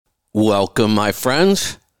Welcome, my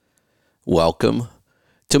friends. Welcome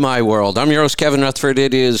to my world. I'm your host, Kevin Rutherford.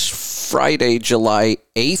 It is Friday, July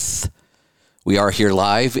 8th. We are here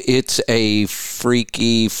live. It's a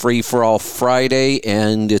freaky free-for-all Friday,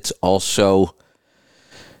 and it's also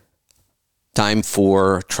time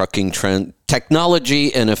for trucking trend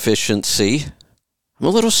technology and efficiency. I'm a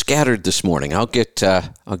little scattered this morning. I'll get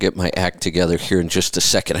my act together here in just a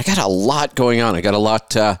second. I got a lot going on. I got a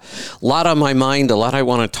lot on my mind, a lot I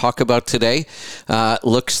want to talk about today.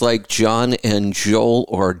 Looks like John and Joel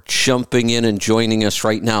are jumping in and joining us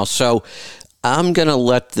right now. So I'm going to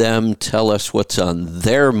let them tell us what's on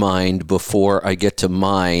their mind before I get to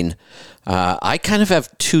mine. I kind of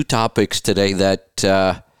have two topics today that,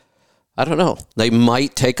 I don't know, they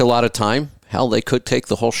might take a lot of time. Hell, they could take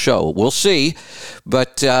the whole show. We'll see.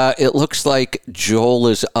 But it looks like Joel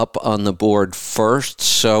is up on the board first.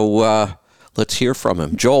 So let's hear from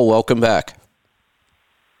him. Joel, welcome back.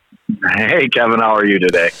 Hey, Kevin. How are you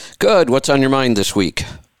today? Good. What's on your mind this week?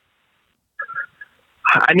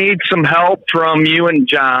 I need some help from you and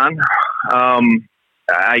John.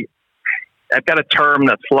 I've got a term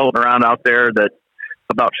that's floating around out there that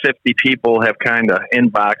about 50 people have kind of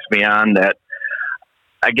inboxed me on that.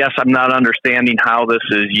 I guess I'm not understanding how this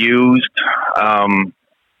is used, and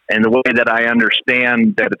the way that I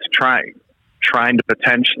understand that it's trying to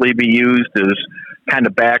potentially be used is kind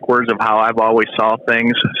of backwards of how I've always saw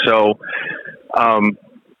things. So,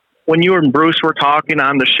 when you and Bruce were talking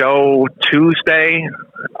on the show Tuesday,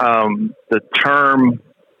 the term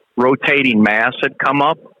rotating mass had come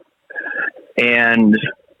up, and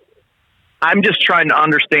I'm just trying to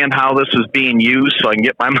understand how this is being used so I can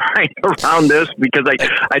get my mind around this, because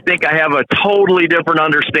I think I have a totally different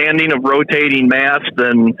understanding of rotating mass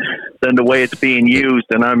than the way it's being used,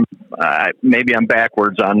 and maybe I'm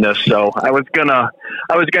backwards on this. So I was gonna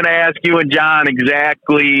ask you and John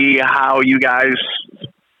exactly how you guys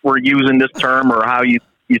were using this term, or how you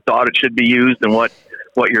thought it should be used, and what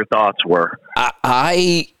your thoughts were.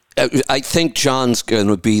 I think John's going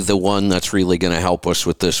to be the one that's really going to help us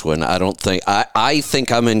with this one. I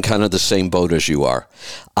think I'm in kind of the same boat as you are.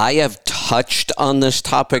 I have touched on this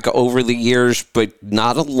topic over the years, but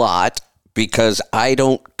not a lot, because I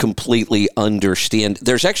don't completely understand.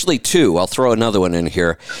 There's actually two. I'll throw another one in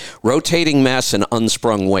here. Rotating mass and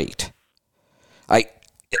unsprung weight.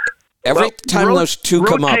 Every time those two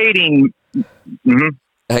come up, mm-hmm.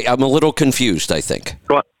 I'm a little confused, I think.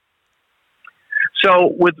 Go on.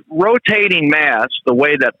 So with rotating mass, the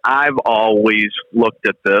way that I've always looked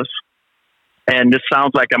at this, and this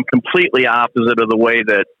sounds like I'm completely opposite of the way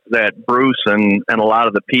that Bruce and a lot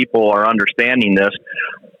of the people are understanding this,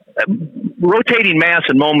 rotating mass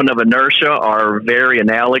and moment of inertia are very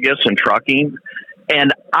analogous in trucking.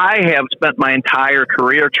 And I have spent my entire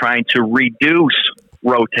career trying to reduce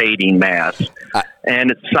rotating mass.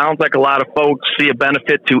 And it sounds like a lot of folks see a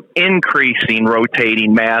benefit to increasing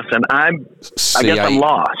rotating mass, and I guess I'm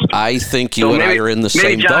lost. I think you and I are in the same boat.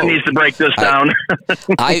 Maybe John needs to break this down.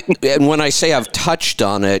 And when I say I've touched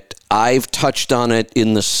on it with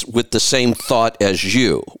the same thought as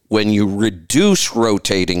you. When you reduce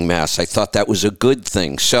rotating mass, I thought that was a good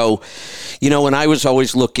thing. So, when I was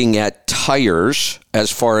always looking at tires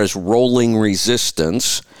as far as rolling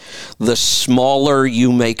resistance, the smaller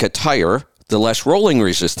you make a tire, the less rolling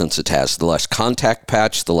resistance it has, the less contact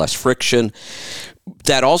patch, the less friction.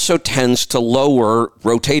 That also tends to lower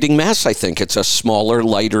rotating mass, I think. It's a smaller,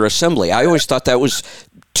 lighter assembly. I always thought that was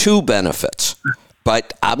two benefits,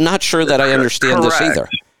 but I'm not sure that I understand this either.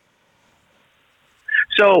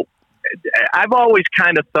 So I've always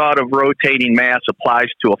kind of thought of rotating mass applies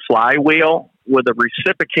to a flywheel with a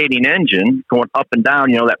reciprocating engine going up and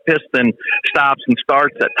down. That piston stops and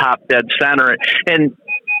starts at top dead center. And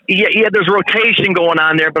yeah, there's rotation going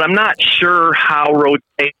on there, but I'm not sure how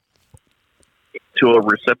rotate to a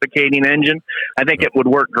reciprocating engine. I think it would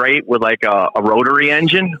work great with like a rotary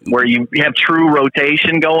engine where you have true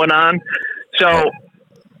rotation going on. So,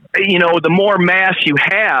 the more mass you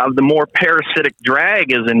have, the more parasitic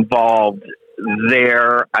drag is involved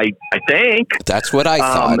there, I think. That's what I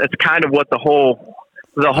thought. It's kind of what the whole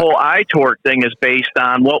iTorque thing is based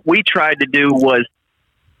on. What we tried to do was,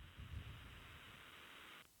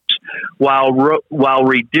 while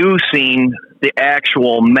reducing the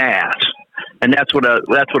actual mass, and that's what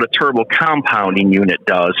a turbo compounding unit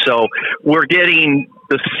does. So we're getting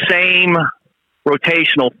the same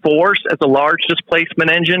rotational force as a large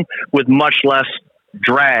displacement engine with much less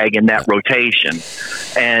drag in that rotation.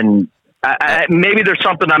 And Maybe there's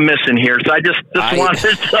something I'm missing here, so I just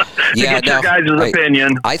wanted to get your guys'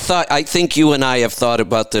 opinion. I think you and I have thought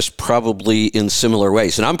about this probably in similar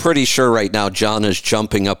ways, and I'm pretty sure right now John is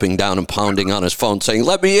jumping up and down and pounding on his phone, saying,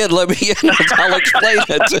 "Let me in, let me in." I'll explain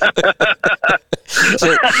it.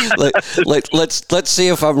 So, let's see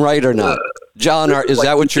if I'm right or not. John, is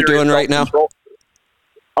that what you're doing right now?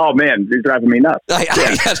 Oh man, you're driving me nuts. I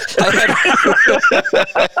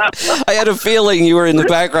had a feeling you were in the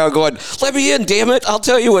background going, "Let me in, damn it! I'll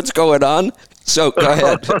tell you what's going on." So go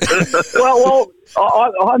ahead. well,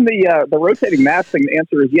 on the rotating mass thing, the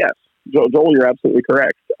answer is yes. Joel, you're absolutely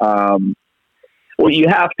correct. Well, you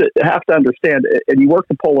have to understand, and you work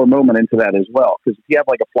the polar moment into that as well. Because if you have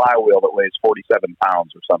like a flywheel that weighs 47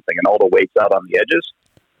 pounds or something, and all the weight's out on the edges,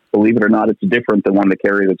 believe it or not, it's different than one that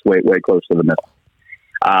carries its weight way close to the middle.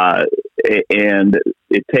 And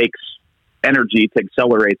it takes energy to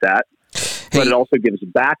accelerate that, but it also gives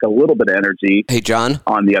back a little bit of energy. Hey, John,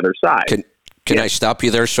 on the other side. Can I stop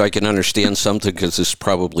you there so I can understand something? Because this is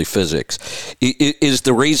probably physics. Is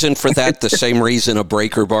the reason for that the same reason a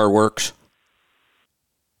breaker bar works?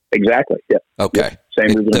 Exactly. Yeah. Okay. Yeah.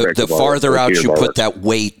 Same reason. The farther out you put that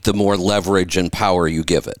weight, the more leverage and power you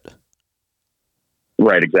give it.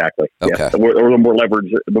 Right, exactly. Okay. Yeah. The more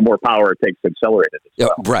leverage, the more power it takes to accelerate it. As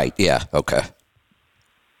well. Right, yeah, okay.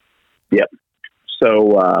 Yep.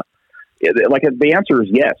 So, the answer is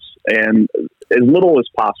yes, and as little as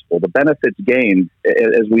possible. The benefits gained,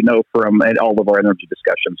 as we know from all of our energy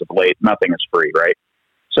discussions of late, nothing is free, right?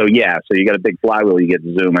 So, so you got a big flywheel, you get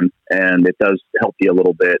zooming, and it does help you a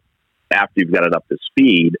little bit after you've got it up to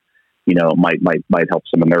speed. You know, it might help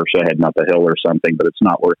some inertia heading up a hill or something, but it's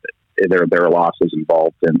not worth it. There are losses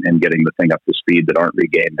involved in getting the thing up to speed that aren't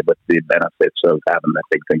regained with the benefits of having that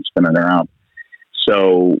big thing spinning around.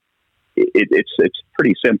 So it's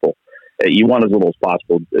pretty simple. You want as little as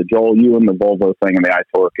possible. Joel, you and the Volvo thing and the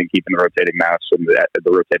iTorque and keeping the rotating mass and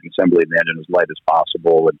the rotating assembly of the engine as light as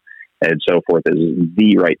possible and so forth is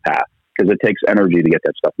the right path because it takes energy to get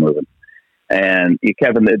that stuff moving. And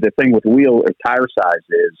Kevin, the thing with wheel or tire size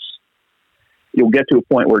is you'll get to a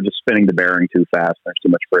point where just spinning the bearing too fast, there's too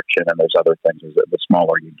much friction, and there's other things the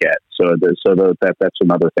smaller you get. That's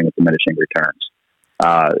another thing with diminishing returns.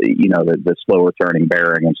 The slower turning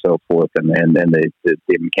bearing and so forth, and the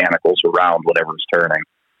mechanicals around whatever's turning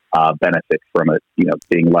benefit from it,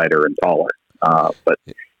 being lighter and taller. But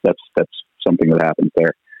that's something that happens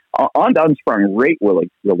there. On to unsprung weight really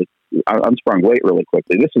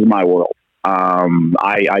quickly. This is my world.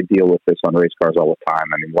 I deal with this on race cars all the time.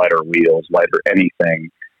 I mean, lighter wheels, lighter anything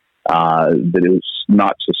that is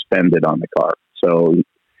not suspended on the car. So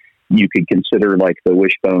you could consider like the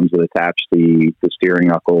wishbones that attach the steering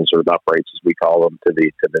knuckles or the uprights, as we call them, to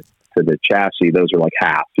the chassis. Those are like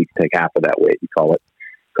half. You can take half of that weight and call it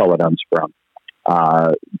unsprung.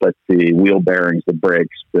 But the wheel bearings, the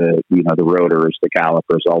brakes, the rotors, the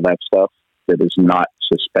calipers, all that stuff that is not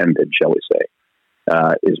suspended, shall we say,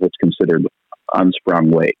 is what's considered unsprung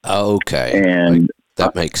weight. Okay. And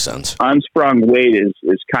that makes sense. Unsprung weight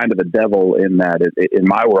is kind of a devil in that in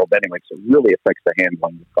my world anyway, so it really affects the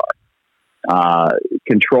handling of the car.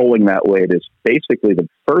 Controlling that weight is basically the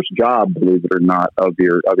first job, believe it or not, of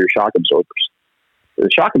your shock absorbers. The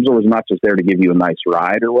shock absorber is not just there to give you a nice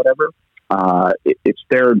ride or whatever. It's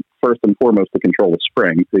there first and foremost to control the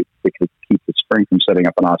spring, to keep the spring from setting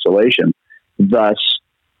up an oscillation. Thus,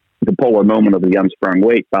 the polar moment of the unsprung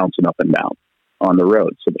weight bouncing up and down on the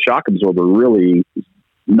road. So the shock absorber really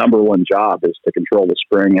number one job is to control the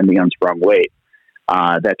spring and the unsprung weight.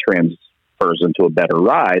 That transfers into a better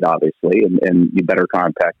ride, obviously, and you better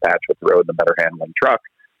compact patch with the road and a better handling truck.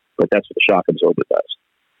 But that's what the shock absorber does.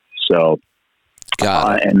 So,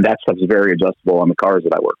 and that stuff's very adjustable on the cars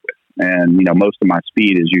that I work with. And, most of my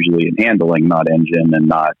speed is usually in handling, not engine and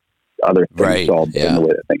not other things solved in the way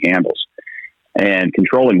that thing handles. And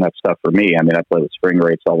controlling that stuff for me, I play with spring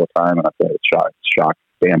rates all the time, and I play with shock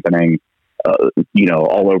dampening,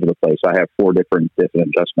 all over the place. I have 4 different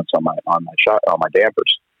adjustments on my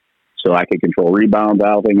dampers. So I can control rebound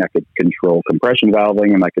valving, I could control compression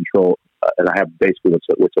valving, and and I have basically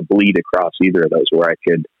what's a bleed across either of those, where I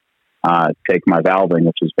could take my valving,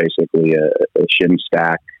 which is basically a shim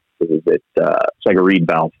stack. It's like a reed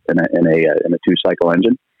valve in a 2-cycle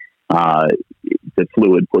engine. The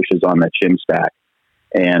fluid pushes on that shim stack,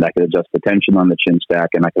 and I could adjust the tension on the shim stack,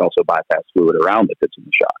 and I could also bypass fluid around it that's in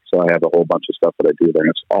the shock. So I have a whole bunch of stuff that I do there, and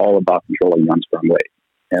it's all about controlling the unsprung weight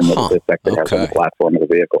and the effect it has on the platform of the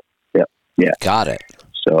vehicle. Yeah. Got it.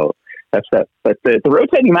 So that's that. But the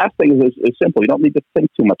rotating mass thing is simple. You don't need to think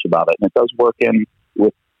too much about it, and it does work in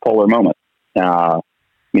with polar moment.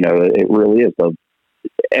 It really is.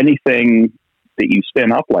 anything that you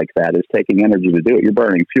spin up like that is taking energy to do it. You're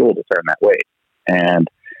burning fuel to turn that weight. And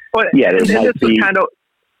this is kind of,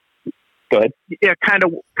 go ahead. Yeah, kind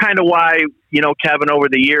of why, Kevin, over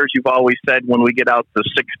the years, you've always said when we get out to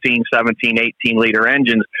 16, 17, 18 liter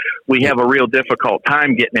engines, we have a real difficult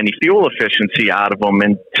time getting any fuel efficiency out of them.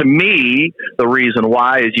 And to me, the reason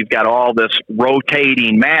why is you've got all this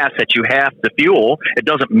rotating mass that you have to fuel. It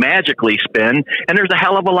doesn't magically spin, and there's a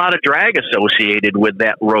hell of a lot of drag associated with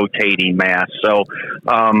that rotating mass. So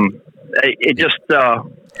it just...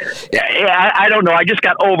 I don't know. I just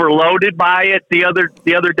got overloaded by it the other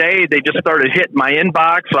day. They just started hitting my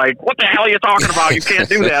inbox like, "What the hell are you talking about? You can't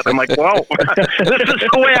do that." I'm like, "Well, this is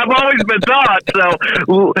the way I've always been taught." So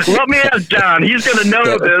let me ask John. He's going to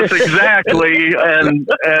know this exactly.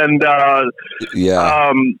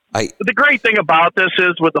 The great thing about this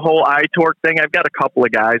is with the whole iTorque thing, I've got a couple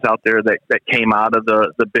of guys out there that came out of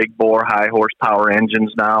the big bore high horsepower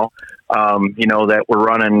engines now. That were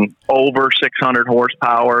running over 600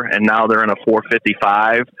 horsepower, and now they're in a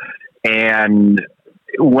 455. And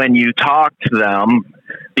when you talk to them,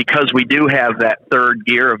 because we do have that third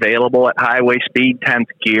gear available at highway speed, 10th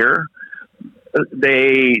gear,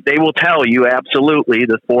 they will tell you absolutely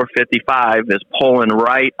the 455 is pulling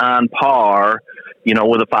right on par,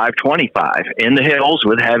 with a 525 in the hills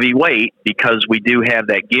with heavy weight, because we do have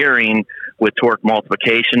that gearing with torque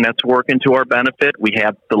multiplication that's working to our benefit. We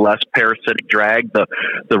have the less parasitic drag,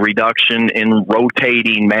 the reduction in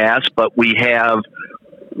rotating mass, but we have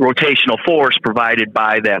rotational force provided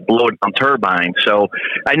by that blow-down turbine. So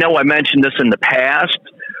I know I mentioned this in the past,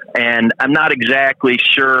 and I'm not exactly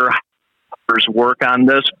sure how others work on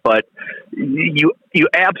this, but you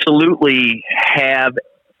absolutely have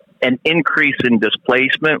an increase in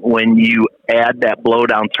displacement when you add that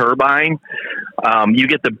blow-down turbine. You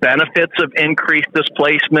get the benefits of increased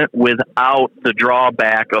displacement without the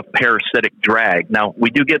drawback of parasitic drag. Now,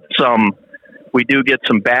 we do get some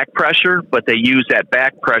back pressure, but they use that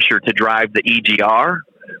back pressure to drive the EGR,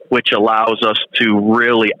 which allows us to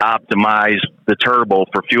really optimize the turbo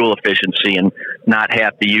for fuel efficiency and not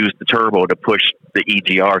have to use the turbo to push the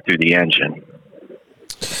EGR through the engine.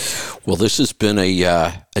 Well, this has been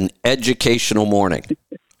an educational morning.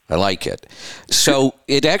 I like it. So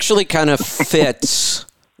it actually kind of fits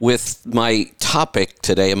with my topic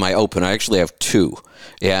today in my open. I actually have two,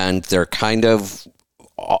 and they're kind of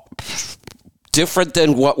different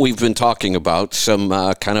than what we've been talking about, some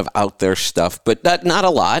kind of out there stuff, but not a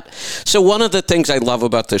lot. So one of the things I love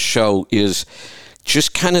about this show is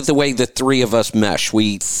just kind of the way the three of us mesh.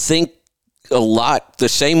 We think a lot the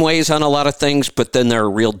same ways on a lot of things, but then there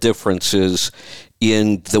are real differences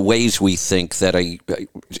in the ways we think that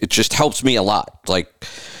it just helps me a lot. Like,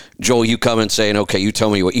 Joel, you come and saying, okay, you tell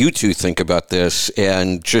me what you two think about this.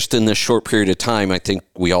 And just in this short period of time, I think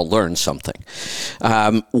we all learned something.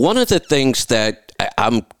 One of the things that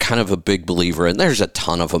I'm kind of a big believer in, there's a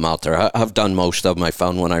ton of them out there. I've done most of them. I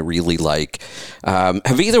found one I really like.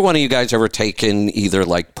 Have either one of you guys ever taken either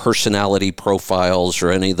like personality profiles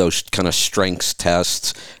or any of those kind of strengths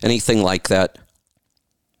tests, anything like that?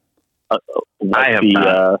 I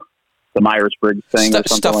have the Myers-Briggs thing,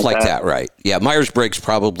 stuff like that, right? Yeah, Myers-Briggs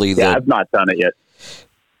probably. Yeah, I've not done it yet.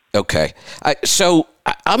 Okay, so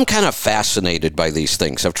I'm kind of fascinated by these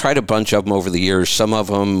things. I've tried a bunch of them over the years. Some of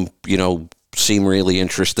them, seem really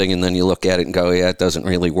interesting, and then you look at it and go, yeah, it doesn't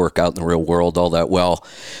really work out in the real world all that well.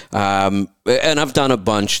 And I've done a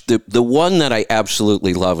bunch. The one that I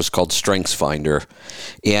absolutely love is called StrengthsFinder,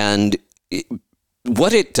 and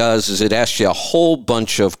what it does is it asks you a whole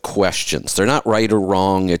bunch of questions. They're not right or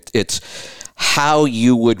wrong. It's how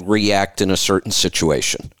you would react in a certain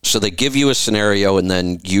situation. So they give you a scenario, and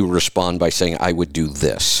then you respond by saying, I would do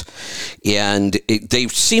this. And they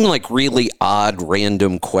seem like really odd,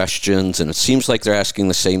 random questions, and it seems like they're asking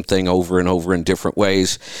the same thing over and over in different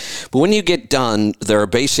ways. But when you get done, there are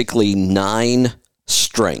basically 9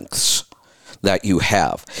 strengths that you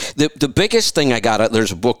have. The biggest thing I got out,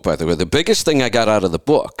 there's a book, by the way, the biggest thing I got out of the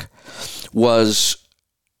book was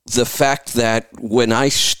the fact that when I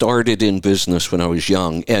started in business when I was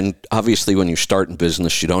young, and obviously when you start in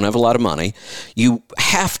business, you don't have a lot of money, you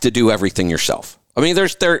have to do everything yourself. I mean, there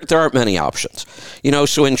aren't many options.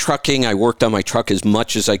 So in trucking, I worked on my truck as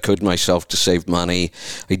much as I could myself to save money.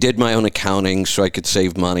 I did my own accounting so I could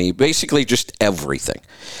save money, basically just everything.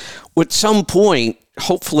 At some point,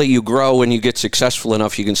 hopefully you grow and you get successful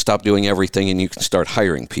enough, you can stop doing everything and you can start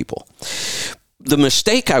hiring people. The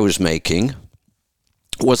mistake I was making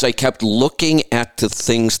was I kept looking at the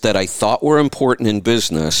things that I thought were important in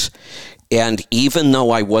business, and even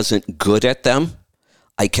though I wasn't good at them,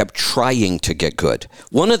 I kept trying to get good.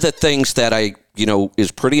 One of the things that I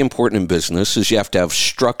is pretty important in business is you have to have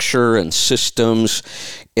structure and systems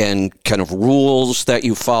and kind of rules that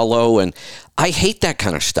you follow. And I hate that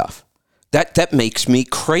kind of stuff. That makes me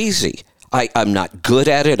crazy. I'm not good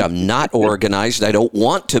at it. I'm not organized. I don't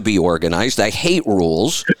want to be organized. I hate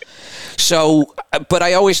rules. So, but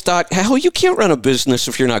I always thought, hell, you can't run a business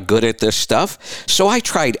if you're not good at this stuff. So I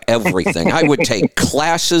tried everything. I would take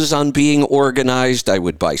classes on being organized. I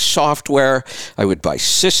would buy software. I would buy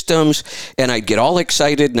systems. And I'd get all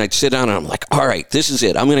excited and I'd sit down and I'm like, all right, this is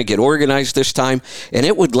it. I'm going to get organized this time. And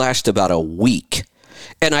it would last about a week.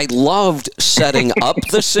 And I loved setting up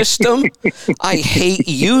the system. I hate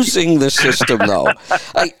using the system, though.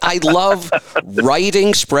 I love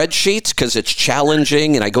writing spreadsheets because it's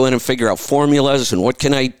challenging, and I go in and figure out formulas and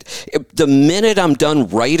the minute I'm done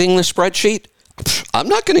writing the spreadsheet, I'm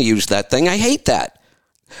not going to use that thing. I hate that.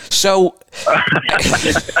 So,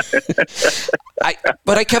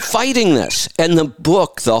 but I kept fighting this. And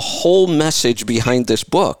the whole message behind this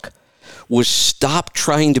book was stop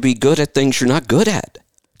trying to be good at things you're not good at.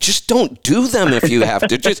 Just don't do them if you have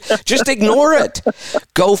to. Just ignore it.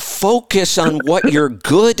 Go focus on what you're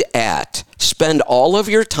good at. Spend all of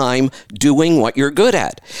your time doing what you're good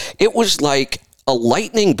at. It was like a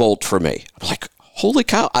lightning bolt for me. I'm like, holy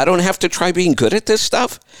cow, I don't have to try being good at this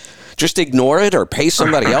stuff. Just ignore it or pay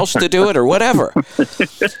somebody else to do it or whatever.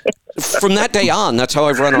 From that day on, that's how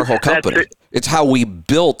I've run our whole company. It's how we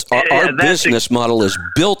built our business model is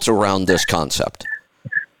built around this concept.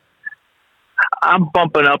 I'm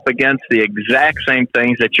bumping up against the exact same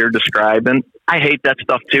things that you're describing. I hate that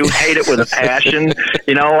stuff too. Hate it with a passion.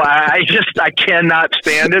 I cannot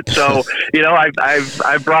stand it. So,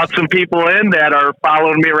 I've brought some people in that are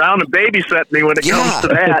following me around and babysitting me when it comes to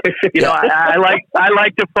that. I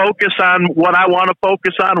like to focus on what I want to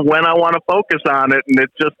focus on when I want to focus on it. And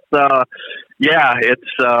it's just,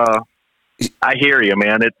 I hear you,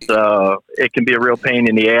 man. It can be a real pain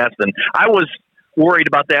in the ass. And I was worried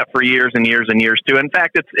about that for years and years and years too. In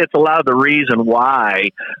fact, it's a lot of the reason why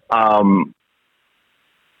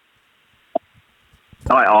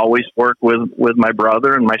I always work with my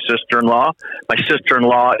brother and my sister-in-law. My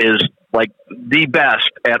sister-in-law is like the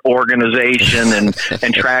best at organization and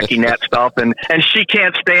tracking that stuff. And she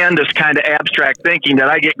can't stand this kind of abstract thinking that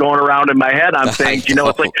I get going around in my head on things.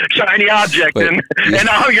 It's like shiny object and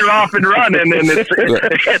now you're off and running, and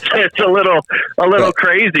it's a little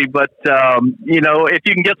crazy. But if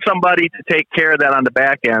you can get somebody to take care of that on the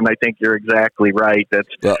back end, I think you're exactly right.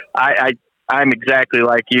 I'm exactly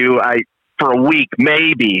like you. For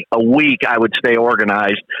maybe a week, I would stay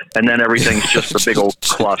organized, and then everything's just a big old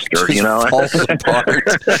cluster, falls apart.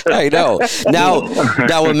 I know.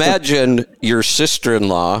 Now imagine your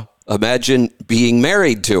sister-in-law. Imagine being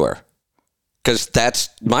married to her. Because that's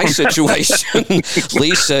my situation.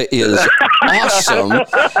 Lisa is awesome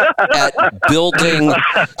at building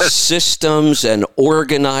systems and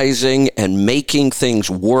organizing and making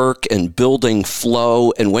things work and building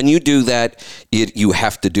flow. And when you do that, you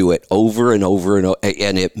have to do it over and over and over.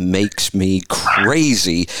 And it makes me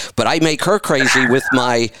crazy. But I make her crazy with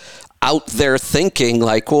my out there thinking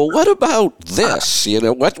like, well, what about this?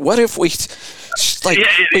 What if we... wait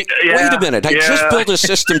a minute. I just built a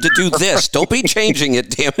system to do this. Don't be changing it,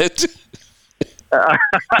 damn it. I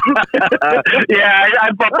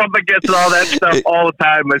bump up against all that stuff all the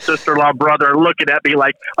time. My sister-in-law, brother are looking at me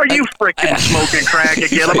like, are you freaking smoking crack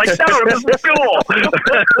again? I'm like, no, this is cool.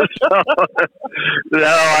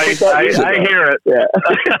 I hear it. Yeah.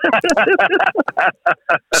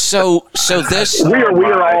 So this...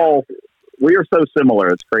 We are so similar.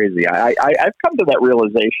 It's crazy. I've come to that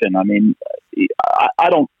realization. I mean, I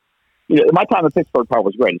don't, my time in Pittsburgh Power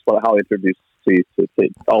was great. It's how I introduced to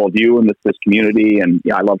all of you and this community. And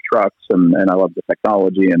I love trucks and I love the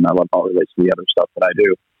technology and I love how it relates to the other stuff that I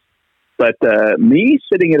do. But me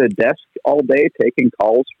sitting at a desk all day, taking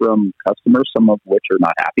calls from customers, some of which are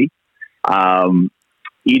not happy,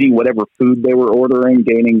 eating whatever food they were ordering,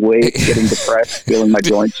 gaining weight, getting depressed, feeling my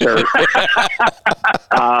joints hurt.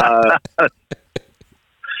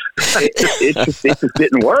 It just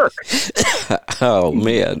didn't work. Oh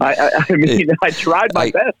man! I tried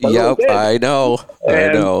my best. I know.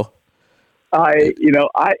 I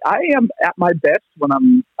am at my best when I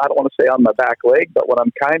don't want to say on my back leg, but when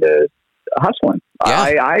I'm kind of hustling.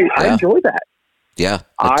 I enjoy that. Yeah.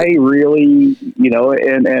 I really,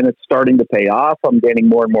 and it's starting to pay off. I'm gaining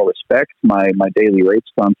more and more respect. My daily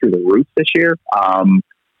rate's gone through the roof this year.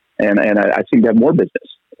 And I seem to have more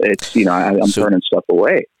business. It's, I'm turning stuff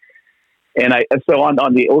away. And so on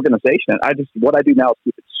the organization, what I do now is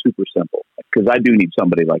keep it super simple because I do need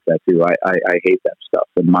somebody like that too. I hate that stuff.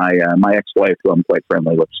 And my ex-wife, who I'm quite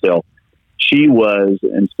friendly with still, she was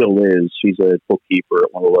and still is. She's a bookkeeper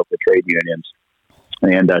at one of the local trade unions,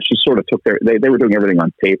 and she sort of took they were doing everything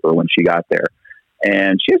on paper when she got there,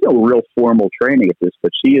 and she has no real formal training at this,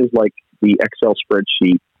 but she is like the Excel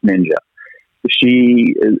spreadsheet ninja.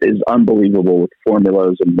 She is unbelievable with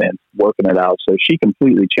formulas and working it out. So she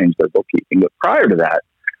completely changed their bookkeeping. But prior to that,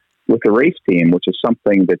 with the race team, which is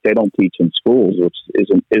something that they don't teach in schools, which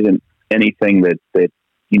isn't anything that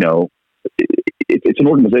you know, it's an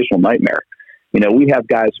organizational nightmare. You know, we have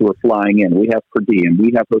guys who are flying in. We have per diem.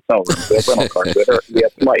 We have hotel rooms. We have rental cars. We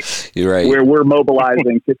have flights. You're right. Where we're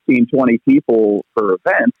mobilizing 15, 20 people per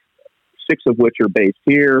event, 6 of which are based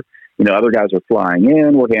here. You know, other guys are flying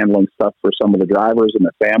in. We're handling stuff for some of the drivers and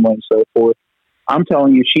their family and so forth. I'm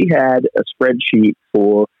telling you, she had a spreadsheet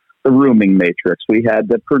for the rooming matrix. We had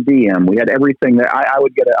the per diem. We had everything that I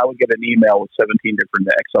would get an email with 17 different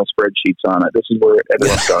Excel spreadsheets on it. This is where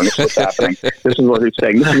everyone's going. This is what's happening. This is what he's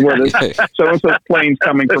saying. This is where this so-and-so's plane's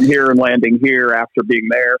coming from here and landing here after being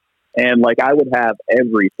there. And like, I would have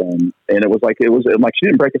everything. And it was like she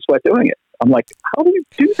didn't break a sweat doing it. I'm like, how do you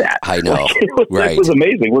do that? I know. Like, right. It was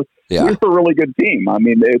amazing. We're a really good team. I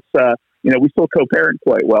mean, it's, you know, we still co-parent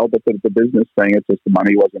quite well, but the business thing, it's just the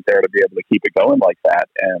money wasn't there to be able to keep it going like that.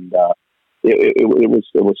 And it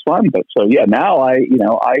was fun. But so, yeah, now I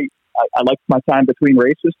like my time between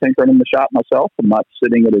races, tinkering in the shop myself. I'm not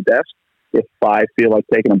sitting at a desk. If I feel like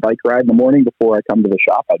taking a bike ride in the morning before I come to the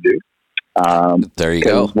shop, I do. There you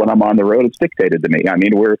go. When I'm on the road, it's dictated to me. I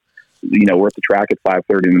mean, we're at the track at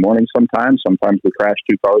 5:30 in the morning sometimes. Sometimes we crash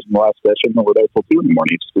 2 cars in the last session and we're there till 2 in the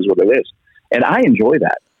morning. It just is what it is. And I enjoy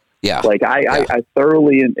that. Yeah. Like I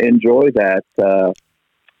thoroughly enjoy that,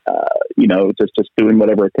 just doing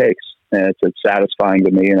whatever it takes. And it's satisfying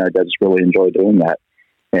to me, and I just really enjoy doing that.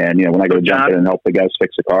 And, you know, when I go jump in and help the guys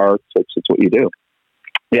fix a car, it's what you do.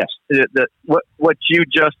 Yes. What you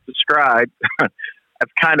just described,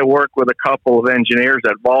 I've kind of worked with a couple of engineers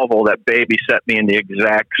at Volvo that babysit me in the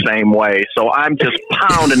exact same way. So I'm just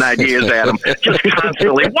pounding ideas at them, just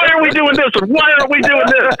constantly. Why are we doing this? Why aren't we doing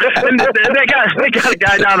this? And they got a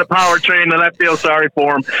guy down at Powertrain, and I feel sorry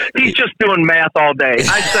for him. He's just doing math all day.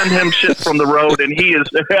 I send him shit from the road, and he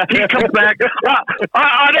comes back.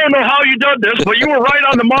 I don't know how you done this, but you were right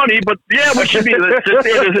on the money. But yeah, we should be.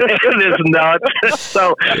 It is nuts.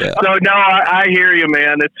 So no, I hear you,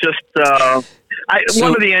 man. It's just.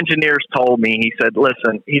 One of the engineers told me, he said,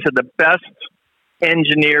 the best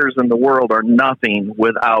engineers in the world are nothing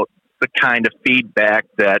without the kind of feedback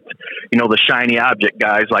that, you know, the shiny object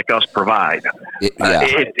guys like us provide.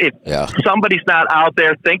 If somebody's not out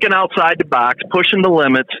there thinking outside the box, pushing the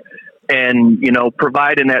limits, and, you know,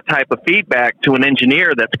 providing that type of feedback to an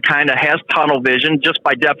engineer that kind of has tunnel vision, just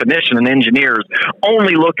by definition, an engineer is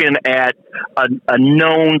only looking at a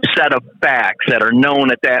known set of facts that are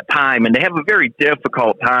known at that time. And they have a very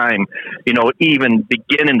difficult time, you know, even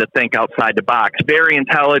beginning to think outside the box. Very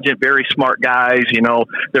intelligent, very smart guys, you know,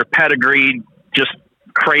 they're pedigreed, just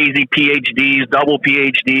crazy PhDs, double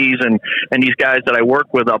PhDs, and these guys that I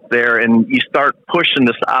work with up there, and you start pushing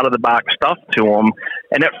this out of the box stuff to them.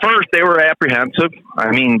 And at first they were apprehensive.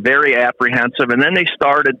 I mean, very apprehensive. And then they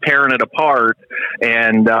started tearing it apart.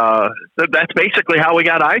 And that's basically how we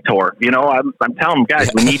got iTor. You know, I'm telling them,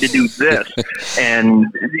 guys, we need to do this. And,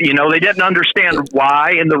 you know, they didn't understand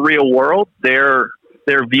why in the real world their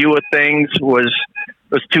view of things was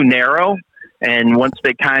too narrow. And once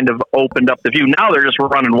they kind of opened up the view, now they're just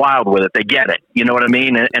running wild with it. They get it. You know what I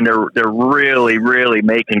mean? And they're really, really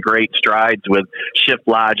making great strides with shift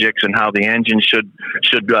logics and how the engine should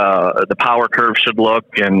the power curve should look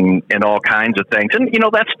and all kinds of things. And, you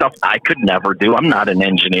know, that's stuff I could never do. I'm not an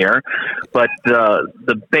engineer. But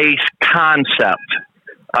the base concept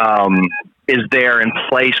is there in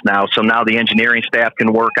place now. So now the engineering staff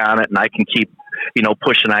can work on it, and I can keep, you know,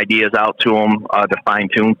 pushing ideas out to them to fine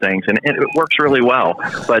tune things. And it works really well.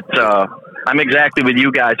 But I'm exactly with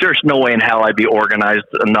you guys. There's no way in hell I'd be organized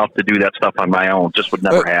enough to do that stuff on my own. It just would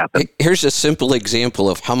never happen. Here's a simple example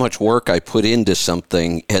of how much work I put into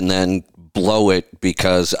something and then blow it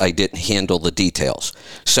because I didn't handle the details.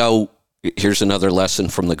 So here's another lesson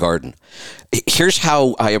from the garden. Here's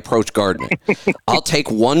how I approach gardening. I'll take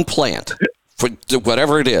one plant, for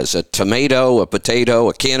whatever it is, a tomato, a potato,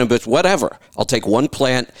 a cannabis, whatever. I'll take one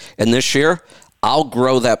plant, and this year, I'll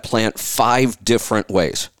grow that plant 5 different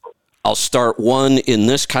ways. I'll start one in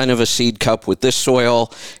this kind of a seed cup with this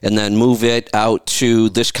soil, and then move it out to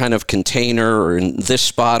this kind of container or in this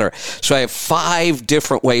spot. So I have 5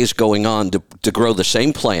 different ways going on to grow the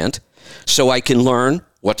same plant, so I can learn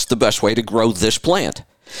what's the best way to grow this plant.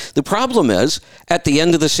 The problem is, at the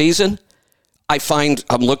end of the season, I find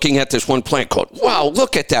I'm looking at this one plant going, wow,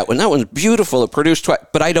 look at that one. That one's beautiful. It produced twice.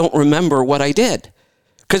 But I don't remember what I did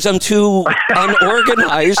because I'm too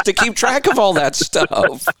unorganized to keep track of all that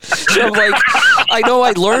stuff. So I'm like, I know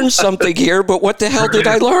I learned something here, but what the hell did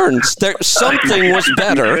I learn? Something was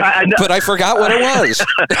better, but I forgot what it was.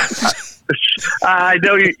 I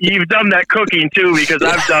know you've done that cooking too, because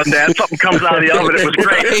I've done that. Something comes out of the oven, it was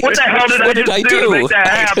great. Right. What the hell did I just do to make that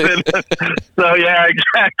happen? So yeah,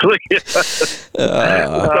 exactly.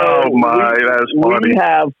 Oh my, that's funny. We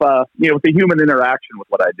have, with the human interaction with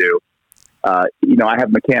what I do, I have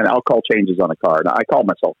I'll call changes on a car. Now, I call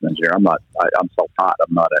myself an engineer. I'm not. I'm self-taught.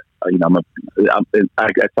 I'm not I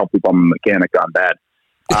tell people I'm a mechanic gone bad.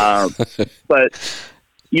 But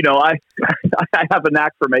I have a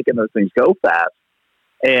knack for making those things go fast,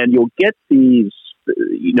 and you'll get these.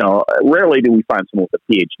 Rarely do we find someone with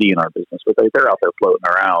a PhD in our business, but they're out there floating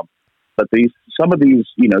around. But some of these,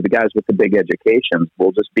 the guys with the big educations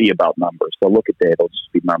will just be about numbers. They'll look at data, it'll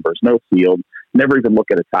just be numbers, no field, never even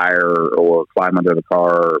look at a tire or climb under the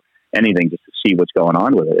car or anything just to see what's going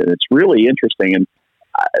on with it. And it's really interesting. And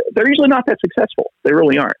they're usually not that successful. They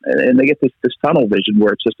really aren't. And they get this tunnel vision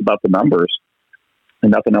where it's just about the numbers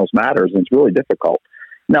and nothing else matters. And it's really difficult.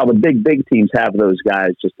 Now, the big teams have those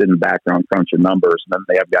guys just in the background crunching numbers. And then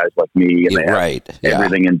they have guys like me and they have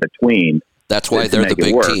everything in between. That's why they're the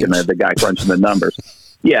big teams. And the guy crunching the numbers.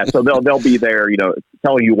 Yeah, so they'll be there,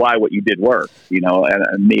 telling you why what you did worked,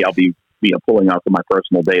 and me, I'll be pulling out from my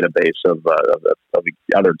personal database of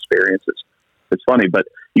other experiences. It's funny, but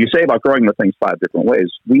you say about growing the things 5 different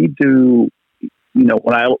ways. We do,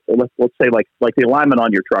 let's say like the alignment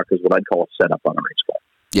on your truck is what I'd call a setup on a race car.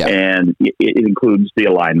 Yeah. And it includes the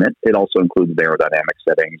alignment. It also includes the aerodynamic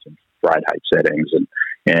settings and ride height settings,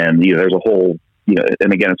 and there's a whole.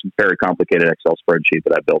 And again, it's a very complicated Excel spreadsheet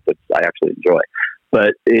that I built that I actually enjoy.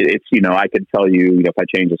 But it's, I could tell you, if I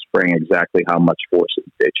change a spring, exactly how much force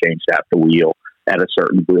it changed at the wheel at a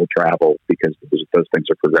certain wheel travel, because those things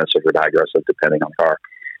are progressive or digressive depending on the car.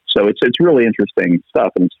 So it's really interesting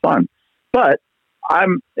stuff, and it's fun. But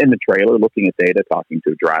I'm in the trailer looking at data, talking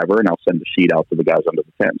to a driver, and I'll send a sheet out to the guys under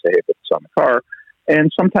the tent and say, hey, put this on the car.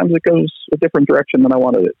 And sometimes it goes a different direction than I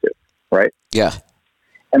wanted it to, right? Yeah.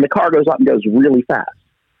 And the car goes up and goes really fast.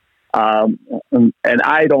 And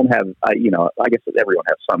I don't have, I guess everyone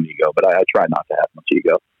has some ego, but I try not to have much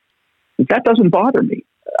ego. That doesn't bother me.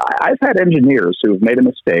 I've had engineers who have made a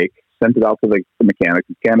mistake, sent it out to the mechanic.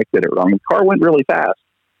 The mechanic did it wrong. The car went really fast,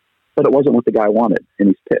 but it wasn't what the guy wanted, and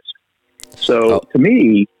he's pissed. So to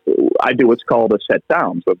me, I do what's called a set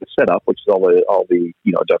down. So the setup, which is all the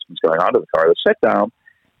adjustments going on to the car, the set down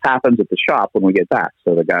happens at the shop when we get back.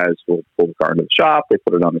 So the guys will pull the car into the shop, they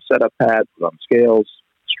put it on the setup pad, put it on the scales,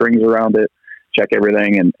 strings around it, check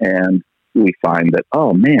everything, and we find that,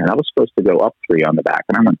 oh man, I was supposed to go up 3 on the back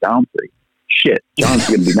and I went down 3. Shit, John's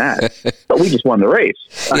going to be mad. But we just won the race.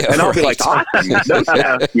 And I'll be like, awesome. It's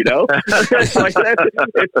like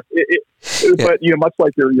but much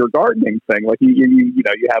like your gardening thing, like you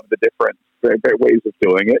have the different ways of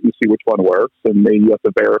doing it. You see which one works, and then you have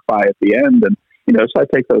to verify at the end. And so I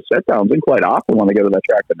take those set downs, and quite often when I go to that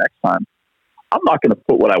track the next time, I'm not going to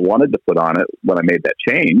put what I wanted to put on it when I made that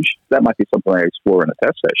change. That might be something I explore in a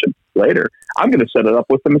test session later. I'm going to set it up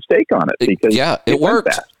with a mistake on it because it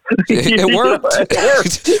worked. It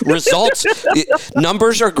worked. Results,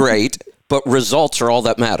 numbers are great, but results are all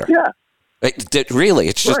that matter. Yeah. Really,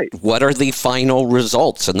 it's just what are the final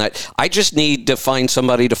results, and that I just need to find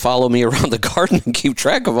somebody to follow me around the garden and keep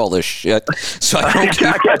track of all this shit. So I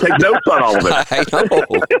don't take notes on all of it. I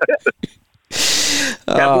know.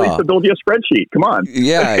 At least build you a spreadsheet. Come on.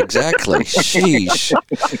 Yeah, exactly. Sheesh.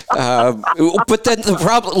 But then the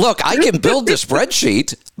problem, look, I can build the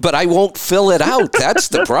spreadsheet, but I won't fill it out. That's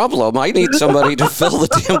the problem. I need somebody to fill the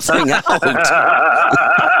damn thing out.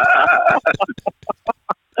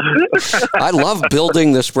 I love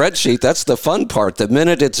building the spreadsheet. That's the fun part. The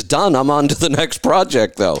minute it's done, I'm on to the next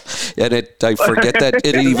project, though, and I forget that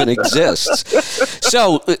it even exists.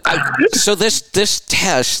 So this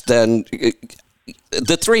test, then,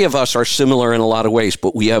 the 3 of us are similar in a lot of ways,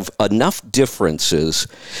 but we have enough differences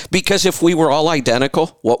because if we were all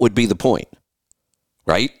identical, what would be the point,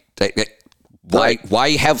 right?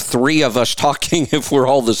 Why have 3 of us talking if we're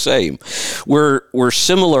all the same? We're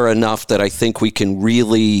similar enough that I think we can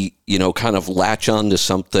really, kind of latch onto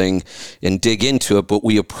something and dig into it, but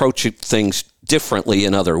we approach things differently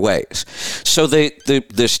in other ways. So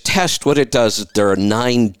this test, what it does, there are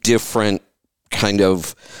 9 different kind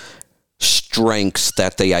of strengths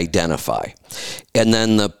that they identify. And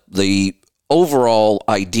then the overall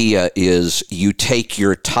idea is you take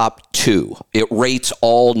your top 2. It rates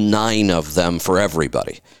all 9 of them for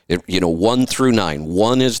everybody. 1 through 9.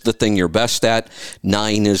 1 is the thing you're best at.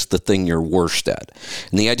 9 is the thing you're worst at.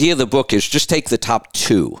 And the idea of the book is just take the top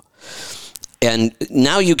 2. And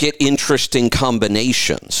now you get interesting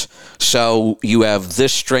combinations. So you have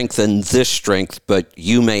this strength and this strength, but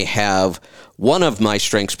you may have one of my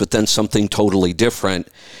strengths, but then something totally different.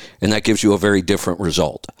 And that gives you a very different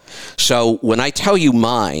result. So when I tell you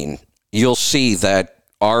mine, you'll see that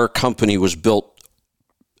our company was built,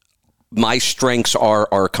 my strengths are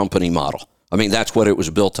our company model. I mean, that's what it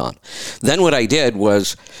was built on. Then what I did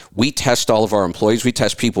was we test all of our employees. We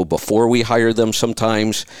test people before we hire them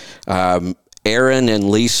sometimes. Aaron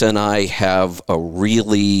and Lisa and I have a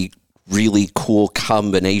really cool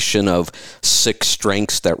combination of 6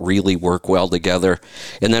 strengths that really work well together.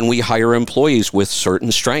 And then we hire employees with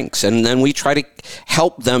certain strengths. And then we try to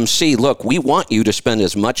help them see, look, we want you to spend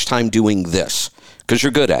as much time doing this because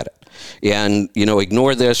you're good at it. And,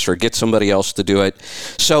 ignore this or get somebody else to do it.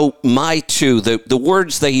 So my 2, the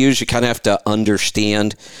words they use, you kind of have to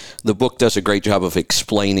understand. The book does a great job of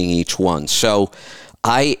explaining each one. So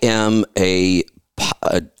I am a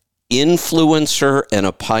influencer and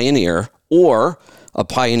a pioneer, or a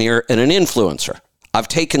pioneer and an influencer. I've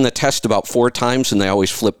taken the test about 4 times, and they always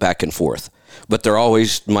flip back and forth. But they're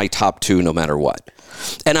always my top 2 no matter what.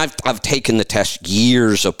 And I've taken the test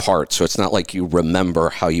years apart, so it's not like you remember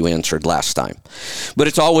how you answered last time. But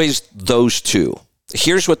it's always those 2.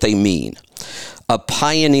 Here's what they mean. A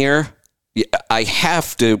pioneer,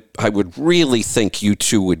 I would really think you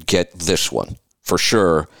 2 would get this one. For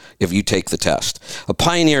sure, if you take the test. A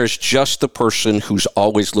pioneer is just the person who's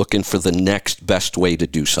always looking for the next best way to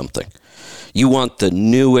do something. You want the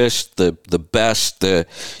newest, the best,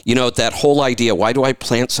 that whole idea. Why do I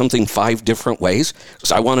plant something 5 different ways?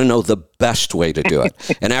 Because I want to know the best way to do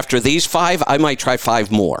it. And after these 5, I might try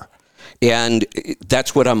 5 more. And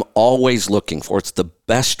that's what I'm always looking for. It's the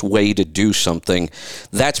best way to do something.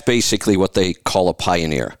 That's basically what they call a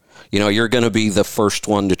pioneer. You're going to be the first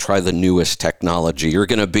one to try the newest technology. You're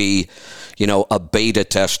going to be, a beta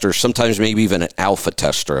tester, sometimes maybe even an alpha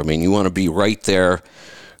tester. I mean, you want to be right there.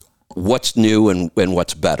 What's new and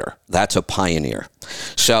what's better? That's a pioneer.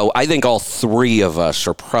 So I think all 3 of us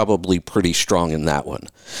are probably pretty strong in that one.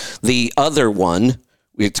 The other one,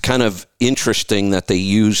 it's kind of interesting that they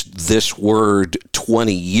used this word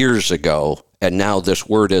 20 years ago, and now this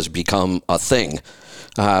word has become a thing.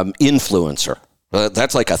 Influencer.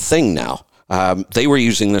 That's like a thing now. They were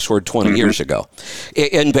using this word 20 years ago.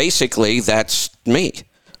 And basically, that's me.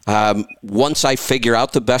 Once I figure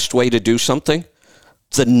out the best way to do something,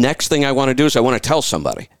 the next thing I want to do is I want to tell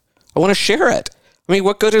somebody. I want to share it. I mean,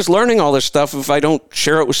 what good is learning all this stuff if I don't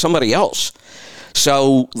share it with somebody else?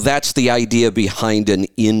 So that's the idea behind an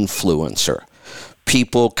influencer.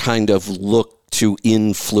 People kind of look to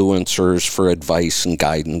influencers for advice and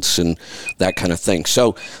guidance and that kind of thing.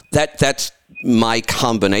 So that's my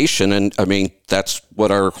combination, and I mean, that's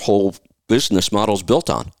what our whole business model is built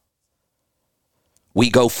on.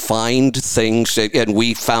 We go find things, and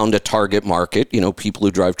we found a target market, people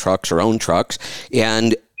who drive trucks or own trucks,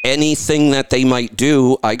 and anything that they might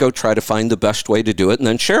do, I go try to find the best way to do it and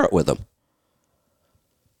then share it with them.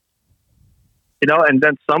 And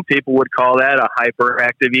then some people would call that a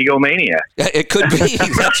hyperactive egomaniac. It could be.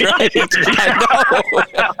 That's right.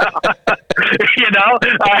 I know.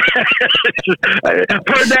 I've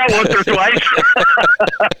heard that once or twice.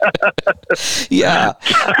 Yeah.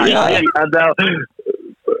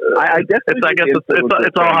 I guess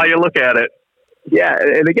it's all how you look at it. Yeah,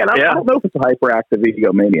 and again, I don't know if it's a hyperactive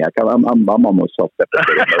egomaniac. I'm almost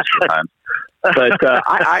self-deprecating most of the time. But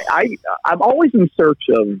I'm always in search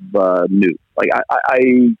of new. Like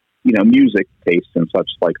I music taste and such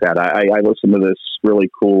like that. I listen to this really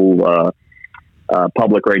cool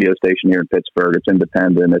public radio station here in Pittsburgh. It's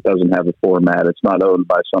independent. It doesn't have a format. It's not owned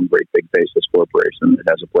by some great big faceless corporation. It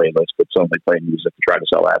has a playlist. It's only playing music to try to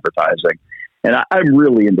sell advertising. And I'm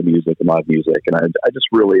really into music and live music, and I just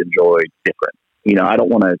really enjoy different. I don't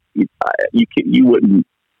want to.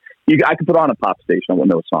 I could put on a pop station. I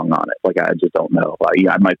wouldn't know a song on it. Like I just don't know.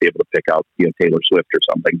 I might be able to pick out Taylor Swift or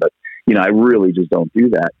something, but I really just don't do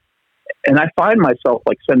that. And I find myself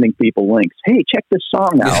like sending people links. Hey, check this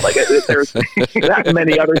song out. Like there's that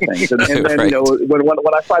many other things. And then right.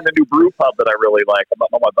 When I find a new brew pub that I really like,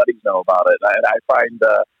 all my buddies know about it. And I find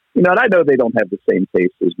and I know they don't have the same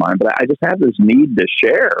taste as mine, but I just have this need to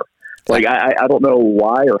share. Like I don't know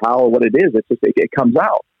why or how or what it is. It's just it comes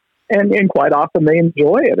out, and quite often they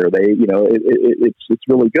enjoy it, or they it's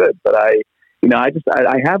really good. But I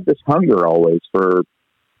have this hunger always for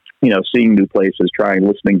seeing new places,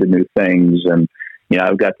 listening to new things. And,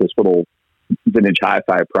 I've got this little vintage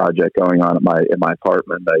hi-fi project going on in my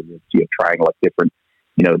apartment. Trying like different,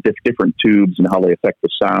 different tubes and how they affect the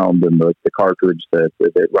sound, and the cartridge that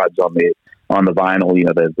runs on the vinyl,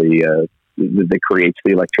 that creates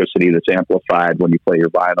the electricity that's amplified when you play your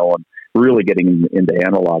vinyl, and really getting into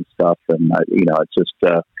analog stuff. And, it's just,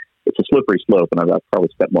 it's a slippery slope, and I've probably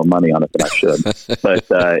spent more money on it than I should, but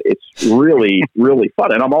it's really, really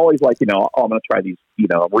fun. And I'm always like, I'm going to try these,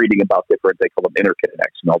 I'm reading about different, they call them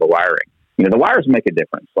interconnects and all the wiring. The wires make a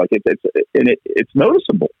difference. Like it's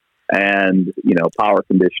noticeable. And, power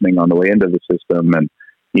conditioning on the way into the system. And,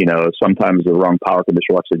 sometimes the wrong power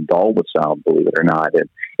conditioner will actually dull the sound, believe it or not. And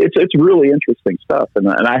it's really interesting stuff. And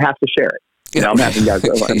I have to share it. I'm having guys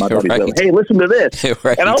go, my buddies go, hey, listen to this.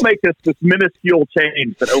 Right. And I'll make this minuscule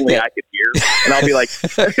change that only I could hear. And I'll be like,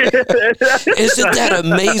 isn't that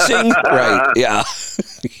amazing? Right. Yeah.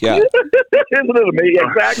 Yeah. Isn't it amazing?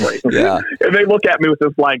 Exactly. Yeah. And they look at me with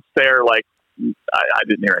this blank stare like, I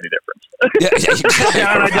didn't hear any difference. I just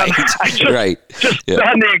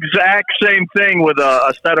done the exact same thing with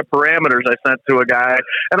a set of parameters I sent to a guy,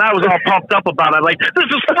 and I was all pumped up about it. Like, this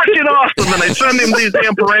is freaking awesome! And I send him these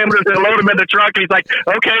damn parameters, and load him in the truck, and he's like,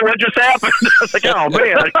 "Okay, what just happened?" I was like, "Oh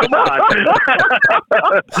man, come on!"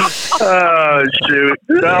 Oh shoot!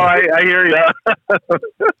 No, I hear you.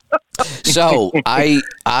 So I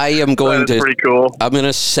am going to. Pretty cool. I'm going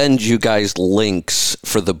to send you guys links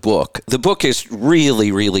for the book. The book is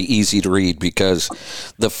really, really easy to read because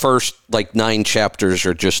the first 9 chapters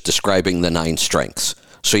are just describing the 9 strengths.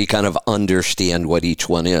 So you kind of understand what each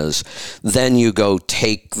one is. Then you go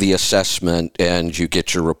take the assessment and you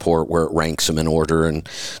get your report where it ranks them in order and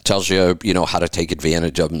tells you, how to take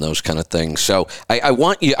advantage of them, those kind of things. So I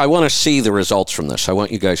want to see the results from this. I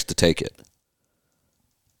want you guys to take it.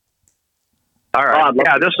 All right.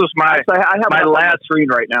 Yeah, this is I have my last screen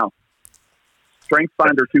right now.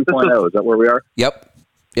 StrengthsFinder 2.0. Is that where we are? Yep.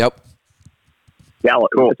 Gallup.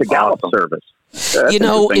 Cool. It's a Gallup service. They're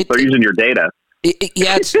using your data.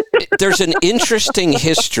 There's an interesting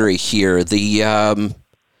history here. The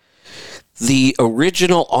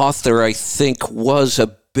original author, I think, was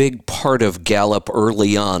a big part of Gallup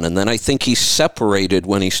early on, and then I think he separated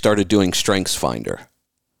when he started doing StrengthsFinder.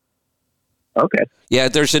 Okay. Yeah,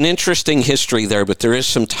 there's an interesting history there, but there is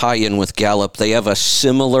some tie-in with Gallup. They have a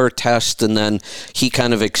similar test, and then he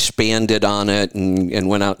kind of expanded on it and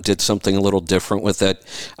went out and did something a little different with it.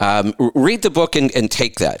 Read the book and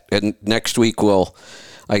take that. And next week,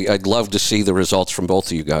 I'd love to see the results from both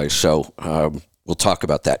of you guys. So we'll talk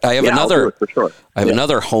about that. I have another. I'll do it for sure. I have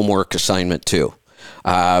another homework assignment too.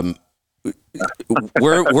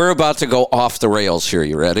 We're about to go off the rails here.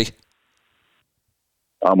 You ready?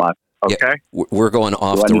 Oh my. Okay. Yeah, we're going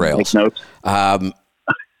off the rails. Take notes?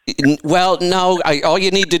 Well, no. All you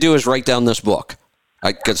need to do is write down this book,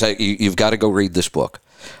 because you've got to go read this book.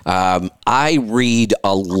 I read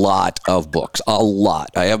a lot of books, a lot.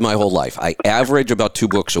 I have my whole life. I average about 2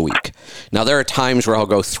 books a week. Now, there are times where I'll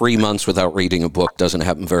go 3 months without reading a book. Doesn't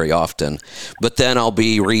happen very often. But then I'll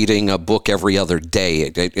be reading a book every other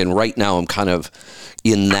day. And right now I'm kind of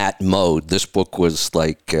in that mode. This book was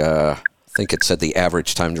like... I think it said the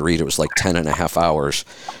average time to read it was 10 and a half hours.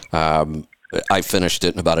 I finished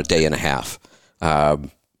it in about a day and a half.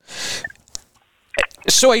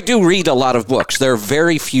 So I do read a lot of books. There are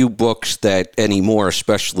very few books that anymore,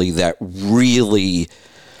 especially that really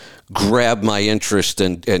grab my interest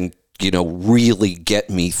and really get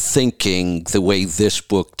me thinking the way this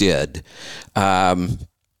book did.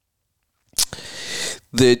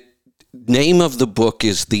 The name of the book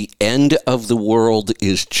is The End of the World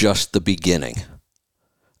is Just the Beginning.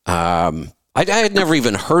 I had never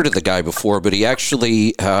even heard of the guy before, but he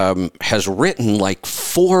actually has written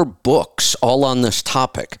 4 books all on this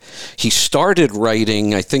topic. He started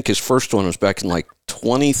writing, I think his first one was back in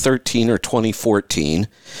 2013 or 2014.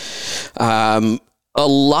 A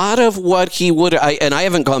lot of what he would, and I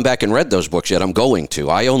haven't gone back and read those books yet. I'm going to.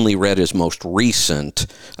 I only read his most recent,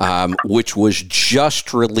 which was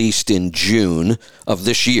just released in June of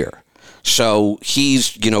this year. So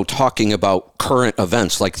he's, talking about current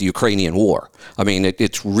events like the Ukrainian war. I mean,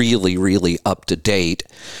 it's really, really up to date.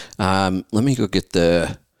 Let me go get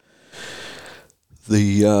the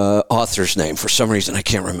author's name. For some reason, I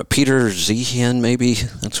can't remember. Peter Zeihan, maybe?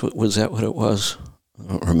 Was that what it was? I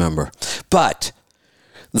don't remember. But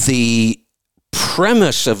the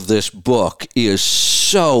premise of this book is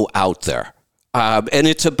so out there. And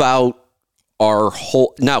it's about our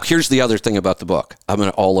whole. Now, here's the other thing about the book. I'm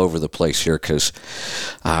all over the place here because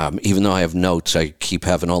even though I have notes, I keep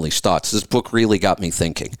having all these thoughts. This book really got me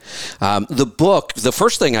thinking. The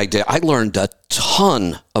first thing I did, I learned a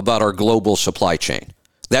ton about our global supply chain.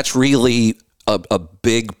 That's really a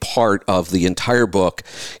big part of the entire book,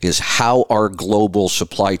 is how our global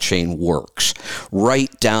supply chain works,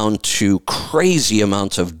 right down to crazy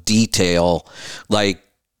amounts of detail, like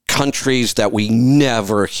countries that we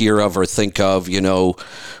never hear of or think of.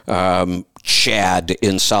 Chad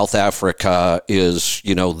in South Africa is,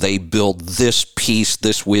 they build this piece,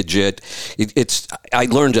 this widget. I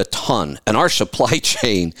learned a ton, and our supply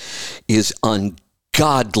chain is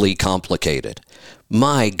ungodly complicated.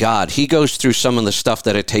 My God, he goes through some of the stuff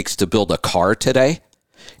that it takes to build a car today,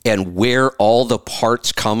 and where all the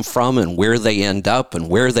parts come from and where they end up and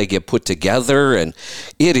where they get put together. And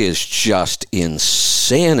it is just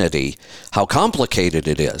insanity how complicated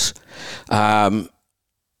it is. I'm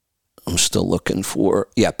still looking for,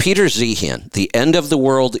 Peter Zeihan, "The end of the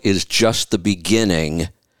world is just the beginning."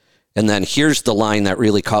 And then here's the line that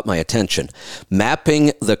really caught my attention: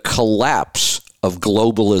 "Mapping the collapse of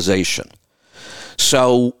globalization."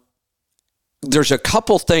 So there's a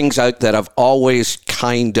couple things that I've always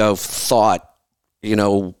kind of thought,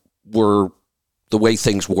 were the way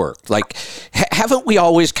things work. Like, haven't we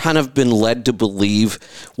always kind of been led to believe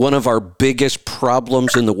one of our biggest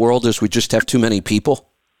problems in the world is we just have too many people?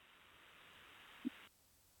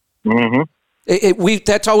 Mm-hmm.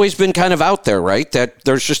 That's always been kind of out there, right? That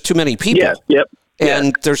there's just too many people. Yes, yep.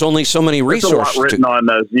 And there's only so many resources. There's a lot written on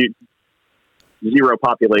zero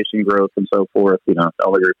population growth and so forth.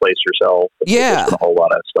 Only replace yourself. Yeah. There's a whole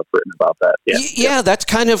lot of stuff written about that. Yeah, that's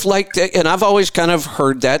kind of like, and I've always kind of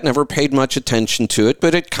heard that, never paid much attention to it,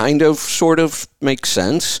 but it kind of sort of makes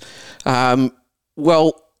sense.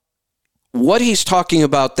 Well, what he's talking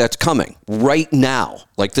about that's coming right now,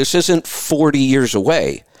 like this isn't 40 years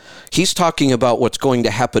away. He's talking about what's going to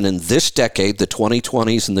happen in this decade, the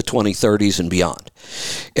 2020s and the 2030s and beyond.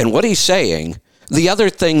 And what he's saying, the other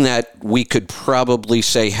thing that we could probably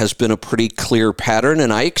say has been a pretty clear pattern,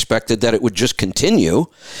 and I expected that it would just continue,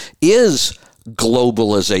 is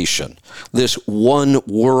globalization. This one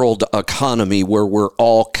world economy where we're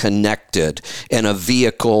all connected, and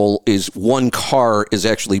one car is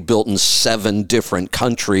actually built in 7 different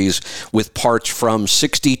countries with parts from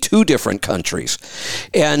 62 different countries.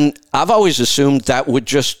 And I've always assumed that would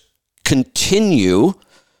just continue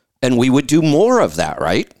and we would do more of that,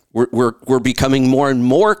 right? We're becoming more and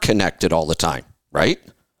more connected all the time, right?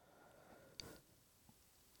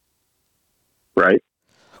 Right.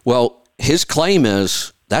 Well, his claim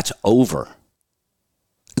is that's over.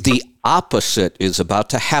 The opposite is about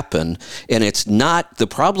to happen, and it's not, the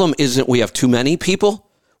problem isn't we have too many people.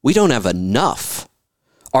 We don't have enough.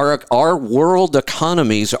 Our world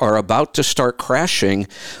economies are about to start crashing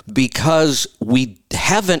because we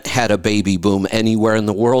haven't had a baby boom anywhere in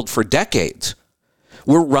the world for decades.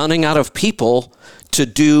 We're running out of people to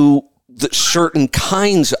do certain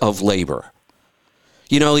kinds of labor.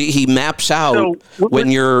 He maps out when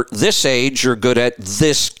you're this age, you're good at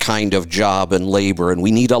this kind of job and labor, and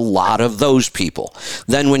we need a lot of those people.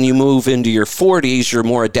 Then when you move into your 40s, you're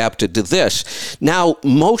more adapted to this. Now,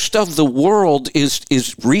 most of the world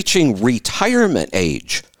is reaching retirement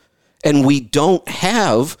age, and we don't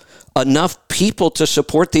have enough people to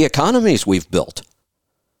support the economies we've built.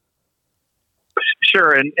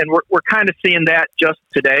 Sure, and we're kind of seeing that just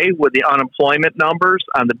today with the unemployment numbers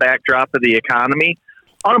on the backdrop of the economy.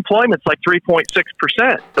 Unemployment's like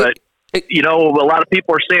 3.6%, but a lot of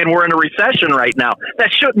people are saying we're in a recession right now.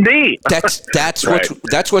 That shouldn't be. That's right.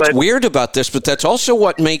 what's weird about this, but that's also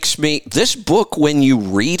what makes this book, when you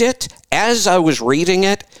read it, as I was reading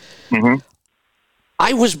it, mm-hmm.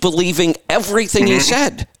 I was believing everything he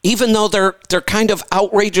said, even though they're kind of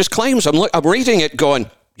outrageous claims. I'm reading it going,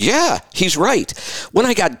 yeah, he's right. When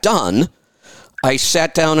I got done, I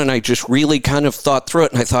sat down and I just really kind of thought through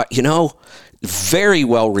it, and I thought, very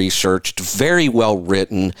well researched, very well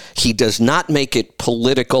written. He does not make it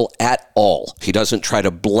political at all. He doesn't try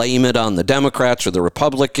to blame it on the Democrats or the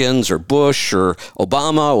Republicans or Bush or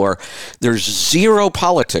Obama, there's zero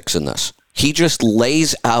politics in this. He just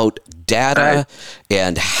lays out data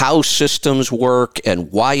and how systems work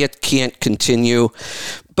and why it can't continue.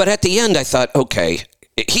 But at the end, I thought, okay,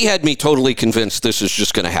 he had me totally convinced this is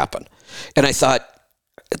just going to happen. And I thought,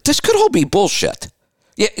 this could all be bullshit.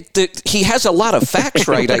 Yeah, he has a lot of facts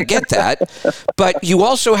right, I get that, but you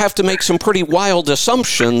also have to make some pretty wild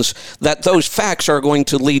assumptions that those facts are going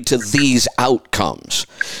to lead to these outcomes.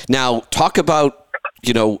 Now, talk about,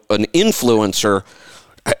 an influencer.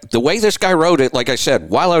 The way this guy wrote it, like I said,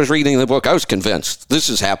 while I was reading the book, I was convinced this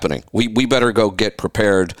is happening. We better go get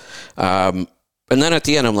prepared. And then at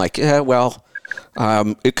the end, I'm like, yeah, well,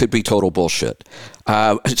 it could be total bullshit.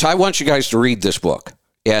 So I want you guys to read this book,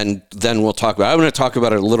 and then we'll talk about it. I'm going to talk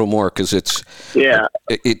about it a little more because it's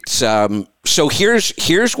so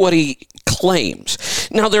here's what he claims.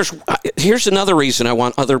 Now, here's another reason I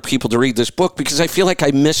want other people to read this book, because I feel like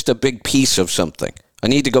I missed a big piece of something. I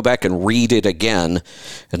need to go back and read it again,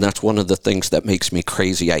 and that's one of the things that makes me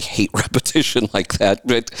crazy. I hate repetition like that,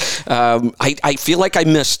 but I feel like I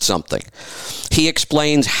missed something. He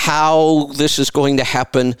explains how this is going to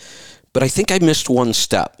happen, but I think I missed one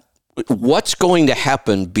step. What's going to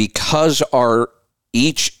happen because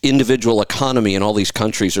each individual economy in all these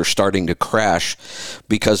countries are starting to crash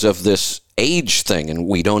because of this age thing, and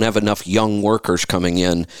we don't have enough young workers coming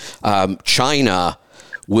in. China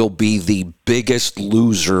will be the biggest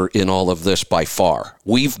loser in all of this by far.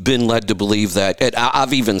 We've been led to believe that, and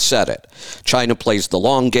I've even said it, China plays the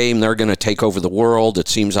long game. They're going to take over the world. It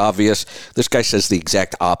seems obvious. This guy says the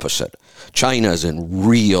exact opposite. China is in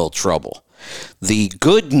real trouble. The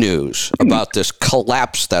good news about this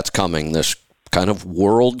collapse that's coming, this kind of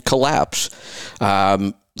world collapse,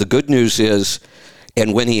 the good news is,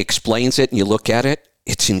 and when he explains it and you look at it,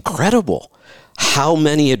 it's incredible how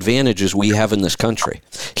many advantages we have in this country.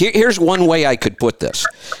 Here's one way I could put this.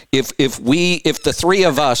 If the three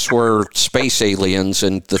of us were space aliens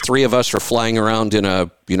and the three of us are flying around in a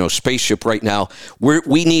spaceship right now,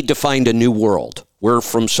 we need to find a new world. We're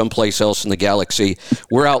from someplace else in the galaxy.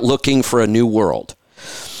 We're out looking for a new world.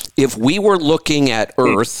 If we were looking at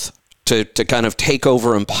Earth to kind of take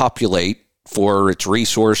over and populate for its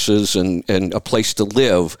resources and a place to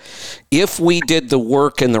live, if we did the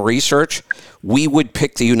work and the research, we would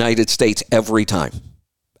pick the United States every time.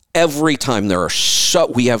 Every time.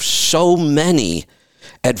 We have so many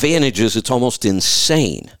advantages, it's almost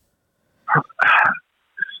insane.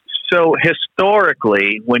 So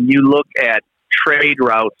historically, when you look at trade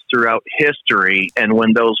routes throughout history, and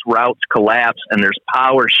when those routes collapse and there's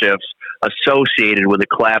power shifts associated with the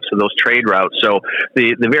collapse of those trade routes. So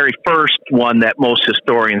the very first one that most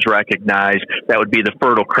historians recognize, that would be the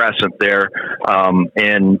Fertile Crescent there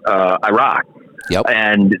in Iraq. Yep.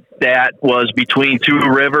 And that was between two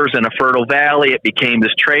rivers and a fertile valley. It became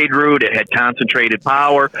this trade route. It had concentrated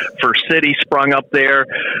power. First city sprung up there.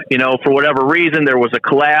 For whatever reason, there was a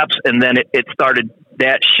collapse, and then it started.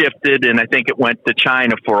 That shifted, and I think it went to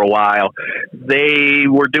China for a while. They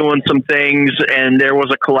were doing some things, and there was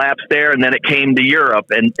a collapse there, and then it came to Europe,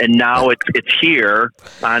 and now it's here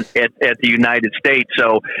at the United States.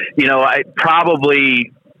 So, I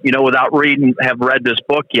probably, without have read this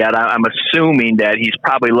book yet, I'm assuming that he's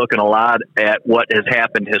probably looking a lot at what has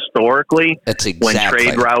happened historically. That's exactly. When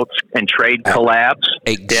trade routes and trade collapse.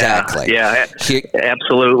 Exactly. Yeah,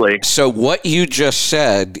 absolutely. So what you just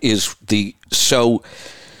said is so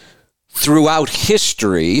throughout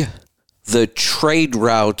history, the trade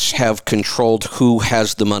routes have controlled who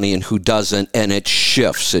has the money and who doesn't, and it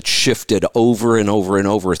shifts. It shifted over and over and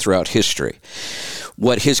over throughout history.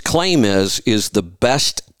 What his claim is the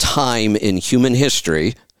best time in human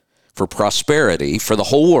history for prosperity for the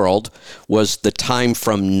whole world was the time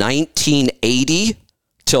from 1980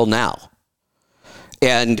 till now.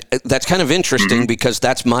 And that's kind of interesting because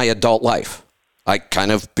that's my adult life. I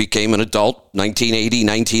kind of became an adult, 1980,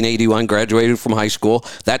 1981, graduated from high school.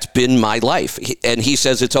 That's been my life. And he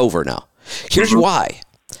says it's over now. Here's why.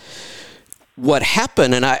 What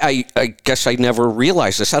happened, and I guess I never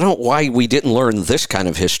realized this, I don't know why we didn't learn this kind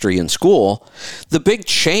of history in school. The big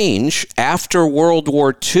change after World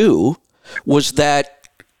War II was that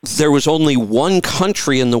there was only one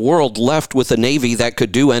country in the world left with a Navy that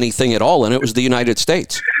could do anything at all, and it was the United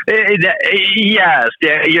States. Yes,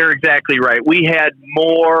 you're exactly right. We had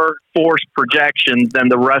more force projection than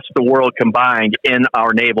the rest of the world combined in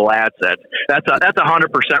our naval assets. That's 100%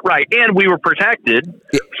 right. And we were protected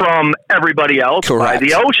from everybody else by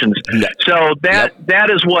the oceans. So that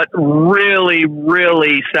is what really,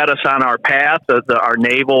 really set us on our path, our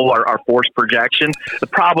naval, our force projection. The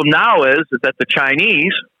problem now is that the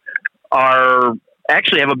Chinese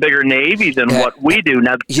actually have a bigger Navy than what we do.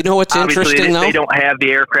 Now, you know what's interesting, though? They don't have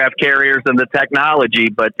the aircraft carriers and the technology,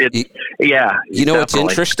 but You know what's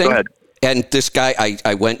interesting? Go ahead. And this guy,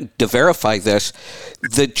 I went to verify this.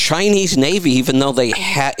 The Chinese Navy, even though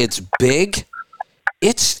it's big,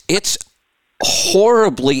 it's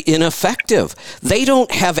horribly ineffective. They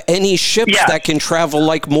don't have any ships that can travel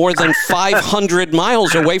like more than 500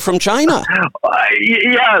 miles away from China.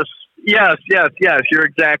 Yes. You're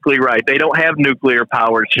exactly right. They don't have nuclear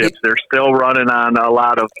powered ships. They're still running on a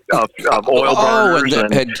lot of oil burners,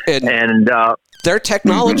 and their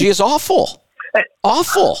technology is awful.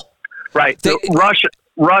 Awful. Right. The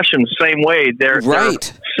Russians, same way. They're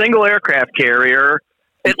single aircraft carrier.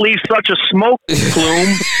 It leaves such a smoke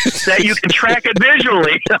plume that you can track it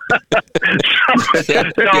visually.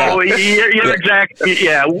 You're exactly.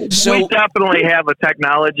 Yeah, we definitely have a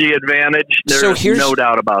technology advantage. There's no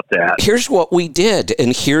doubt about that. Here's what we did,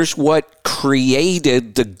 and here's what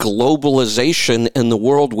created the globalization in the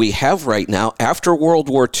world we have right now. After World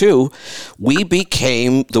War II, we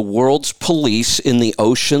became the world's police in the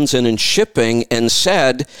oceans and in shipping, and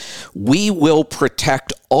said, we will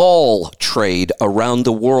protect all trade around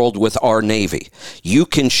the world with our Navy. You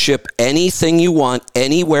can ship anything you want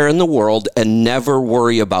anywhere in the world and never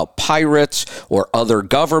worry about pirates or other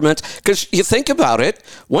governments. Because you think about it,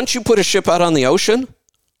 once you put a ship out on the ocean,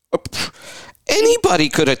 anybody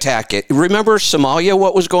could attack it. Remember Somalia,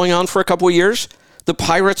 what was going on for a couple of years? The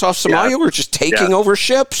pirates off Somalia were just taking over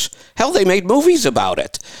ships. Hell, they made movies about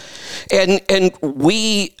it. And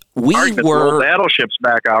we were battleships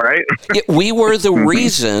back out, right? We were the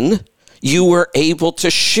reason you were able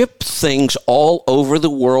to ship things all over the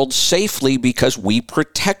world safely because we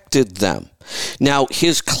protected them. Now,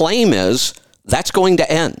 his claim is that's going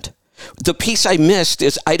to end. The piece I missed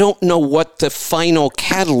is I don't know what the final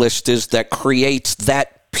catalyst is that creates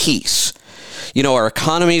that piece. You know, our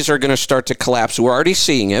economies are going to start to collapse. We're already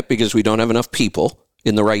seeing it because we don't have enough people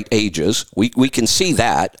in the right ages. We can see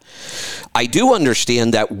that. I do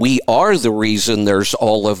understand that we are the reason there's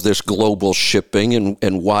all of this global shipping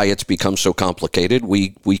and why it's become so complicated.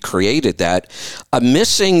 We created that. I'm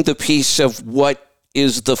missing the piece of what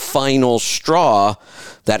is the final straw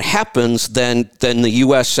that happens. Then the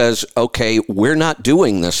U.S. says, okay, we're not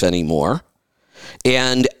doing this anymore.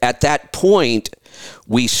 And at that point,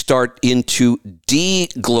 we start into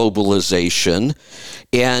de-globalization,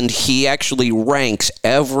 and he actually ranks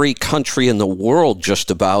every country in the world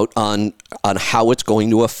just about on how it's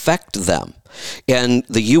going to affect them. And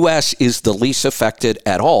the U.S. is the least affected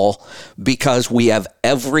at all because we have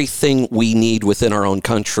everything we need within our own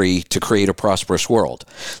country to create a prosperous world.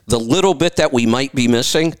 The little bit that we might be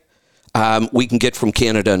missing, we can get from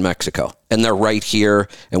Canada and Mexico, and they're right here,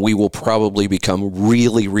 and we will probably become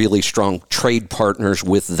really, really strong trade partners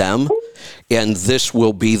with them, and this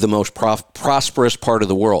will be the most prosperous part of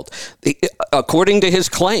the world. According to his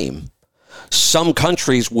claim, some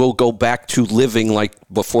countries will go back to living like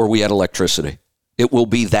before we had electricity. It will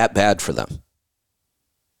be that bad for them.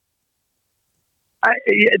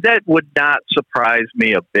 That would not surprise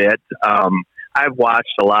me a bit. I've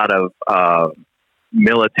watched a lot of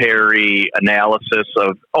military analysis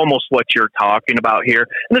of almost what you're talking about here.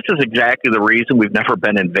 And this is exactly the reason we've never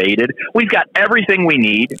been invaded. We've got everything we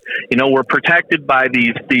need. You know, we're protected by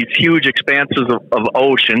these huge expanses of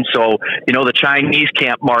ocean. So, you know, the Chinese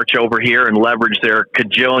can't march over here and leverage their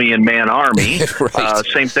cajillion man army. Right.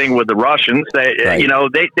 Same thing with the Russians. You know,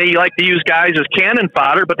 they like to use guys as cannon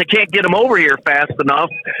fodder, but they can't get them over here fast enough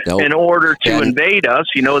in order to invade us.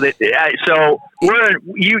 You know, so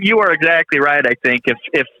you are exactly right. I think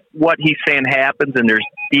if what he's saying happens and there's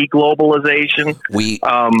deglobalization, we're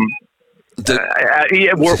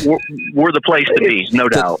the place to be, no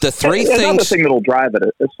doubt. The three things. Another thing that'll drive it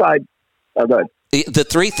aside. Go ahead. The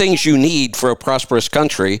three things you need for a prosperous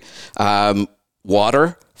country: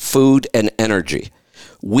 water, food, and energy.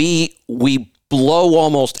 We blow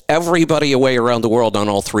almost everybody away around the world on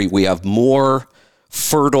all three. We have more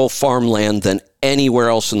fertile farmland than anywhere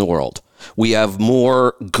else in the world. We have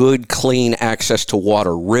more good, clean access to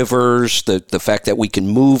water, rivers, the fact that we can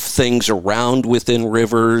move things around within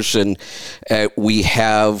rivers. And we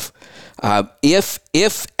have,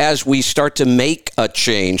 if as we start to make a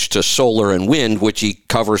change to solar and wind, which he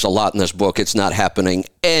covers a lot in this book, it's not happening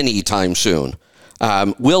anytime soon.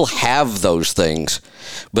 We'll have those things,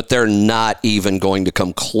 but they're not even going to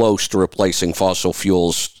come close to replacing fossil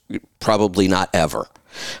fuels, probably not ever.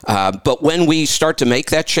 But when we start to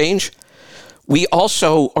make that change, we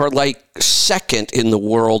also are like second in the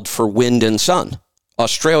world for wind and sun.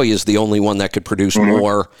 Australia is the only one that could produce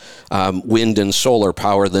more wind and solar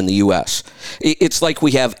power than the U.S. It's like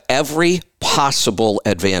we have every possible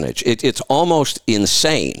advantage. It's almost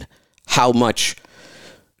insane how much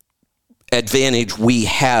advantage we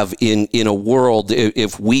have in a world.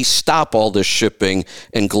 If we stop all this shipping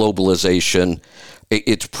and globalization,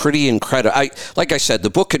 it's pretty incredible. Like I said, the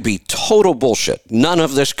book could be total bullshit. None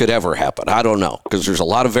of this could ever happen. I don't know, because there's a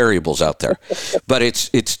lot of variables out there. But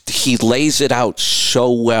he lays it out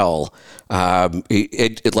so well.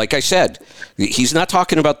 Like I said, he's not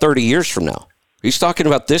talking about 30 years from now. He's talking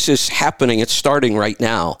about this is happening. It's starting right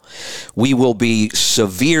now. We will be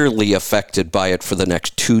severely affected by it for the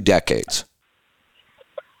next 2 decades.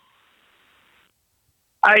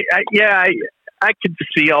 I could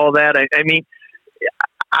see all that. I mean,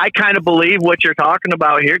 I kind of believe what you're talking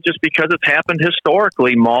about here just because it's happened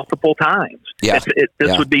historically multiple times. Yeah.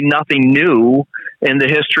 This would be nothing new in the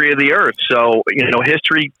history of the earth. So,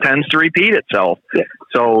 history tends to repeat itself. Yeah.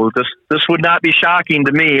 So this would not be shocking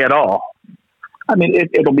to me at all. I mean,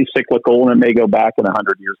 it'll be cyclical and it may go back in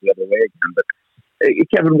 100 years the other way again. But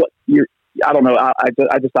Kevin, I don't know. I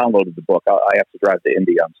just downloaded the book. I have to drive to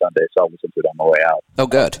Indy on Sunday, so I'll listen to it on my way out. Oh,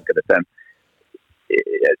 good.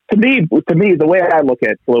 To me, the way I look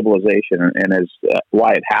at globalization and as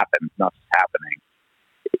why it happens, not happening,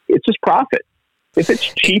 it's just profit. If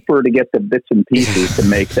it's cheaper to get the bits and pieces to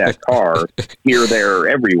make that car here, there,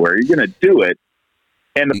 everywhere, you're going to do it,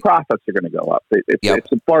 and the profits are going to go up.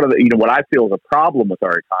 It's a part of what I feel is a problem with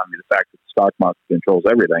our economy, the fact that the stock market controls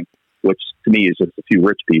everything, which to me is just a few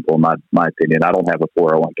rich people, in my opinion. I don't have a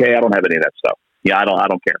 401k. I don't have any of that stuff. I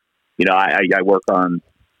don't care. I work on.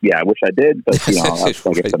 Yeah, I wish I did, but I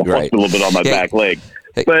guess I'm a little bit on my back leg.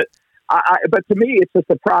 But but to me, it's just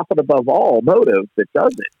a profit above all motive that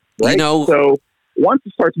does it. Right? So once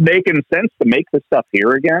it starts making sense to make this stuff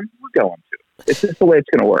here again, we're going to. It's just the way it's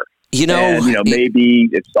going to work. Maybe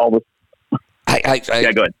it's all the.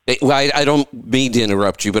 Yeah, go ahead. Well, I don't mean to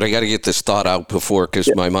interrupt you, but I got to get this thought out before because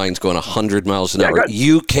my mind's going 100 miles an hour.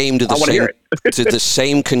 You came to the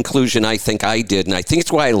same conclusion I think I did, and I think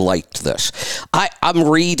it's why I liked this.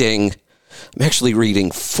 I'm actually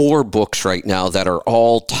reading 4 books right now that are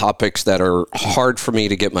all topics that are hard for me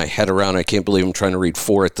to get my head around. I can't believe I'm trying to read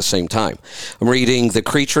 4 at the same time. I'm reading The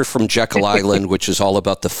Creature from Jekyll Island, which is all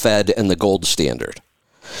about the Fed and the gold standard.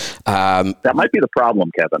 That might be the problem,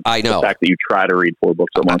 Kevin. I know. The fact that you try to read 4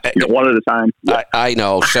 books at once, one at a time. Yeah. I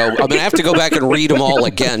know. So I'm going to have to go back and read them all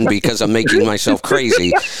again because I'm making myself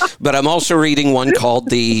crazy. But I'm also reading one called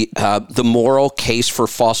The Moral Case for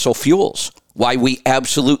Fossil Fuels. Why we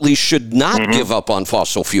absolutely should not give up on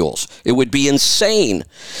fossil fuels. It would be insane.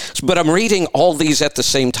 But I'm reading all these at the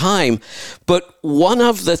same time. But one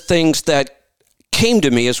of the things that came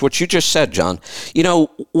to me is what you just said, John.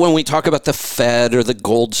 When we talk about the Fed or the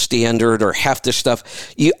gold standard or half this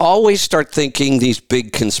stuff, you always start thinking these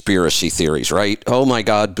big conspiracy theories, right? Oh my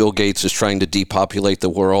God, Bill Gates is trying to depopulate the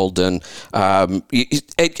world, and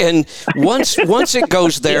once it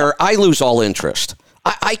goes there, I lose all interest.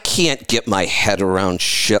 I can't get my head around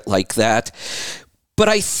shit like that. But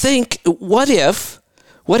I think, what if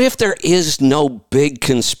there is no big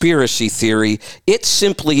conspiracy theory? It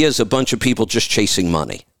simply is a bunch of people just chasing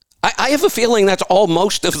money. I have a feeling that's all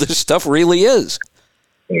most of this stuff really is.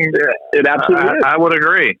 It absolutely is. I would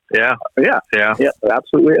agree. Yeah. It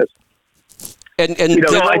absolutely is. And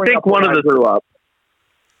I think one of the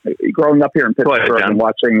growing up here in Pittsburgh and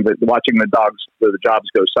watching the jobs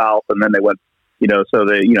go south, and then they went. So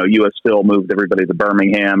the U.S. Steel moved everybody to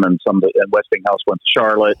Birmingham, and Westinghouse went to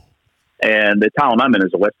Charlotte. And the town I'm in is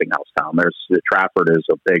a Westinghouse town. Trafford is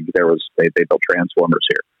they built transformers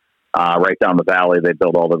here, right down the valley. They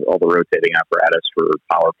built all the rotating apparatus for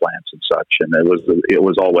power plants and such. And it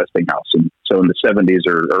was all Westinghouse. And so in the 70s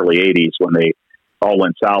or early 80s, when they all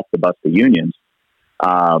went south to bust the unions,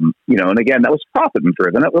 and again, that was profit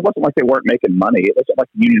driven. It wasn't like they weren't making money. It wasn't like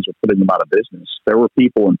the unions were putting them out of business. There were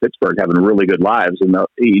people in Pittsburgh having really good lives, and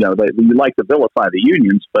we like to vilify the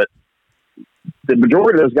unions, but the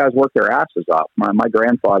majority of those guys worked their asses off. My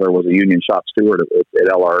grandfather was a union shop steward at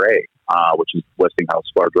LRA, which is Westinghouse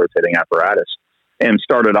large rotating apparatus, and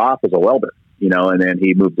started off as a welder, and then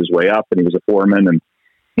he moved his way up and he was a foreman, and,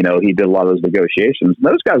 he did a lot of those negotiations. And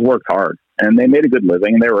those guys worked hard and they made a good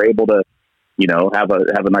living, and they were able to, have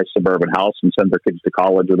a nice suburban house and send their kids to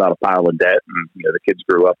college without a pile of debt. And, the kids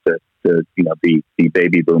grew up to be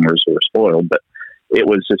baby boomers who were spoiled, but it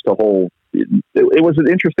was just it was an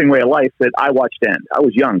interesting way of life that I watched end. I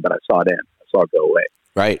was young, but I saw it end. I saw it go away.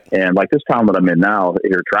 Right. And like this town that I'm in now,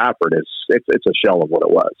 here, Trafford, it's a shell of what it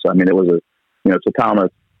was. I mean, it was it's a town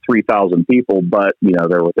of 3,000 people, but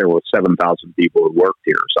there were 7,000 people who worked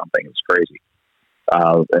here or something. It's crazy,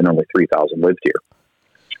 and only 3,000 lived here.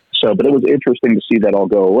 So, but it was interesting to see that all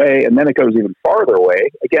go away, and then it goes even farther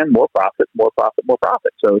away. Again, more profit.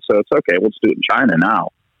 So it's okay. Let's do it in China now.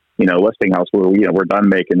 Westinghouse, we're done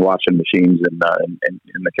making washing machines in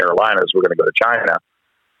the Carolinas. We're going to go to China,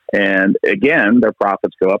 and again, their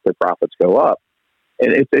profits go up.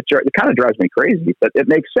 And it kind of drives me crazy, but it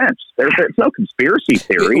makes sense. There's no conspiracy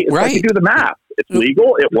theory. It's like you do the math. It's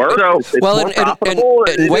legal. It works. It's more profitable.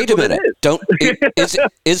 And wait a minute.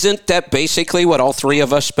 Isn't that basically what all three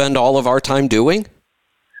of us spend all of our time doing?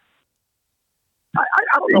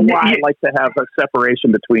 I don't know why I like to have a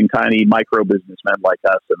separation between tiny micro businessmen like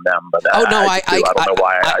us and them, but I don't know why I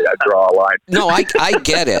draw a line. No, I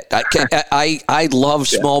get it. I love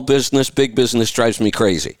small business. Big business drives me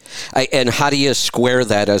crazy. And how do you square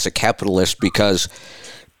that as a capitalist? Because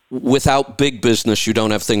without big business, you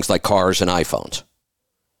don't have things like cars and iPhones.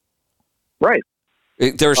 Right.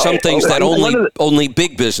 There are some things that only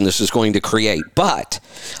big business is going to create. But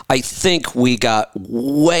I think we got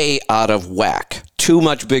way out of whack. Too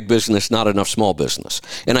much big business, not enough small business.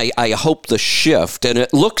 And I hope the shift, and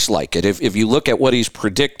it looks like it, if you look at what he's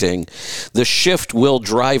predicting, the shift will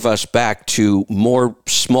drive us back to more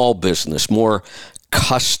small business, more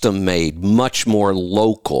custom made, much more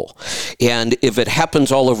local. And if it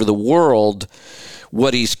happens all over the world,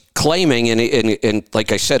 what he's claiming, and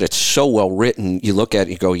like I said, it's so well written, you look at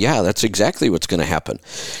it, you go, yeah, that's exactly what's going to happen.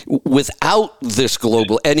 Without this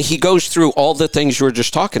global, and he goes through all the things you were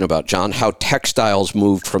just talking about, John, how textiles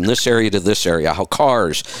moved from this area to this area, how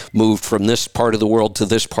cars moved from this part of the world to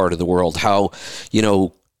this part of the world, how,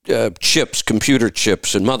 chips, computer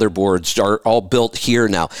chips and motherboards are all built here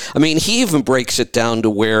now. I mean, he even breaks it down to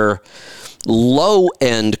where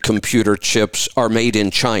low-end computer chips are made in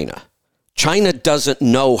China. China doesn't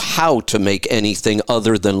know how to make anything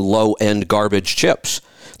other than low-end garbage chips.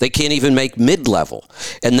 They can't even make mid-level.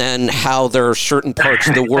 And then how there are certain parts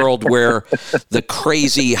of the world where the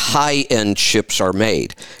crazy high-end chips are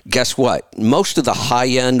made. Guess what? Most of the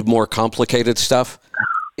high-end, more complicated stuff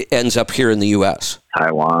ends up here in the U.S.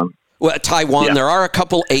 Taiwan. Well, Taiwan, yeah. There are a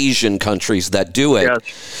couple Asian countries that do it,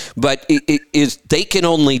 yes. But they can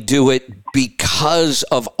only do it because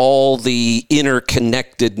of all the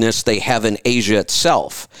interconnectedness they have in Asia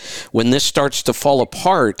itself. When this starts to fall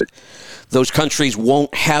apart, those countries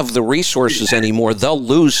won't have the resources anymore. They'll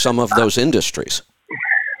lose some of those industries.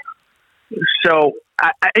 So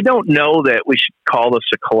I don't know that we should call this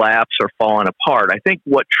a collapse or falling apart. I think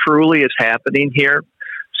what truly is happening here,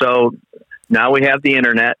 so now we have the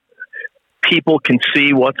internet. People can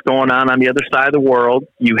see what's going on the other side of the world.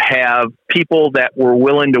 You have people that were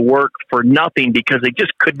willing to work for nothing because they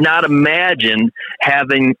just could not imagine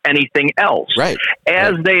having anything else. Right.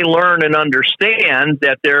 As they learn and understand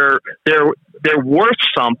that they're worth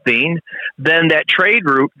something, then that trade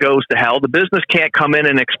route goes to hell. The business can't come in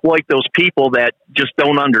and exploit those people that just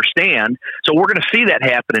don't understand. So we're going to see that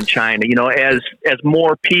happen in China. As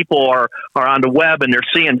more people are on the web and they're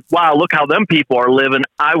seeing, wow, look how them people are living.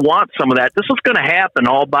 I want some of that. This is going to happen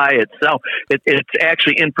all by itself. It's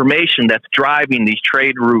actually information that's driving these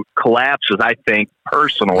trade route collapses, I think,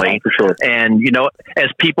 personally. Yeah, for sure. And, as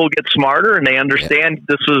people get smarter and they understand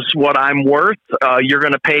this is what I'm worth, you're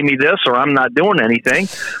going to pay me this or I'm not doing anything.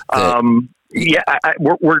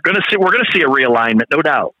 We're going to see a realignment, no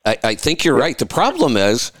doubt. I think you're right. The problem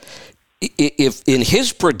is, if in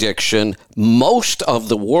his prediction, most of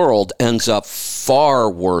the world ends up far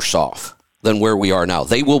worse off than where we are now.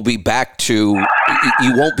 They will be back to,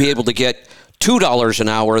 you won't be able to get $2 an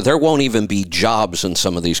hour. There won't even be jobs in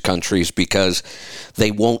some of these countries because they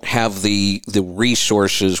won't have the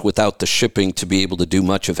resources without the shipping to be able to do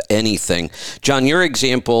much of anything. John, your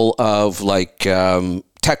example of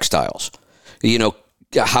textiles,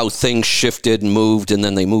 how things shifted and moved and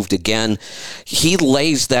then they moved again. He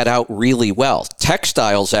lays that out really well.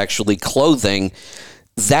 Textiles, actually, clothing,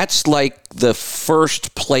 that's like the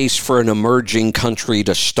first place for an emerging country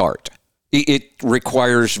to start. It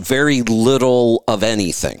requires very little of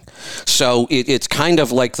anything. So it's kind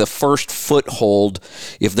of like the first foothold.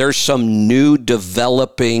 If there's some new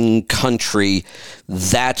developing country,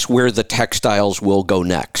 that's where the textiles will go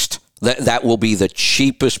next. That will be the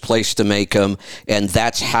cheapest place to make them, and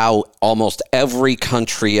that's how almost every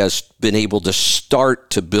country has been able to start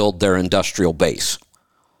to build their industrial base.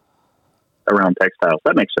 Around textiles.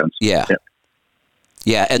 That makes sense.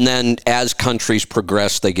 Yeah, and then as countries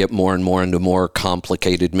progress, they get more and more into more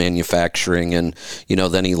complicated manufacturing, and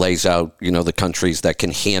then he lays out the countries that can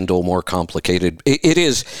handle more complicated.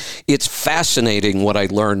 It's fascinating what I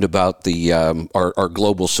learned about the our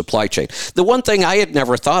global supply chain. The one thing I had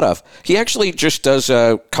never thought of, he actually just does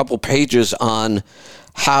a couple pages on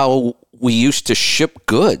how we used to ship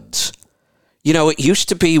goods. It used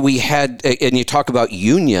to be we had, and you talk about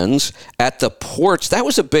unions at the ports, that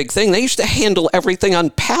was a big thing. They used to handle everything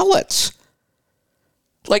on pallets,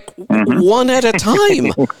 like one at a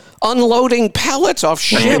time, unloading pallets off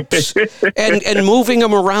ships and moving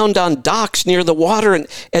them around on docks near the water. And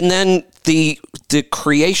then the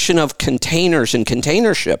creation of containers and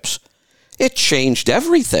container ships. it changed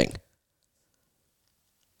everything.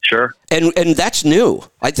 Sure. And that's new.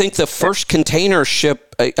 I think the first container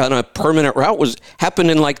ship on a permanent route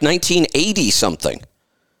happened in like 1980 something.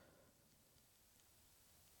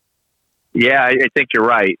 Yeah, I think you're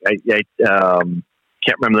right. I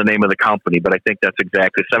can't remember the name of the company, but I think that's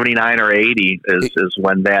exactly 79 or 80 is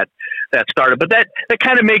when that started. But that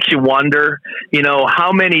kind of makes you wonder,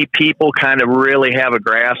 how many people kind of really have a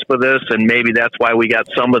grasp of this, and maybe that's why we got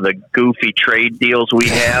some of the goofy trade deals we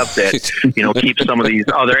have that keep some of these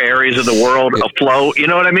other areas of the world afloat. You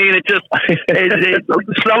know what I mean? It just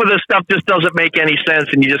some of this stuff just doesn't make any sense,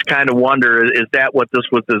 and you just kind of wonder, is that what this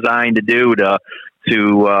was designed to do to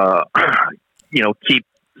keep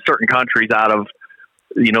certain countries out of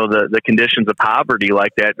the conditions of poverty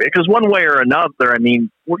like that? Because one way or another, I mean,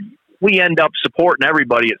 we end up supporting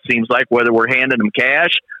everybody, it seems like, whether we're handing them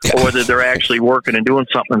cash or whether they're actually working and doing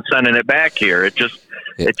something and sending it back here. It's just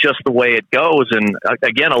the way it goes. And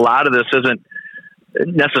again, a lot of this isn't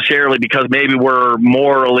necessarily because maybe we're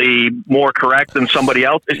morally more correct than somebody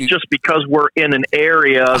else. It's just because we're in an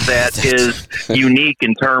area that is unique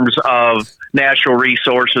in terms of natural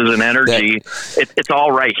resources and energy. It's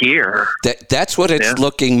all right here. That's what it's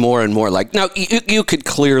looking more and more like. Now, you could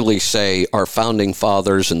clearly say our founding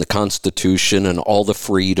fathers and the Constitution and all the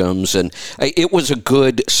freedoms, and it was a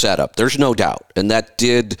good setup. There's no doubt. And that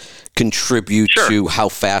did contribute to how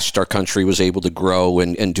fast our country was able to grow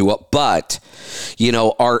and do it. But,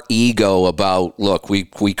 our ego about, look, we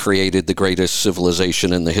created the greatest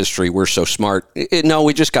civilization in the history. We're so smart. No,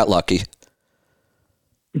 we just got lucky.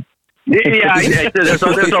 Yeah, there's a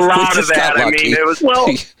lot of that. I mean, it was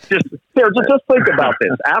just think about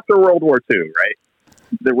this. After World War II, right?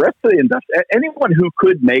 The rest of the anyone who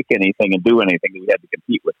could make anything and do anything that we had to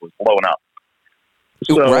compete with was blown up.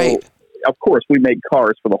 So, of course, we made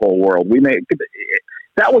cars for the whole world.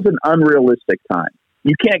 That was an unrealistic time.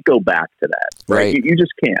 You can't go back to that, right? You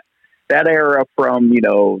just can't. That era from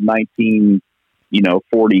 1946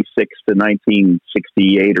 to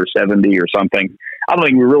 1968 or 70 or something. I don't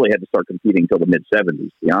think we really had to start competing until the mid-70s,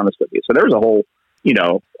 to be honest with you. So there was a whole,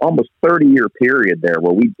 almost 30-year period there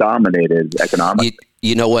where we dominated economically.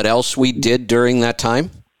 You know what else we did during that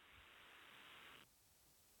time?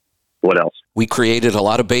 What else? We created a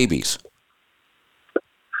lot of babies.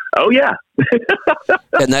 Oh, yeah.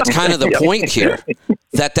 And that's kind of the point here.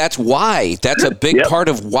 That's why. That's a big part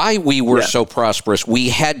of why we were so prosperous. We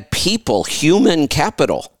had people, human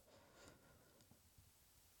capital.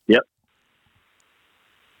 Yep.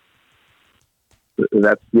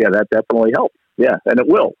 That definitely helps. Yeah, and it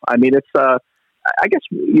will. I mean, it's, I guess,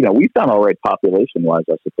 we've done all right population-wise,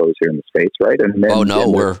 I suppose, here in the States, right? And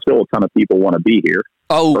we're still a ton of people want to be here.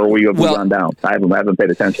 Or we've gone down. I haven't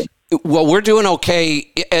paid attention. Well, we're doing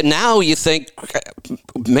okay. And now you think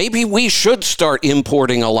maybe we should start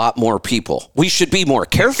importing a lot more people. We should be more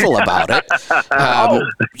careful about it.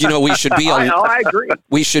 We should be. I agree.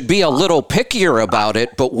 We should be a little pickier about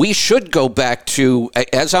it, but we should go back to,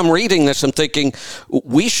 as I'm reading this, I'm thinking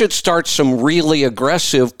we should start some really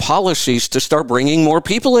aggressive policies to start bringing more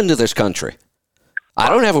people into this country. I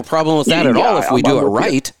don't have a problem with that at all if we do it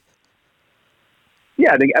right.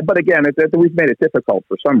 Yeah, but again, we've made it difficult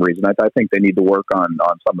for some reason. I think they need to work on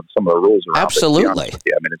some of the rules around Absolutely. It.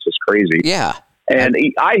 Absolutely. I mean, it's just crazy. Yeah. And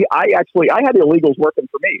I had illegals working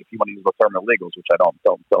for me, if you want to use the term illegals, which I don't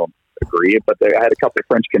agree. But I had a couple of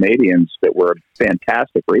French Canadians that were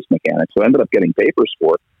fantastic race mechanics, so I ended up getting papers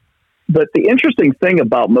for it. But the interesting thing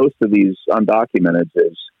about most of these undocumented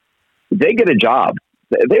is they get a job.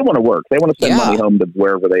 They want to work. They want to send money home to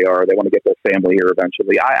wherever they are. They want to get their family here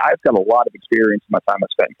eventually. I've got a lot of experience in my time I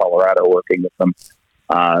spent in Colorado working with them.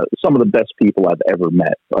 Some of the best people I've ever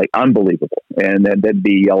met, like unbelievable. And then they'd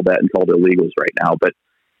be yelled at and called illegals right now. But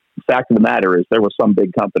the fact of the matter is there was some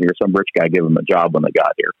big company or some rich guy giving them a job when they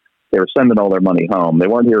got here. They were sending all their money home. They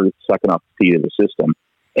weren't here sucking off the feet of the system.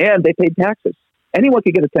 And they paid taxes. Anyone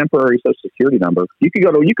could get a temporary Social Security number. You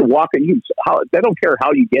could walk in. They don't care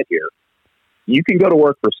how you get here. You can go to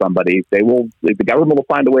work for somebody. The government will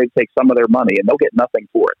find a way to take some of their money, and they'll get nothing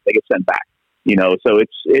for it. They get sent back. So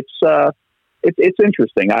it's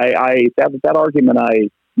interesting. That argument,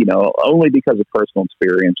 only because of personal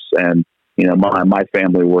experience, and my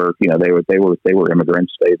family were, they were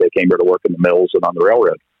immigrants. They came here to work in the mills and on the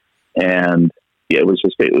railroad, and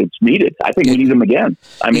it's needed. I think we need them again.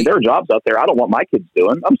 I mean, there are jobs out there I don't want my kids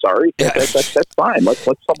doing. I'm sorry, that's fine. Let's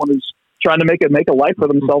someone who's trying to make a life for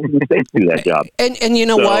themselves in the States do that job. And you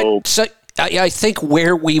know what? So I think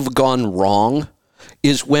where we've gone wrong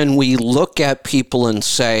is when we look at people and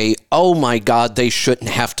say, oh my God, they shouldn't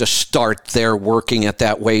have to start there working at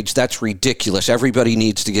that wage. That's ridiculous. Everybody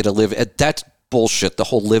needs to get a living. That's bullshit, the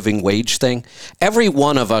whole living wage thing. Every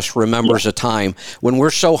one of us remembers a time when we're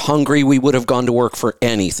so hungry we would have gone to work for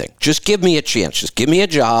anything. Just give me a chance. Just give me a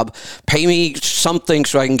job. Pay me something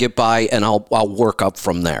so I can get by, and I'll work up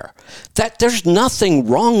from there. There's nothing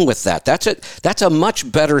wrong with that. That's a much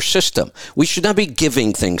better system. We should not be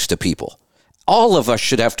giving things to people. All of us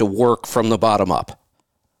should have to work from the bottom up.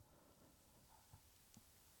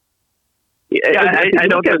 I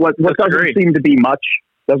don't get what doesn't seem to be much.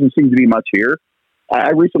 Doesn't seem to be much here.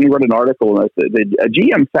 I recently read an article that a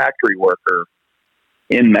GM factory worker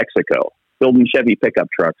in Mexico building Chevy pickup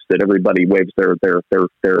trucks that everybody waves their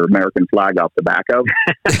American flag off the back of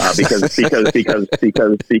because it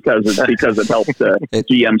helps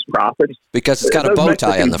GM's profits. Because it's got a bow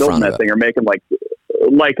tie on the front of it. Thing are making like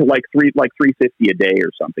 $350 a day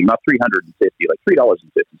or something, not $350, like $3.50.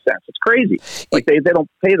 It's crazy. Like they don't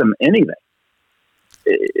pay them anything.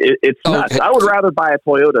 It's nuts. I would rather buy a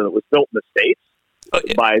Toyota that was built in the States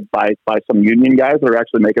by some union guys that are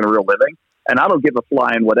actually making a real living. And I don't give a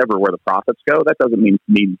flying whatever where the profits go. That doesn't mean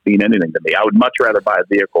anything to me. I would much rather buy a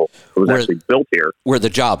vehicle that was actually built here. Where the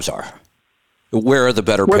jobs are. Where are the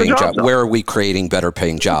better paying jobs? Where are we creating better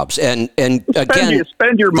paying jobs? And again,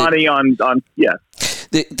 spend your money on.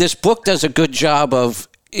 This book does a good job of.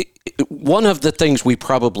 One of the things we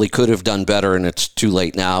probably could have done better, and it's too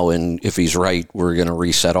late now, and if he's right, we're going to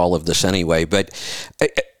reset all of this anyway, but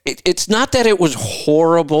it's not that it was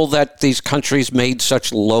horrible that these countries made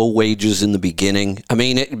such low wages in the beginning. I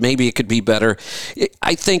mean, maybe it could be better.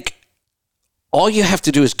 I think all you have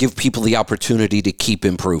to do is give people the opportunity to keep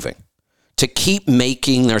improving, to keep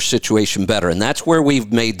making their situation better, and that's where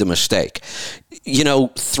we've made the mistake. You know,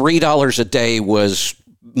 $3 a day was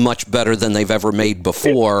much better than they've ever made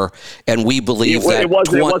before, and we believe that it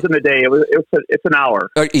wasn't a day. It's an hour.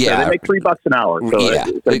 So they make $3 an hour. So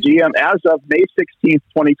GM, as of May 16th,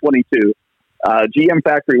 2022, GM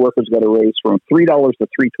factory workers got a raise from $3 to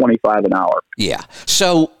 $3.25 an hour. Yeah.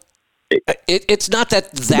 So it's not that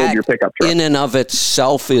in and of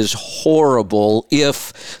itself is horrible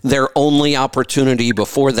if their only opportunity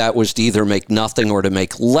before that was to either make nothing or to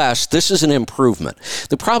make less. This is an improvement.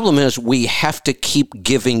 The problem is we have to keep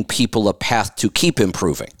giving people a path to keep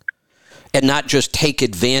improving and not just take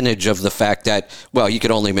advantage of the fact that, well, you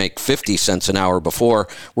could only make 50 cents an hour before.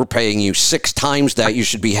 We're paying you 6 times that. You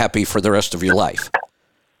should be happy for the rest of your life.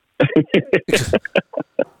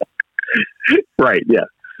 Right. Yeah.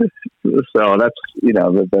 So that's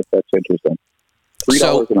interesting.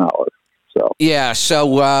 $3 an hour. So yeah.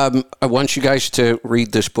 So I want you guys to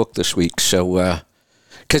read this book this week. So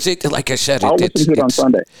because like I said, I'll listen to it on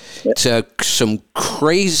Sunday. Yeah. It's some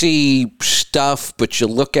crazy stuff, but you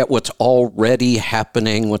look at what's already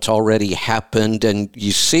happening, what's already happened, and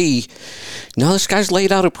you see, no, this guy's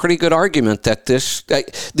laid out a pretty good argument that this,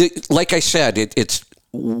 like I said, it's.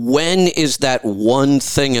 When is that one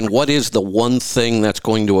thing, and what is the one thing that's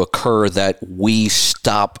going to occur that we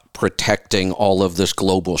stop protecting all of this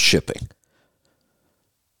global shipping?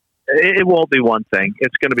 It won't be one thing.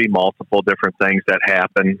 It's going to be multiple different things that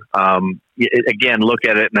happen. Again, look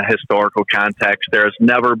at it in a historical context. There's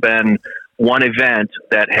never been one event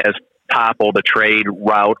that has toppled a trade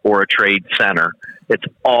route or a trade center. It's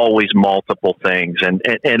always multiple things, and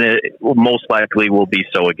it most likely will be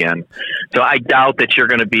so again. So I doubt that you're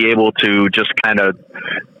going to be able to just kind of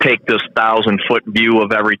take this 1,000-foot view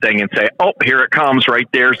of everything and say, oh, here it comes, right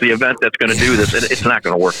there's the event that's going to do this. It's not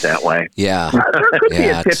going to work that way. Yeah. There could be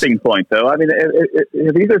a tipping point, though. I mean,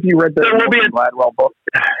 have either of you read the Gladwell book?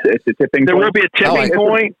 It's a tipping point. There will be a tipping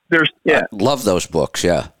point. I love those books,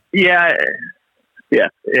 yeah. Yeah.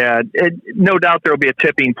 No doubt there will be a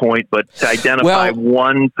tipping point, but to identify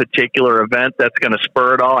one particular event that's going to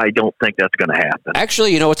spur it all, I don't think that's going to happen.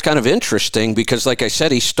 Actually, it's kind of interesting because, like I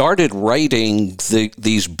said, he started writing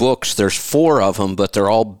these books. There's 4 of them, but they're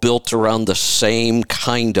all built around the same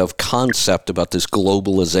kind of concept about this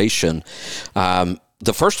globalization.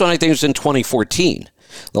 The first one, I think, was in 2014.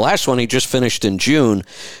 The last one he just finished in June.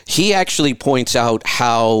 He actually points out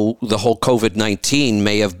how the whole COVID-19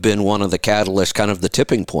 may have been one of the catalysts, kind of the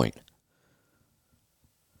tipping point.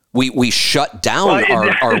 We shut down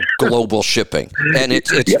our global shipping, and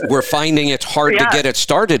we're finding it's hard to get it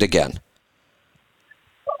started again.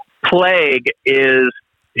 Plague is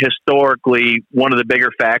historically one of the bigger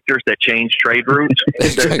factors that changed trade routes.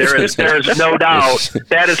 there is no doubt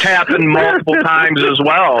that has happened multiple times as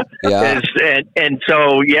well. Yeah. And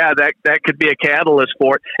so, yeah, that could be a catalyst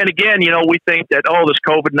for it. And again, we think that, this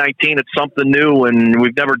COVID-19, it's something new and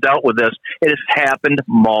we've never dealt with this. It has happened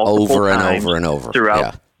multiple times over and over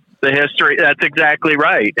throughout the history. That's exactly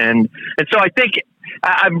right. And so I think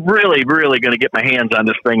I'm really, really going to get my hands on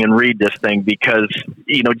this thing and read this thing because,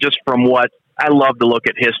 just from what I love to look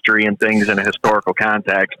at history and things in a historical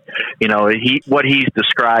context, what he's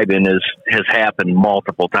describing has happened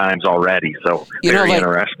multiple times already. So very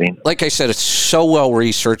interesting. Like I said, it's so well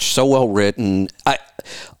researched, so well written.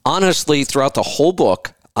 Honestly, throughout the whole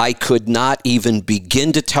book, I could not even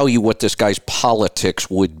begin to tell you what this guy's politics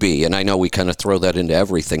would be. And I know we kind of throw that into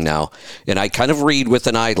everything now. And I kind of read with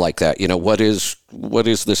an eye like that. What is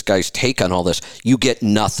this guy's take on all this? You get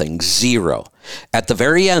nothing, zero. At the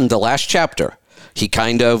very end, the last chapter, he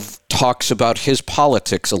kind of talks about his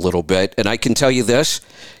politics a little bit. And I can tell you this,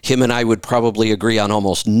 him and I would probably agree on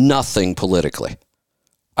almost nothing politically.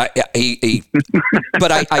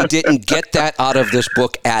 But I didn't get that out of this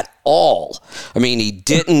book at all. I mean, he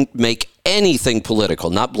didn't make anything political,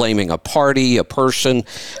 not blaming a party, a person.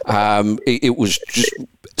 It was just,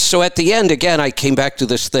 so at the end, again, I came back to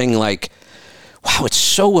this thing like, wow, it's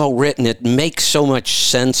so well written. It makes so much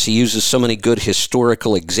sense. He uses so many good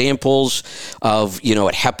historical examples of,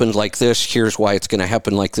 it happened like this. Here's why it's going to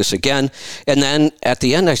happen like this again. And then at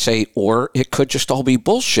the end, I say, or it could just all be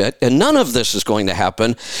bullshit. And none of this is going to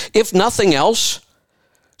happen. If nothing else,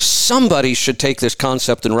 somebody should take this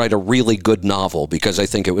concept and write a really good novel because I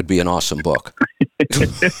think it would be an awesome book.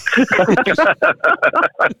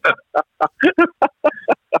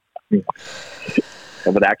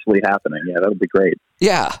 Of it actually happening. Yeah, that would be great.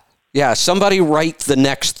 Yeah. Somebody write the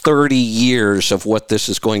next 30 years of what this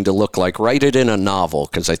is going to look like. Write it in a novel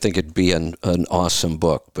because I think it'd be an awesome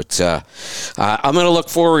book. But I'm going to look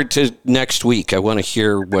forward to next week. I want to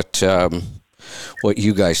hear what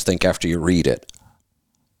you guys think after you read it.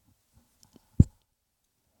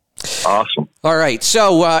 Awesome. All right.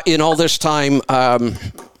 So in all this time,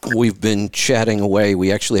 we've been chatting away.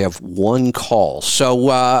 We actually have one call. So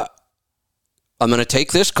I'm going to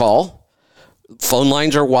take this call. Phone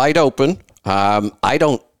lines are wide open. I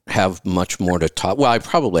don't have much more to talk. Well, I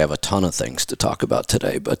probably have a ton of things to talk about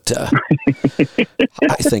today, but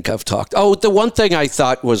I think I've talked. Oh, the one thing I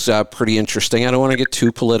thought was pretty interesting. I don't want to get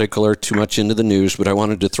too political or too much into the news, but I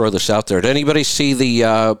wanted to throw this out there. Did anybody see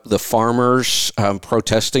the farmers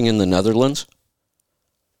protesting in the Netherlands?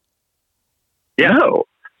 Yeah. No.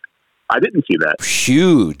 I didn't see that.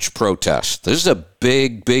 Huge protest. This is a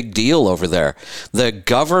big, big deal over there. The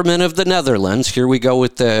government of the Netherlands, here we go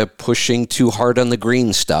with the pushing too hard on the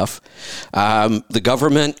green stuff. The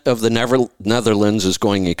government of the Netherlands is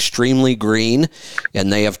going extremely green,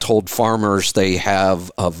 and they have told farmers they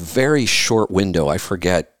have a very short window. I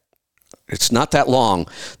forget. It's not that long.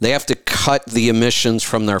 They have to cut the emissions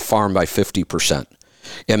from their farm by 50%.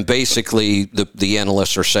 And basically, the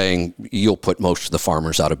analysts are saying you'll put most of the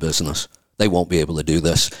farmers out of business. They won't be able to do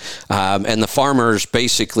this. And the farmers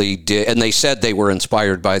basically did, and they said they were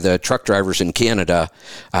inspired by the truck drivers in Canada.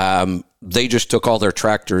 They just took all their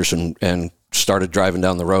tractors and started driving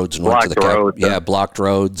down the roads and went to the roads. Yeah, blocked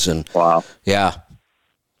roads. And wow. Yeah,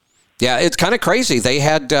 it's kind of crazy. They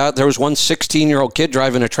had there was one 16-year-old kid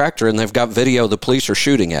driving a tractor, and they've got video. The police are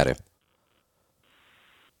shooting at him.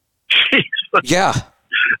 Jesus. Yeah.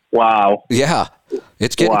 Wow. Yeah.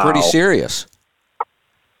 It's getting pretty serious.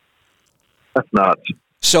 That's nuts.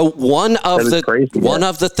 So one of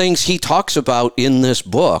the things he talks about in this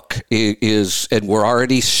book is, and we're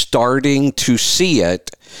already starting to see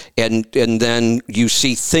it, and then you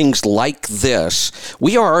see things like this.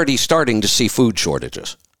 We are already starting to see food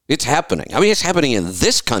shortages. It's happening. I mean, it's happening in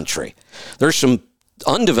this country. There's some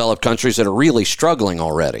undeveloped countries that are really struggling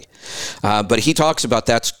already. But he talks about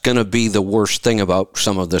that's going to be the worst thing about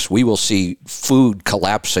some of this. We will see food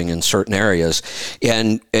collapsing in certain areas.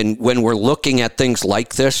 And when we're looking at things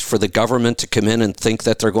like this, for the government to come in and think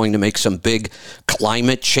that they're going to make some big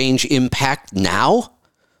climate change impact now,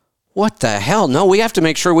 what the hell? No, we have to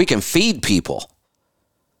make sure we can feed people.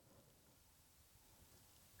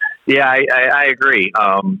 Yeah, I agree.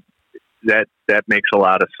 That makes a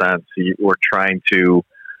lot of sense. We're trying to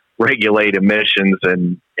regulate emissions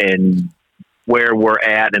and where we're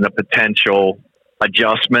at in a potential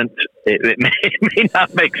adjustment, it may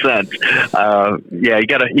not make sense. You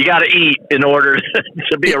gotta eat in order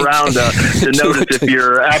to be around to notice if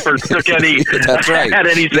your efforts took any had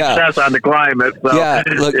any success on the climate.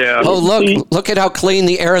 So, look at how clean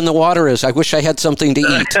the air and the water is. I wish I had something to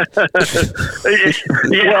eat.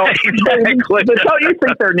 Exactly. But don't you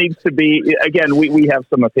think there needs to be, again, we have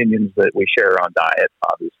some opinions that we share on diet,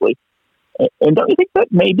 obviously. And don't you think that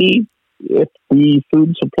maybe if the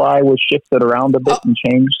food supply was shifted around a bit and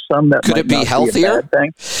changed some, that could might it be not healthier? Be a bad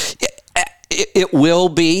thing? It will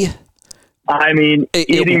be. I mean,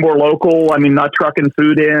 eating more local. I mean, not trucking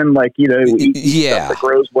food in, like, eat stuff that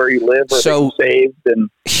grows where you live or that you saved. And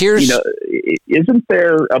isn't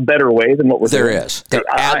there a better way than what we're doing? There is. This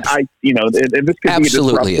could be a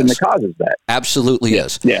disruption that causes that. Absolutely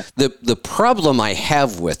is. Yeah. The problem I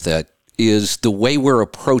have with it is the way we're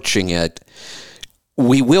approaching it.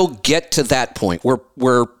 We will get to that point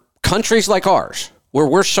where countries like ours, where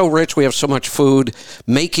we're so rich, we have so much food,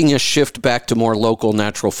 making a shift back to more local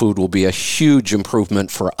natural food will be a huge improvement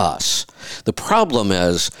for us. The problem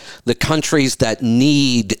is the countries that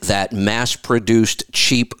need that mass-produced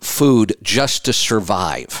cheap food just to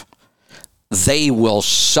survive, they will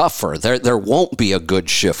suffer. There won't be a good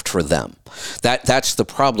shift for them. That's the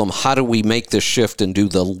problem. How do we make this shift and do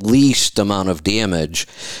the least amount of damage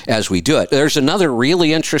as we do it? There's another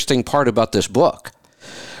really interesting part about this book.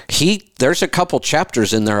 There's a couple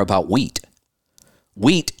chapters in there about wheat.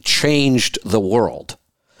 Wheat changed the world.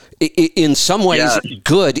 In some ways,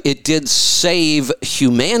 good. It did save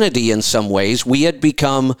humanity in some ways. We had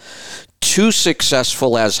become too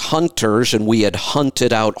successful as hunters, and we had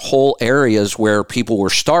hunted out whole areas where people were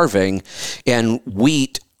starving, and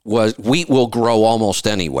wheat will grow almost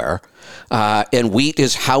anywhere. And wheat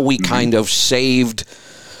is how we kind of saved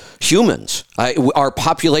humans. Our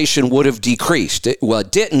population would have decreased. It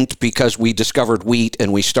didn't, because we discovered wheat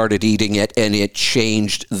and we started eating it, and it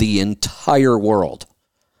changed the entire world.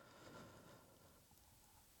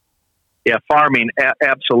 Yeah, farming,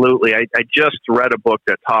 absolutely. I just read a book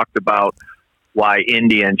that talked about why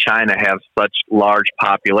India and China have such large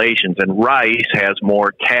populations, and rice has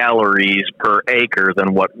more calories per acre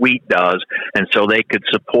than what wheat does, and so they could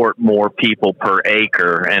support more people per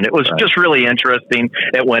acre. And it was just really interesting.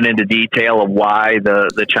 It went into detail of why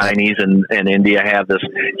the Chinese and India have this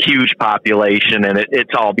huge population, and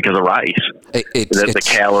it's all because of rice. The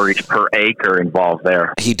calories per acre involved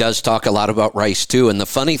there. He does talk a lot about rice too, and the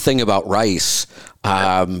funny thing about rice,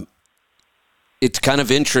 it's kind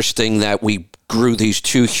of interesting that we grew these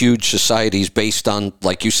two huge societies based on,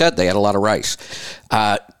 like you said, they had a lot of rice.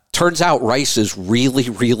 Turns out rice is really,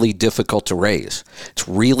 really difficult to raise. It's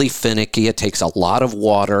really finicky. It takes a lot of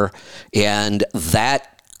water, and that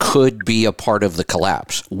could be a part of the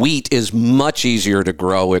collapse. Wheat is much easier to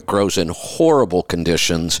grow. It grows in horrible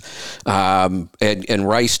conditions, and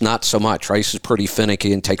rice not so much. Rice is pretty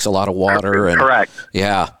finicky and takes a lot of water. And, correct.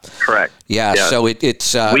 Yeah. Correct. Yeah. So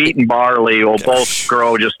it's wheat and barley will both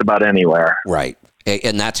grow just about anywhere. Right.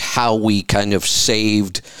 And that's how we kind of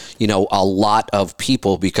saved, a lot of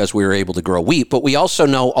people, because we were able to grow wheat. But we also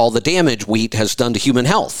know all the damage wheat has done to human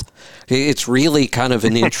health. It's really kind of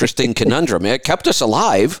an interesting conundrum. It kept us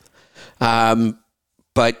alive,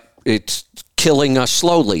 but it's killing us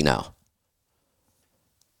slowly now.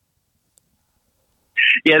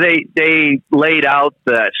 Yeah, they laid out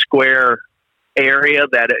the square area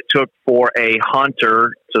that it took for a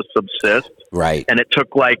hunter to subsist. Right. And it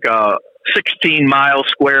took like a 16-mile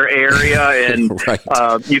square area, and right.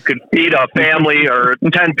 You could feed a family or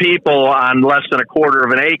 10 people on less than a quarter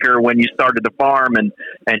of an acre when you started the farm and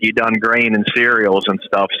you done grain and cereals and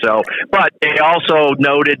stuff. So, but they also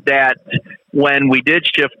noted that when we did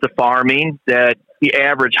shift to farming, that the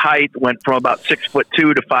average height went from about 6'2"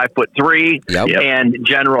 to 5'3", and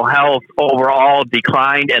general health overall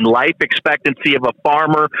declined, and life expectancy of a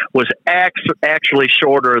farmer was actually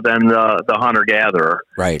shorter than the hunter-gatherer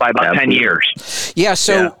by about 10 years. Yeah.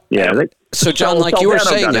 So, so John, like you were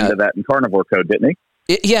saying, into that in carnivore code, didn't he?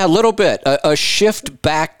 Yeah, a little bit. A shift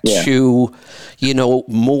back to,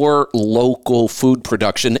 more local food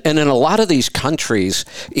production. And in a lot of these countries,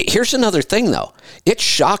 here's another thing, though. It's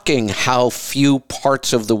shocking how few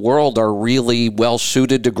parts of the world are really well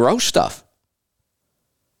suited to grow stuff.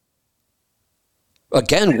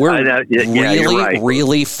 Again, we're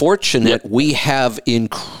really fortunate. Yep. We have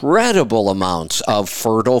incredible amounts of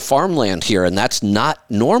fertile farmland here, and that's not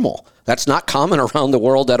normal. That's not common around the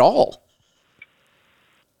world at all.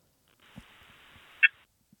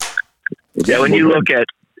 Yeah, when you look at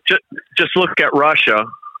just look at Russia,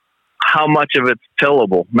 how much of it's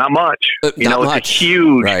tillable. Not much. Not much. It's a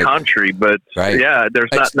huge Right. country, but yeah, there's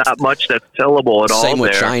not much that's tillable at all Same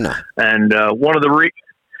with there. China. And one of the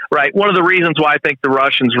reasons why I think the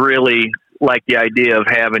Russians really like the idea of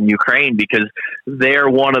having Ukraine, because they're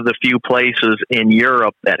one of the few places in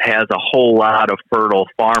Europe that has a whole lot of fertile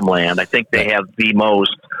farmland. I think they have the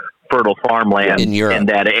most fertile farmland in Europe, in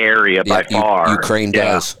that area by far. Ukraine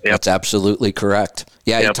does. Yep. That's absolutely correct.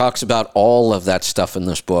 Yeah, he talks about all of that stuff in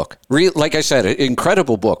this book. Like I said,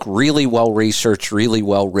 incredible book, really well researched, really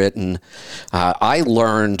well written. I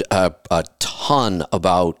learned a ton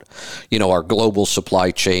about, our global supply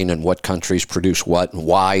chain and what countries produce what and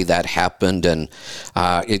why that happened, and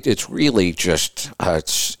it's really just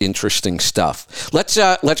it's interesting stuff. Let's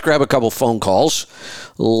grab a couple phone calls.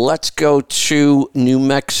 Let's go to New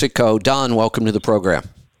Mexico. Don, welcome to the program.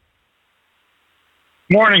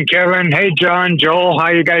 Morning, Kevin. Hey, John, Joel.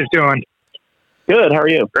 How you guys doing? Good. How are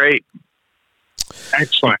you? Great.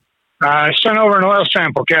 Excellent. Sent over an oil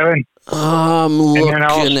sample, Kevin. I'm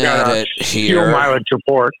looking at it here. Fuel mileage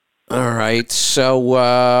report. All right. So,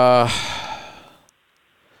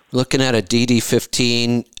 looking at a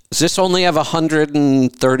DD15. Does this only have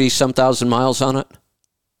 130-some thousand miles on it?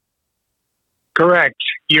 Correct.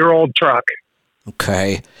 Year-old truck.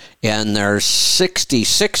 Okay. And there's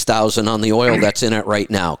 66,000 on the oil that's in it right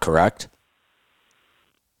now, correct?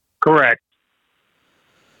 Correct.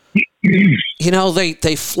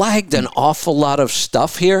 They flagged an awful lot of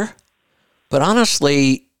stuff here, but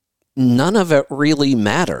honestly, none of it really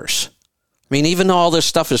matters. I mean, even though all this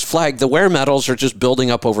stuff is flagged, the wear metals are just building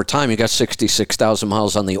up over time. You got 66,000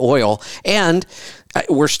 miles on the oil, and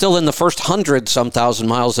we're still in the first 100-some thousand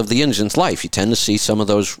miles of the engine's life. You tend to see some of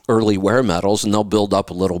those early wear metals, and they'll build up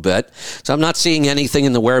a little bit. So I'm not seeing anything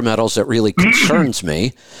in the wear metals that really concerns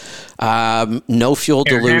me. No fuel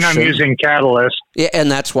dilution. And I'm using catalyst. Yeah,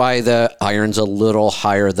 and that's why the iron's a little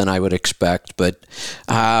higher than I would expect. But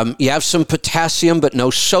you have some potassium, but no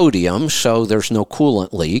sodium, so there's no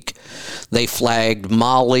coolant leak. They flagged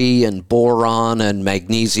moly and boron and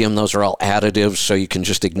magnesium. Those are all additives, so you can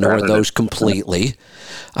just ignore those completely.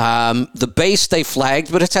 The base they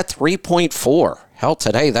flagged, but it's at 3.4. Hell,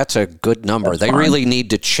 today that's a good number. They really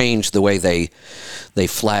need to change the way they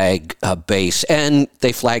flag base, and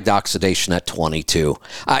they flagged oxidation at 22.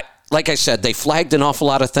 Like I said, they flagged an awful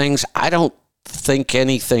lot of things. I don't think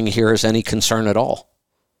anything here is any concern at all.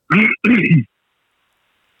 Okay,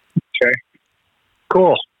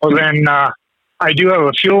 cool. Well, then I do have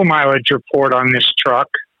a fuel mileage report on this truck.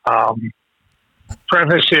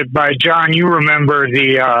 Preface it by John. You remember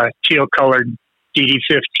the teal-colored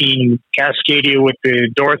DD15 Cascadia with the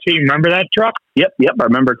Dorothy. Remember that truck? Yep. I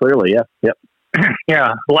remember clearly. Yeah. Yep.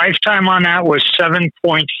 Yeah. Lifetime on that was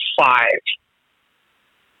 7.5.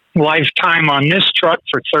 Lifetime on this truck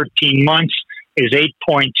for 13 months is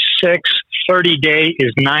 8.6. 30-day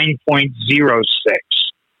is 9.06.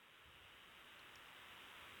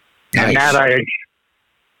 Nice.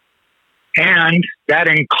 And that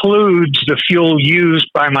includes the fuel used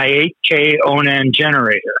by my 8K Onan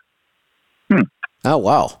generator. Oh,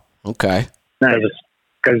 wow. Okay.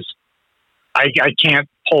 Because I can't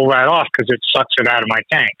pull that off because it sucks it out of my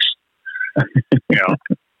tanks.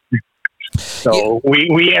 So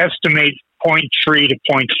we estimate 0.3 to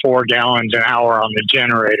 0.4 gallons an hour on the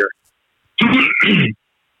generator.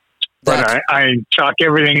 But I chalk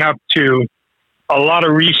everything up to a lot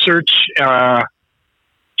of research.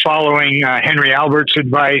 Following Henry Albert's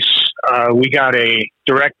advice, we got a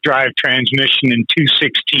direct drive transmission in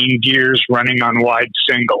 216 gears running on wide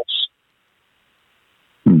singles.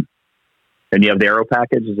 And you have the aero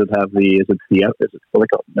package? Does it have the Peach the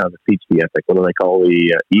Epic. What do they call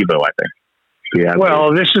the Evo, I think?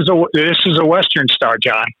 This is a Western Star,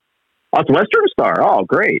 John. Oh, it's Western Star. Oh,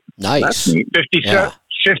 great. Nice. That's neat.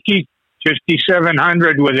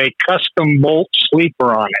 5700 with a custom bolt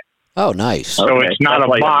sleeper on it. Oh, nice. So Okay. it's not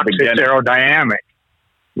That's a box, it's aerodynamic.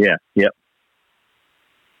 Yeah, yep.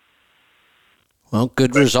 Well,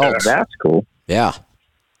 good results. That's cool. Yeah.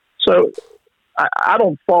 So I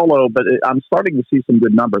don't follow, but I'm starting to see some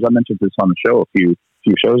good numbers. I mentioned this on the show a few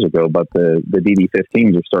shows ago, but the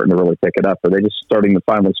DD15s are starting to really pick it up. Are they just starting to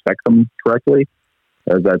finally spec them correctly?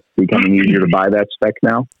 Is that becoming easier to buy that spec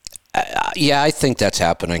now? Yeah, I think that's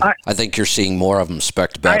happening. I think you're seeing more of them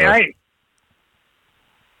spec'd better.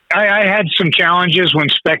 I had some challenges when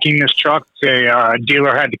speccing this truck. The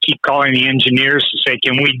dealer had to keep calling the engineers to say,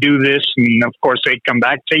 "Can we do this?" And of course, they'd come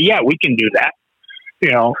back and say, "Yeah, we can do that."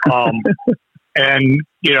 And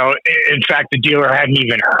in fact, the dealer hadn't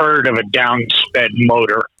even heard of a downsped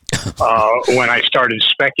motor when I started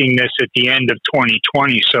speccing this at the end of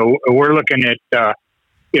 2020. So we're looking at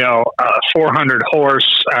 400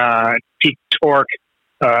 horse peak torque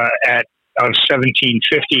at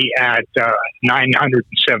 1750 at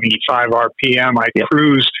 975 RPM. I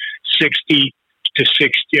cruise 60 to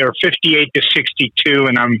 60 or 58 to 62,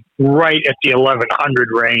 and I'm right at the 1100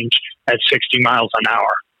 range at 60 miles an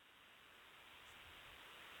hour.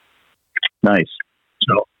 Nice.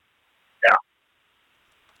 So,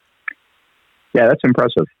 yeah, that's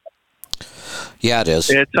impressive. Yeah, it is.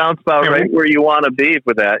 It sounds about right where you want to be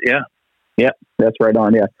with that. Yeah. Yeah, that's right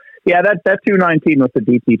on. Yeah. Yeah, that 219 with the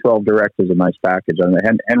DT12 Direct is a nice package. I mean,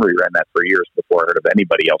 Henry ran that for years before I heard of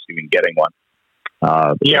anybody else even getting one.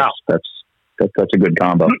 That's a good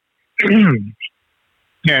combo.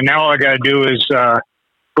 Yeah, now all I got to do is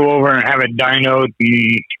go over and have it dynoed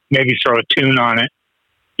and maybe throw a tune on it,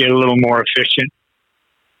 get a little more efficient.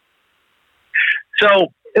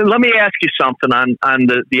 So let me ask you something on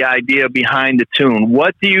the idea behind the tune.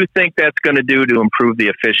 What do you think that's going to do to improve the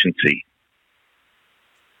efficiency?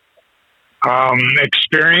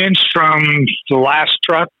 Experience from the last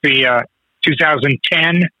truck, the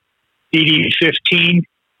 2010 DD15,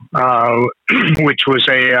 which was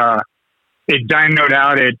it dynoed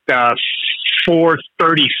out at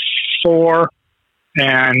 434,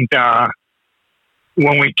 and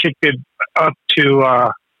when we kicked it up to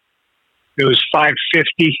it was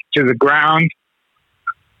 550 to the ground,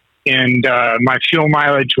 and my fuel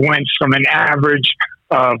mileage went from an average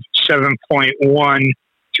of 7.1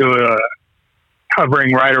 to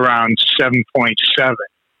hovering right around 7.7.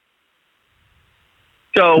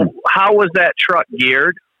 So how was that truck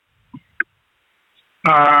geared?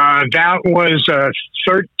 That was a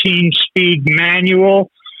 13-speed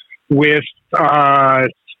manual with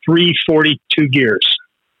 342 gears.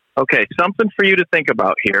 Okay, something for you to think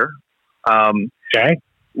about here. Okay.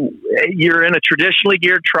 You're in a traditionally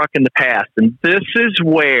geared truck in the past, and this is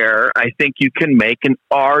where I think you can make an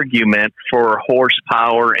argument for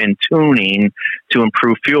horsepower and tuning to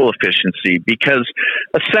improve fuel efficiency, because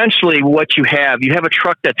essentially what you have a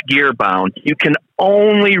truck that's gear bound. You can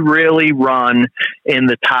only really run in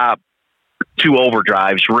the top two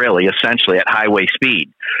overdrives, really, essentially at highway speed.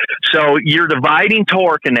 So you're dividing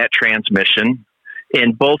torque in that transmission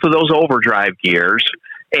in both of those overdrive gears,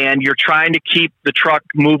 and you're trying to keep the truck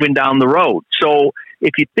moving down the road. So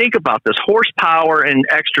if you think about this, horsepower and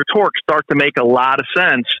extra torque start to make a lot of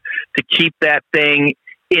sense to keep that thing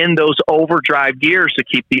in those overdrive gears to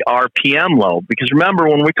keep the RPM low. Because remember,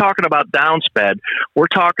 when we're talking about downsped, we're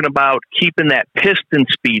talking about keeping that piston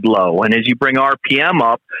speed low. And as you bring RPM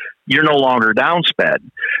up, you're no longer downsped.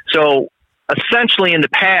 So essentially in the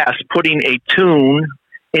past, putting a tune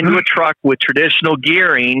into a truck with traditional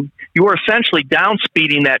gearing, you were essentially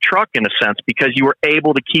downspeeding that truck in a sense, because you were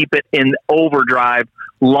able to keep it in overdrive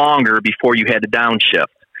longer before you had to downshift.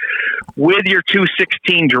 With your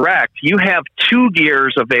 216 Direct, you have two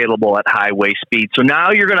gears available at highway speed. So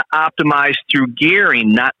now you're going to optimize through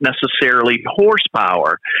gearing, not necessarily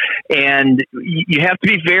horsepower. And you have to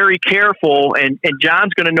be very careful. And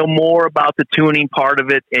John's going to know more about the tuning part of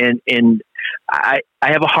it. And I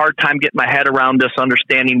have a hard time getting my head around this,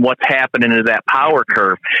 understanding what's happening to that power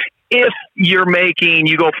curve. If you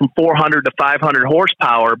go from 400 to 500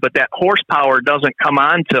 horsepower, but that horsepower doesn't come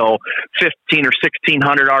on till 15 or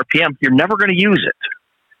 1600 RPM, you're never going to use it.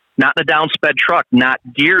 Not in a downsped truck, not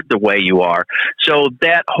geared the way you are. So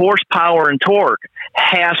that horsepower and torque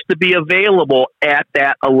has to be available at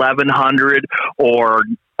that 1100 or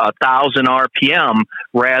 1,000 RPM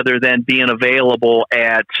rather than being available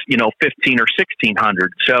at 15 or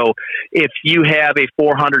 1,600. So if you have a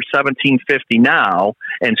 400 1750 now,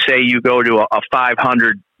 and say you go to a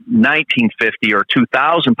 500 1950 or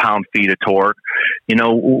 2,000 pound-feet of torque,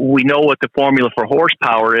 we know what the formula for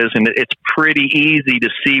horsepower is, and it's pretty easy to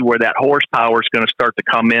see where that horsepower is going to start to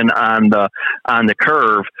come in on the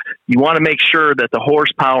curve. You want to make sure that the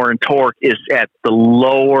horsepower and torque is at the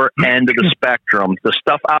lower end of the spectrum. The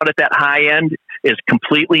stuff out at that high end is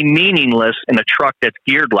completely meaningless in a truck that's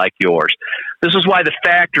geared like yours. This is why the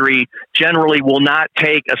factory generally will not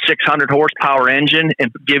take a 600 horsepower engine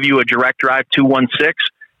and give you a direct drive 216,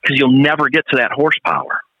 because you'll never get to that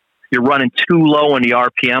horsepower. You're running too low in the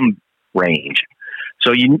RPM range.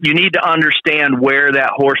 So you need to understand where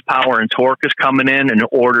that horsepower and torque is coming in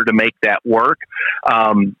order to make that work.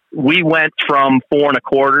 We went from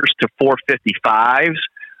 4.25s to 455s.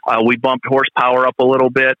 We bumped horsepower up a little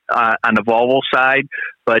bit on the Volvo side,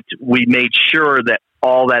 but we made sure that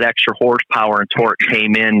all that extra horsepower and torque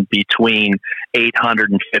came in between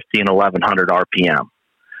 850 and 1100 RPM.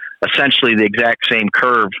 essentially the exact same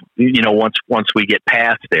curve, once we get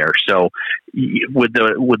past there. So with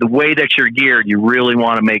the way that you're geared, you really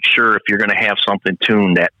want to make sure if you're going to have something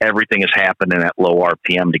tuned that everything is happening at low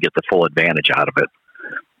RPM to get the full advantage out of it.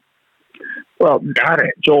 Well, got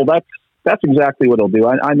it, Joel. That's exactly what he'll do.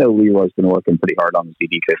 I know Leroy's been working pretty hard on the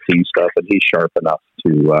ZD15 stuff, and he's sharp enough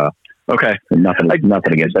to. Okay.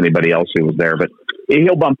 Nothing against anybody else who was there, but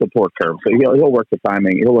he'll bump the torque curve. So he'll work the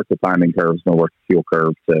timing. He'll work the timing curves and he'll work the fuel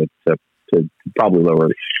curve to probably lower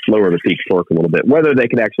the peak torque a little bit. Whether they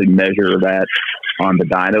can actually measure that on the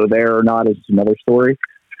dyno there or not is another story.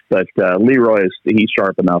 But Leroy he's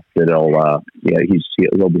sharp enough that he'll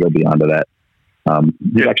be onto that.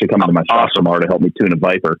 He's actually coming to my shop tomorrow to help me tune a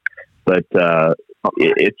Viper, but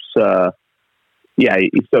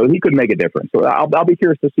so he could make a difference. So I'll be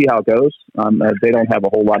curious to see how it goes. They don't have a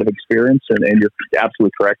whole lot of experience, and you're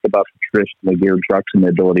absolutely correct about the traditionally geared trucks and the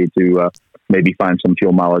ability to maybe find some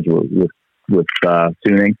fuel mileage with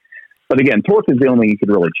tuning. But again, torque is the only thing you could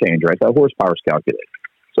really change, right? The horsepower is calculated.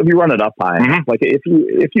 So if you run it up high, like if you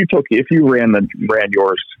ran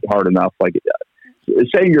yours hard enough, like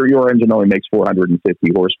say your engine only makes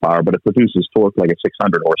 450 horsepower, but it produces torque like a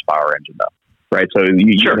 600 horsepower engine, though. Right, so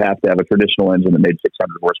you'd have to have a traditional engine that made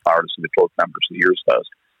 600 horsepower to see the torque numbers that yours does,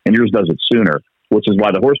 and yours does it sooner, which is why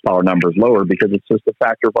the horsepower number is lower because it's just a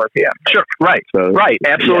factor of RPM. Sure, right,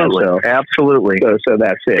 absolutely, absolutely. So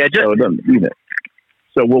that's it. Yeah,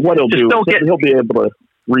 so what he'll do, he'll be able to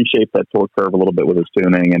reshape that torque curve a little bit with his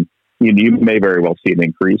tuning, and you may very well see an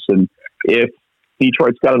increase. And if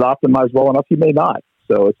Detroit's got it optimized well enough, you may not.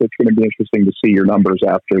 So it's going to be interesting to see your numbers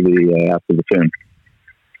after the tune.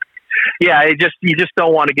 Yeah, you just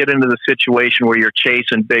don't want to get into the situation where you're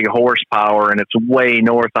chasing big horsepower and it's way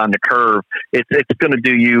north on the curve. It's going to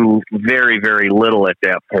do you very, very little at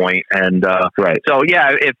that point. And right. So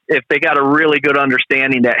yeah, if they got a really good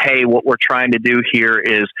understanding that, hey, what we're trying to do here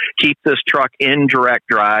is keep this truck in direct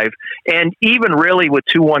drive, and even really with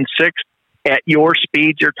 216 at your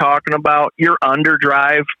speeds you're talking about, your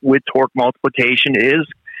underdrive with torque multiplication is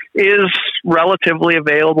relatively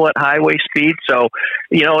available at highway speed. So,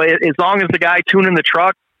 as long as the guy tuning the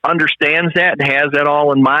truck understands that and has that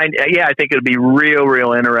all in mind, yeah, I think it'd be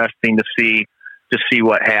real interesting to see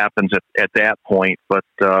what happens at that point. But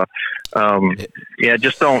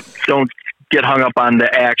just don't get hung up on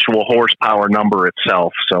the actual horsepower number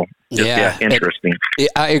itself. So interesting.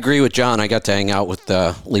 I agree with John. I got to hang out with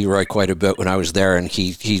Leroy quite a bit when I was there, and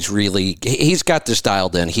he's got this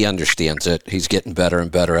dialed in. He understands it. He's getting better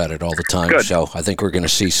and better at it all the time. Good. So I think we're going to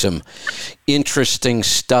see some interesting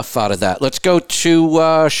stuff out of that. Let's go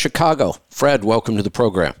to Chicago. Fred, welcome to the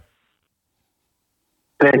program.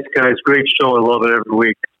 Thanks, guys. Great show. I love it every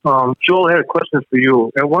week. Joel, I had a question for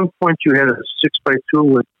you. At one point, you had a 6x2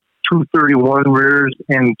 with 231 rears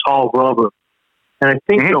and tall rubber. And I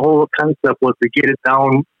think the whole concept was to get it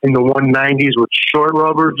down in the 190s with short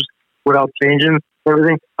rubbers without changing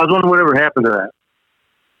everything. I was wondering whatever happened to that.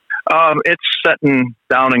 It's sitting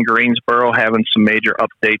down in Greensboro, having some major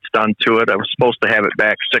updates done to it. I was supposed to have it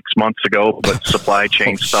back 6 months ago, but supply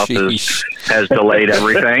chain stuff has delayed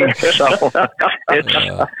everything. So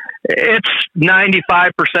it's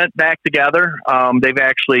 95% back together. They've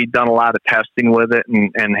actually done a lot of testing with it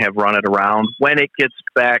and have run it around. When it gets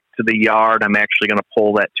back to the yard, I'm actually going to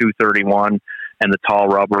pull that 231 and the tall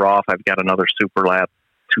rubber off. I've got another Superlap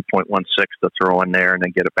 2.16 to throw in there and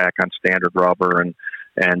then get it back on standard rubber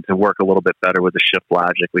and to work a little bit better with the shift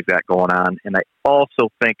logic we've got going on. And I also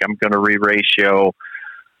think I'm going to re-ratio.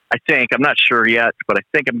 I'm not sure yet, but I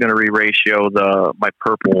think I'm going to re-ratio my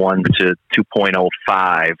purple one to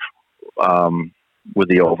 2.05 with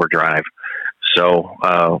the overdrive. So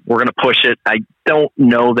we're going to push it. I don't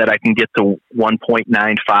know that I can get to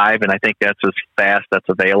 1.95, and I think that's as fast that's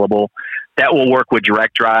available. That will work with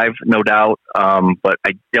direct drive, no doubt, but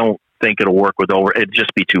I don't think it'll work with it'd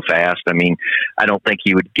just be too fast. I mean, I don't think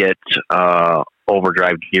you would get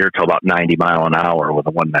overdrive gear till about 90 mile an hour with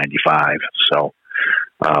a 195. So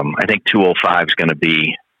I think 205 is going to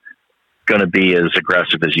be as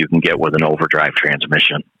aggressive as you can get with an overdrive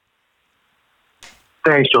transmission.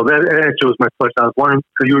 Thanks, Joe. That actually was my question. I was wondering,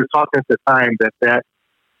 because you were talking at the time that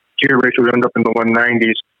gear ratio would end up in the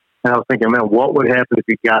 190s, and I was thinking, man, what would happen if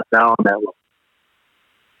you got down that low?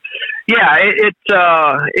 Yeah, it's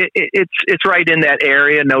right in that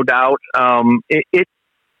area, no doubt. It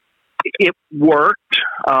worked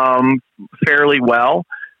fairly well.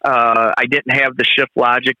 I didn't have the shift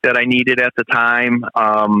logic that I needed at the time.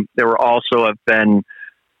 There were also have been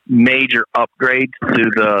major upgrades to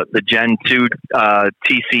the Gen 2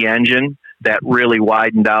 TC engine that really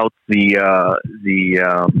widened out the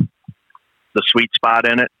sweet spot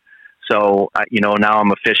in it. So, now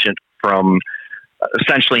I'm efficient from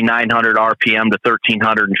essentially 900 RPM to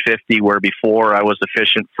 1350, where before I was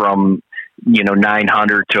efficient from,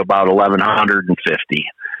 900 to about 1150.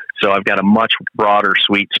 So I've got a much broader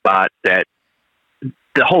sweet spot that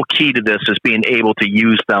the whole key to this is being able to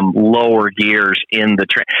use them lower gears in the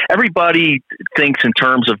train. Everybody thinks in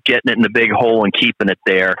terms of getting it in the big hole and keeping it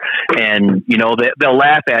there. And, they'll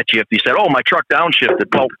laugh at you if you said, oh, my truck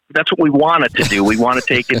downshifted. Well, that's what we want it to do. We want to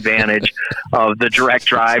take advantage of the direct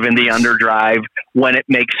drive and the underdrive when it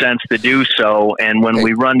makes sense to do so. And when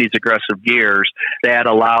we run these aggressive gears, that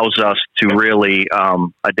allows us to really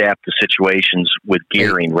adapt to situations with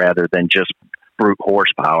gearing rather than just brute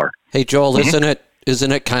horsepower. Hey, Joel,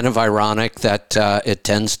 isn't it kind of ironic that it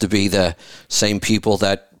tends to be the same people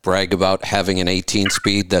that brag about having an 18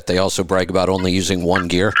 speed that they also brag about only using one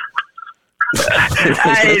gear?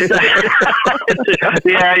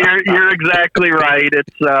 Yeah, you're exactly right.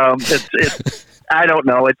 It's I don't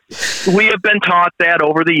know. We have been taught that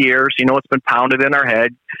over the years. It's been pounded in our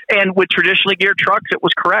head. And with traditionally geared trucks, it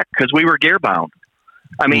was correct because we were gear bound.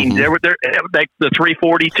 I mean, there like the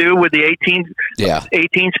 342 with the 18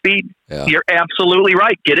 speed. Yeah. You're absolutely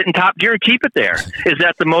right. Get it in top gear and keep it there. Is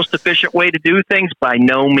that the most efficient way to do things? By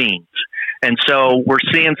no means. And so we're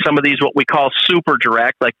seeing some of these, what we call super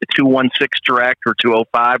direct, like the 216 direct or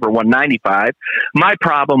 205 or 195. My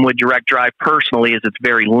problem with direct drive personally is it's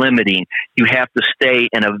very limiting. You have to stay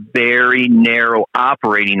in a very narrow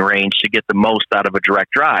operating range to get the most out of a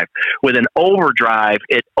direct drive. With an overdrive,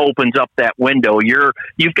 it opens up that window.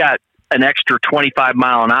 You've got an extra 25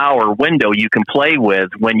 mile an hour window you can play with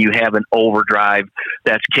when you have an overdrive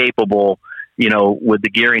that's capable, with the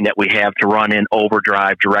gearing that we have to run in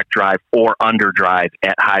overdrive, direct drive, or underdrive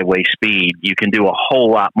at highway speed. You can do a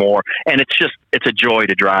whole lot more. And it's a joy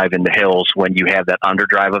to drive in the hills when you have that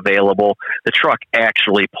underdrive available. The truck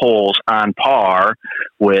actually pulls on par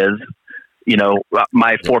with,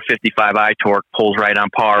 my 455 iTorque pulls right on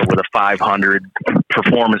par with a 500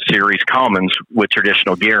 Performance Series Cummins with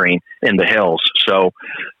traditional gearing in the hills. So,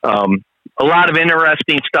 a lot of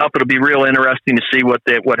interesting stuff. It'll be real interesting to see what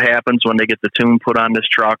happens when they get the tune put on this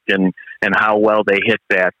truck and how well they hit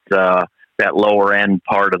that lower end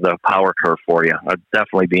part of the power curve for you. I'd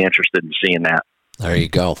definitely be interested in seeing that. There you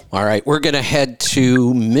go. All right, we're going to head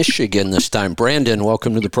to Michigan this time. Brandon,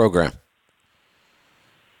 welcome to the program.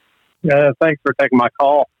 Thanks for taking my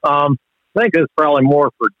call. I think it's probably more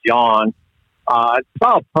for John. I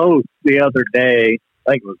saw a post the other day.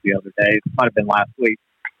 I think it was the other day. It might have been last week.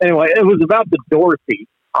 Anyway, it was about the Dorothy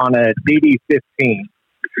on a DD15,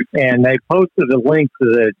 and they posted a link to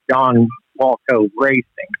the John Walco Racing.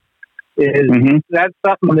 Is that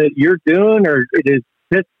something that you're doing, or is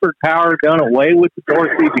Pittsburgh Power done away with the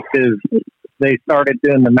Dorothy because they started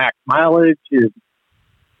doing the max mileage? Is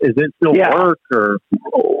it still work? Or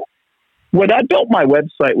when I built my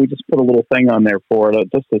website, we just put a little thing on there for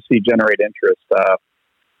it just to see generate interest.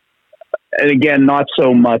 And again, not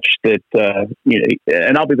so much that,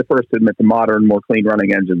 and I'll be the first to admit the modern, more clean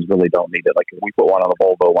running engines really don't need it. Like if we put one on a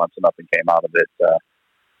Volvo once and nothing came out of it,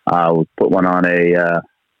 we put one on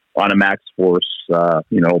a Max Force,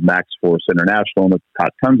 Max Force International, and it's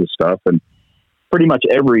got tons of stuff. And pretty much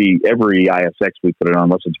every ISX we put it on,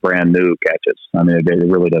 unless it's brand new, catches. I mean, it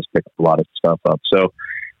really does pick up a lot of stuff up. So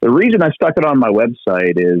the reason I stuck it on my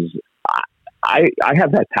website is I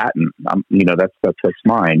have that patent. That's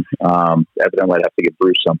mine. Evidently, I'd have to give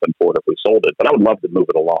Bruce something for it if we sold it, but I would love to move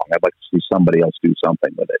it along. I'd like to see somebody else do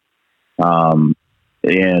something with it.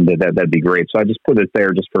 And that'd be great. So I just put it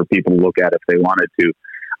there just for people to look at if they wanted to.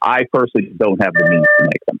 I personally don't have the means to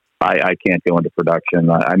make them. I can't go into production.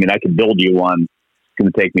 I mean, I can build you one. It's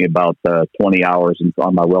going to take me about 20 hours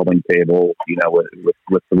on my welding table,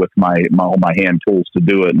 with all my hand tools to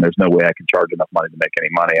do it. And there's no way I can charge enough money to make any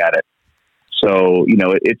money at it. So,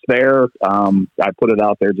 it's there. I put it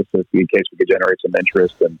out there just in case we could generate some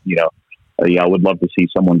interest, and, I would love to see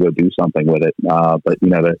someone go do something with it. But,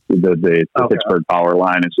 the Pittsburgh Power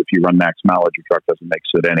line is if you run max mileage, your truck doesn't make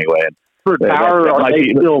soot anyway. And Pittsburgh Power, are they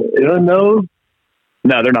still doing those?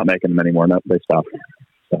 No, they're not making them anymore. No, they stopped.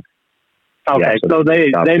 So, okay, so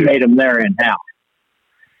they made them there in-house.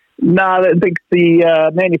 No,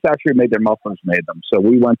 the manufacturer made their mufflers made them. So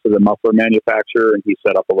we went to the muffler manufacturer, and he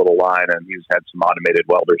set up a little line, and he's had some automated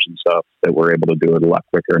welders and stuff that were able to do it a lot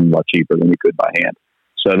quicker and a lot cheaper than we could by hand.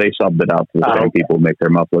 So they subbed it out to the same people who make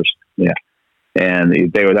their mufflers. Yeah, and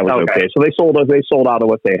that was okay. So they sold out of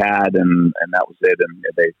what they had, and that was it. And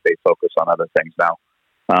they focus on other things now.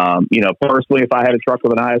 Personally, if I had a truck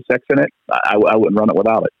with an ISX in it, I wouldn't run it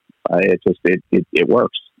without it. It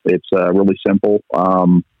works. It's really simple.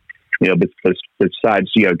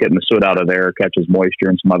 besides getting the soot out of there, catches moisture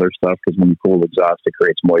and some other stuff, because when you cool the exhaust, it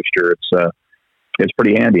creates moisture. It's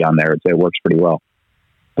pretty handy on there. It works pretty well.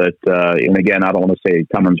 But and again, I don't want to say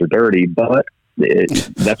Cummins are dirty, but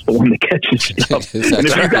that's the one that catches stuff. And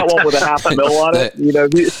if you've got one with a $500,000 on it,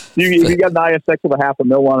 if you got an ISX with a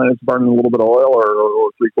 $500,000 on it, it's burning a little bit of oil, or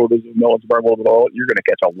 $750,000 it's burning a little bit of oil, you're going to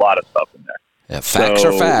catch a lot of stuff in there. Yeah, facts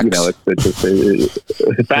are facts.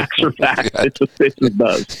 Facts are facts. It just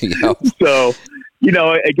does. Yep. So,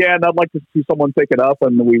 again, I'd like to see someone pick it up,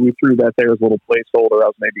 and we threw that there as a little placeholder. I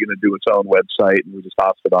was maybe going to do its own website, and we just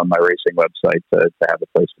tossed it on my racing website to have a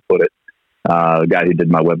place to put it. The guy who did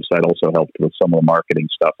my website also helped with some of the marketing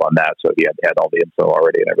stuff on that, so he had all the info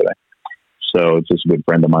already and everything. So it's just a good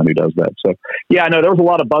friend of mine who does that. So, yeah, I know there was a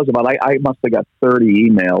lot of buzz about it. I must have got 30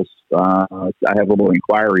 emails. I have a little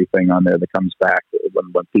inquiry thing on there that comes back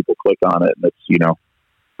when people click on it, and it's,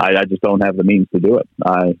 I just don't have the means to do it.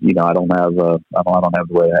 I don't have the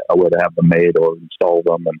way to have them made or install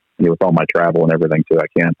them, and with all my travel and everything too, I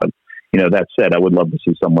can't. But that said, I would love to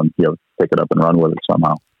see someone pick it up and run with it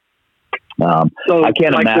somehow. So I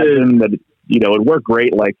can't imagine that it would work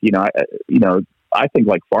great. I think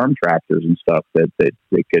like farm tractors and stuff that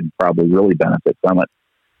they could probably really benefit from it.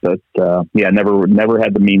 But never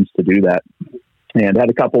had the means to do that, and had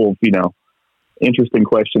a couple of interesting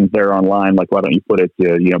questions there online, like why don't you put it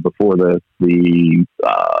before the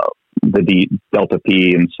Delta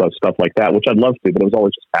P and stuff like that, which I'd love to, but it was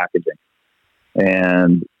always just packaging.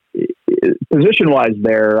 And position wise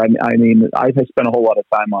there, I spent a whole lot of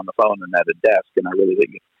time on the phone and at a desk, and I really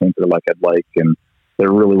didn't get to think of it like I'd like, and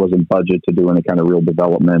there really wasn't budget to do any kind of real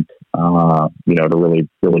development, to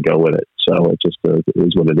really go with it. So it just it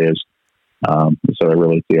is what it is. So I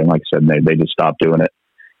really feel, like I said, they just stopped doing it,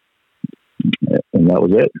 and that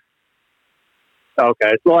was it.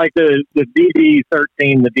 Okay, so like the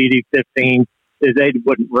DD13, the DD15, they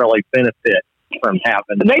wouldn't really benefit from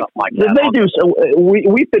having something like that. They do. So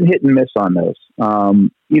we've been hit and miss on those.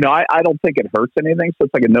 I don't think it hurts anything, so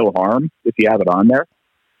it's like a no harm if you have it on there.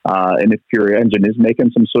 And if your engine is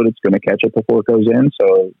making some soot, it's going to catch it before it goes in.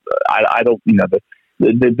 So I don't, the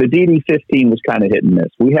DD15 was kind of hit and miss.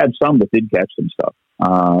 We had some that did catch some stuff.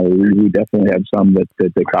 We definitely had some that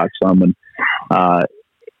caught some.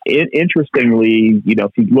 And interestingly,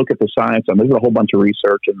 if you look at the science on, there's a whole bunch of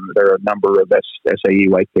research, and there are a number of SAE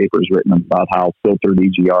white papers written about how filtered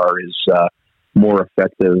EGR is more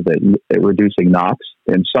effective at reducing NOx.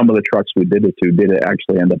 And some of the trucks we did it to did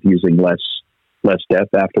actually end up using less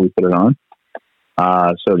depth after we put it on.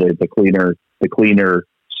 So the cleaner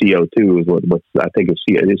CO2 is what I think it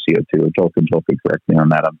is CO2. Joel can correct me on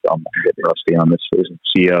that. I'm getting rusty on this. Isn't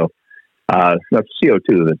CO? That's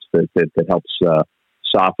CO2 that helps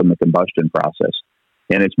soften the combustion process,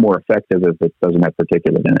 and it's more effective if it doesn't have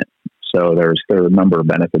particulate in it. So there are a number of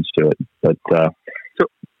benefits to it. But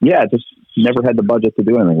just never had the budget to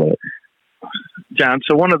do anything with it. John,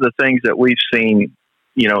 so one of the things that we've seen,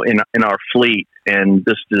 in our fleet, and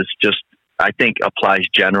this is just, I think, applies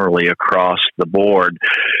generally across the board.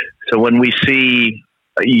 So when we see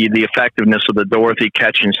the effectiveness of the Dorothy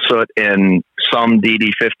catching soot in some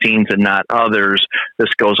DD15s and not others,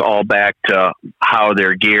 this goes all back to how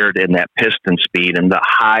they're geared in that piston speed. And the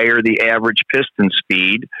higher the average piston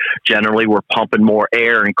speed, generally we're pumping more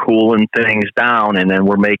air and cooling things down, and then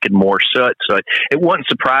we're making more soot. So it wouldn't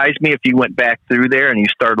surprise me if you went back through there and you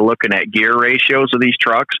started looking at gear ratios of these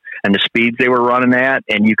trucks and the speeds they were running at,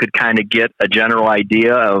 and you could kind of get a general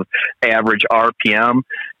idea of average RPM.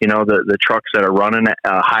 The trucks that are running at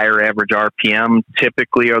a higher average RPM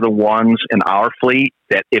typically are the ones in our fleet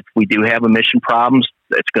that if we do have emission problems,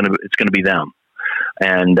 it's going to be them.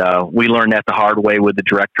 And we learned that the hard way with the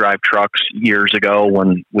direct drive trucks years ago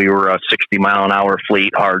when we were a 60 mile an hour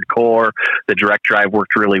fleet hardcore. The direct drive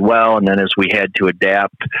worked really well. And then as we had to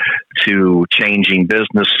adapt to changing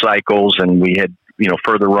business cycles and we had,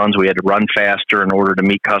 further runs, we had to run faster in order to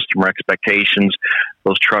meet customer expectations.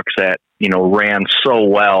 Those trucks that, ran so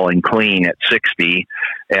well and clean at 60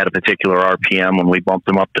 at a particular RPM, when we bumped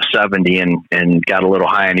them up to 70 and got a little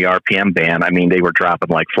high in the RPM band, they were dropping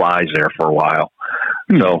like flies there for a while.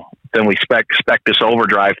 So then we spec this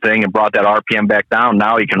overdrive thing and brought that RPM back down.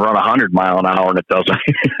 Now you can run 100 mile an hour and it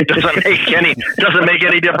doesn't make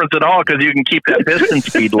any difference at all because you can keep that piston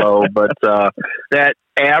speed low. But that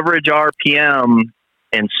average RPM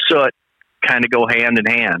and soot kind of go hand in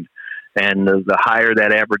hand. And the higher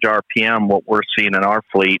that average RPM, what we're seeing in our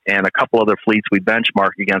fleet and a couple other fleets we benchmark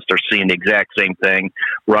against are seeing the exact same thing,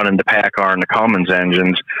 running the PACCAR and the Cummins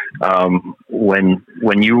engines. When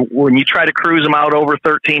you try to cruise them out over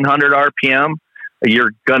 1,300 RPM,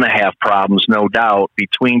 you're going to have problems, no doubt.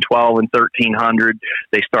 Between 12 and 1300,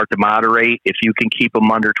 they start to moderate. If you can keep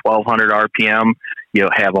them under 1200 RPM, you'll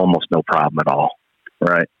have almost no problem at all.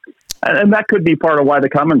 Right. And that could be part of why the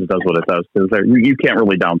Cummins does what it does, because you can't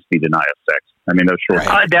really downspeed an IS6. I mean, those short.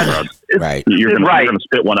 Right. You're going to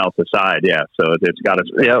spit one out the side, yeah. So it's got to,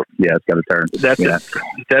 it's got to turn.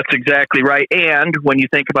 That's exactly right. And when you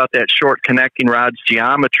think about that short connecting rod's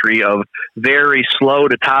geometry of very slow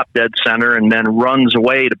to top dead center and then runs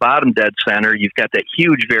away to bottom dead center, you've got that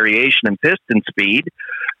huge variation in piston speed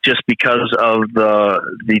just because of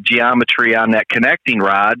the geometry on that connecting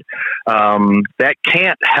rod. That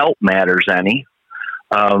can't help matters any.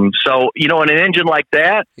 So, in an engine like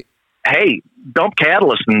that, hey, dump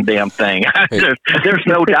catalyst in the damn thing. There's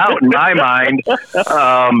no doubt in my mind.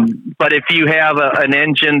 But if you have an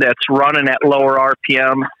engine that's running at lower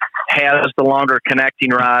RPM, has the longer connecting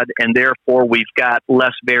rod, and therefore we've got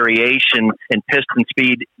less variation in piston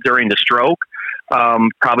speed during the stroke,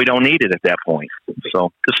 probably don't need it at that point.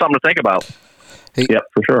 So just something to think about. Hey, yeah,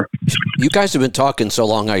 for sure. You guys have been talking so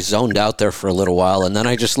long, I zoned out there for a little while, and then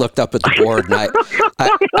I just looked up at the board, and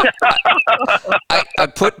I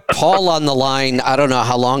put Paul on the line, I don't know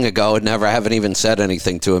how long ago, and I haven't even said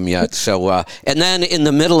anything to him yet. So, and then in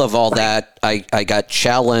the middle of all that, I got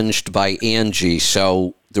challenged by Angie.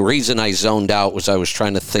 So the reason I zoned out was I was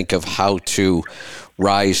trying to think of how to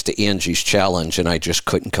rise to Angie's challenge, and I just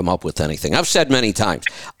couldn't come up with anything. I've said many times,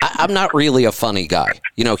 I'm not really a funny guy.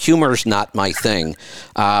 Humor's not my thing.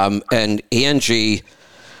 And Angie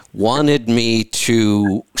wanted me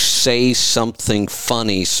to say something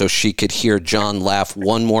funny so she could hear John laugh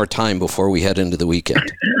one more time before we head into the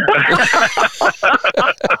weekend.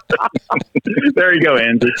 There you go,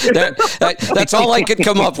 Angie. That's all I could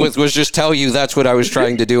come up with, was just tell you that's what I was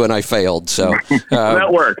trying to do, and I failed. So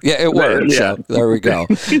that worked. Yeah, it worked. Yeah. So there we go.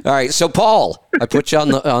 All right. So Paul, I put you on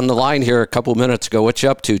the line here a couple minutes ago. What you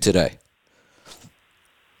up to today?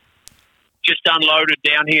 Just unloaded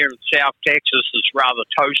down here in South Texas. It's rather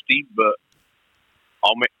toasty, but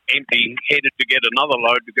I'm headed to get another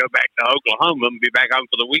load to go back to Oklahoma and be back home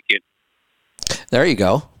for the weekend. There you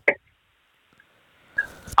go.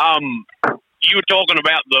 You were talking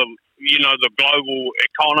about the global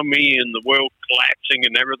economy and the world collapsing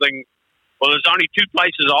and everything. Well, there's only two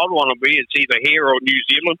places I'd want to be. It's either here or New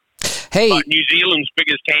Zealand. Hey, but New Zealand's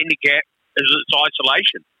biggest handicap is its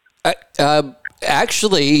isolation.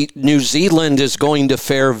 Actually, New Zealand is going to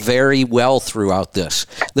fare very well throughout this.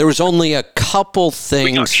 There was only a couple things.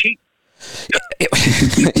 We got sheep.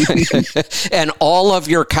 And all of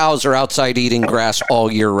your cows are outside eating grass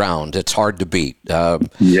all year round. It's hard to beat. Yep.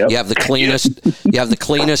 You have the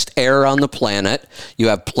cleanest air on the planet. You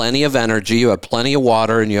have plenty of energy. You have plenty of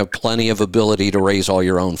water, and you have plenty of ability to raise all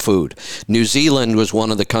your own food. New Zealand was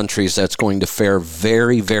one of the countries that's going to fare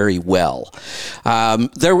very, very well.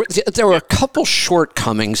 There were a couple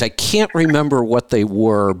shortcomings. I can't remember what they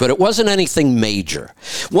were, but it wasn't anything major.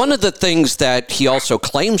 One of the things that he also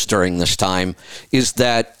claims during this time is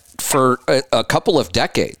that for a couple of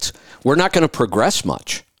decades, we're not going to progress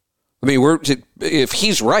much. I mean, if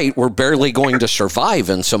he's right, we're barely going to survive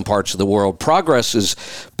in some parts of the world. Progress is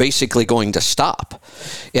basically going to stop.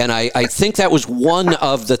 And I think that was one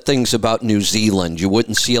of the things about New Zealand. You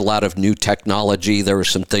wouldn't see a lot of new technology. There were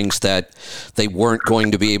some things that they weren't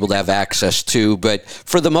going to be able to have access to. But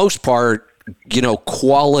for the most part,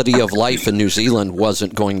 quality of life in New Zealand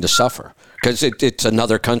wasn't going to suffer, because it's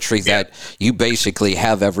another country that you basically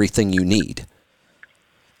have everything you need.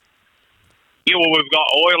 Yeah, well, we've got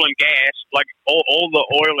oil and gas, like all the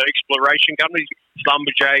oil exploration companies,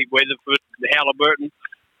 Schlumberger, Weatherford, Halliburton,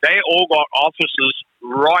 they all got offices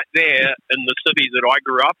right there in the city that I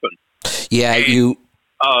grew up in. Yeah, and,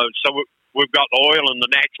 so we've got the oil and the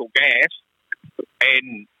natural gas,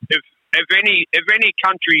 and if any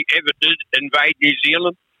country ever did invade New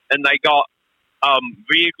Zealand and they got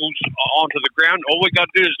vehicles onto the ground, all we got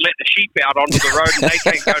to do is let the sheep out onto the road, and they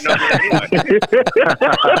can't go nowhere anyway.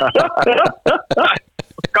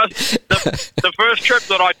 Because the first trip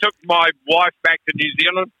that I took my wife back to New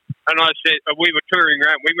Zealand, and I said we were touring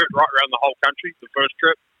around. We went right around the whole country the first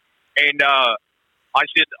trip, and I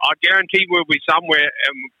said I guarantee we'll be somewhere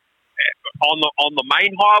on the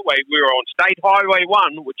main highway. We were on State Highway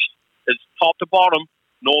 1, which is top to bottom,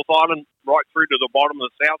 North Island, right through to the bottom of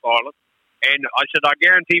the South Island. And I said, I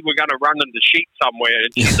guarantee we're going to run into sheep somewhere.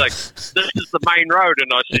 And she's like, this is the main road.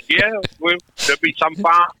 And I said, yeah, well, there'll be some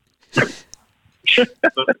farm.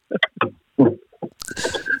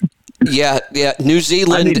 Yeah. New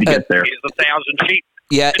Zealand. I need to get there. There's 1,000 sheep.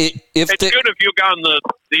 Yeah, it's good if you're going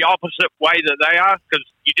the opposite way that they are, because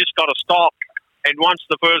you just got to stop. And once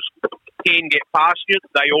the first 10 get past you,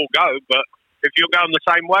 they all go. But if you're going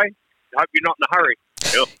the same way, I hope you're not in a hurry.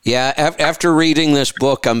 Yeah, after reading this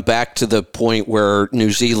book, I'm back to the point where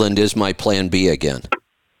New Zealand is my plan B again.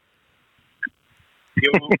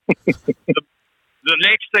 The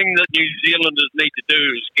next thing that New Zealanders need to do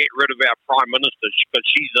is get rid of our Prime Minister, because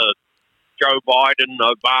she's a Joe Biden,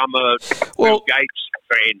 Obama, Bill Gates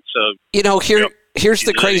fan. So, here's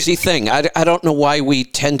the crazy thing. I don't know why we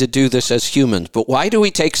tend to do this as humans, but why do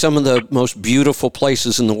we take some of the most beautiful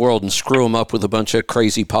places in the world and screw them up with a bunch of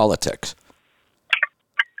crazy politics?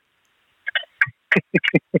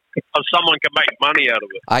 Someone can make money out of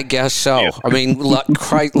it. I guess so. Yeah. I mean, look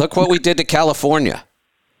what we did to California.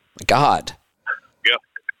 God. Yeah.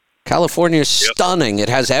 California is stunning. It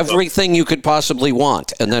has everything you could possibly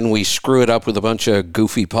want, and then we screw it up with a bunch of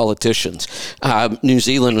goofy politicians. New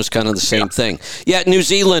Zealand was kind of the same thing. Yeah, New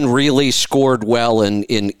Zealand really scored well, and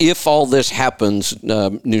if all this happens,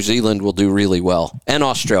 New Zealand will do really well, and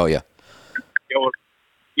Australia.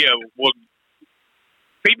 Well,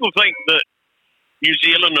 people think that New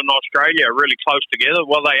Zealand and Australia are really close together.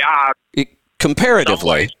 Well, they are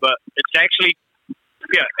comparatively, ways, but it's actually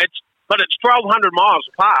it's 1,200 miles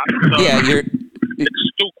apart. So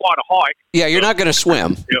it's still quite a hike. Yeah, you're not going to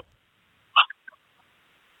swim. Yeah.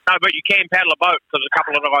 No, but you can paddle a boat, because a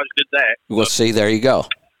couple of guys did that. Well, see, there you go.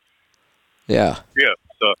 Yeah. Yeah.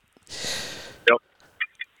 So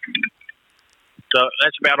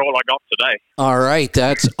that's about all I got today. All right,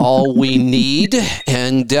 that's all we need,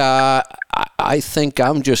 and I think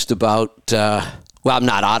I'm just about. Well, I'm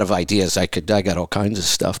not out of ideas. I got all kinds of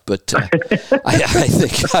stuff, but I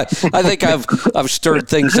think I've stirred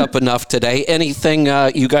things up enough today. Anything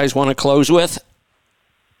you guys want to close with?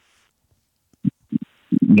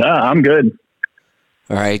 No, I'm good.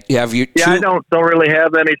 All right. Yeah, I don't really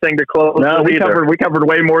have anything to close. No, we covered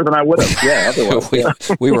way more than I would have. Yeah,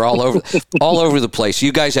 otherwise, we were all over the place.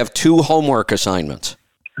 You guys have 2 homework assignments.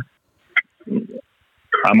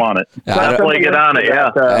 I'm on it. Definitely get on it,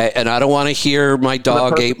 yeah. And I don't want to hear my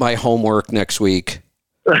dog ate my homework next week.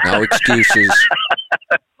 No excuses.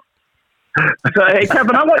 So, hey,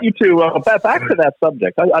 Kevin, I want you to, back to that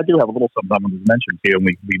subject. I do have a little something I wanted to mention to you, and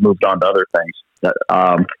we moved on to other things.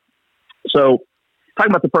 So,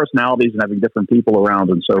 talking about the personalities and having different people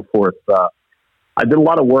around and so forth, I did a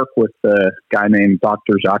lot of work with a guy named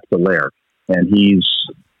Dr. Jacques Dallaire, and he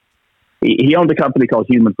owned a company called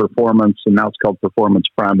Human Performance, and now it's called Performance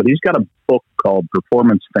Prime, but he's got a book called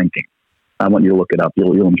Performance Thinking. I want you to look it up.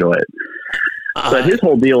 You'll enjoy it. But his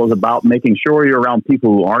whole deal is about making sure you're around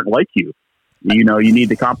people who aren't like you. You need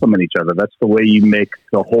to complement each other. That's the way you make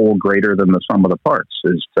the whole greater than the sum of the parts,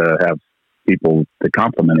 is to have people to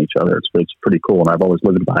complement each other. It's pretty cool, and I've always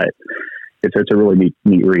lived by it. It's a really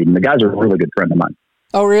neat read, and the guy's a really good friend of mine.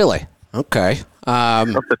 Oh, really? Okay. I'll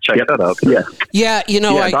have to check that out. Yeah.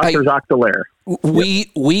 Dr. Jacques Dallaire.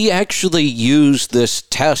 We actually use this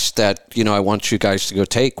test that, I want you guys to go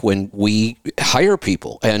take when we hire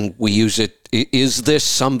people, and we use it. Is this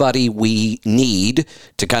somebody we need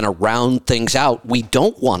to kind of round things out? We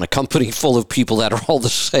don't want a company full of people that are all the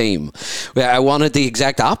same. I wanted the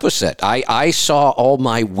exact opposite. I saw all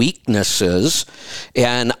my weaknesses,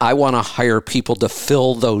 and I want to hire people to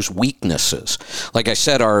fill those weaknesses. Like I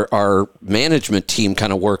said, our management team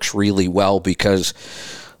kind of works really well because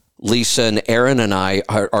Lisa and Aaron and I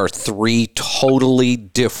are 3 totally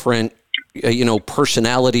different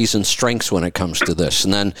personalities and strengths when it comes to this.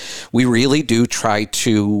 And then we really do try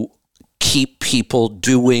to keep people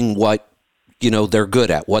doing what, they're good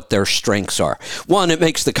at, what their strengths are. One, it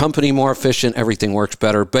makes the company more efficient. Everything works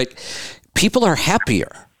better, but people are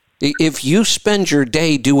happier. If you spend your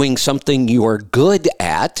day doing something you're good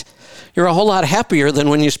at, you're a whole lot happier than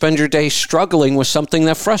when you spend your day struggling with something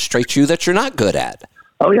that frustrates you that you're not good at.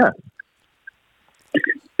 Oh, yeah.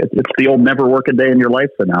 It's the old never work a day in your life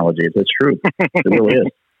analogy. It's true. It really is.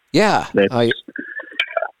 Yeah.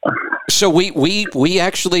 So we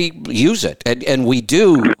actually use it, and we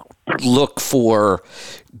do look for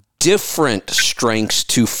different strengths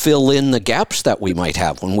to fill in the gaps that we might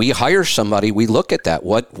have. When we hire somebody, we look at that.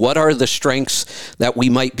 What are the strengths that we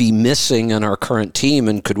might be missing in our current team,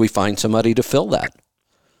 and could we find somebody to fill that?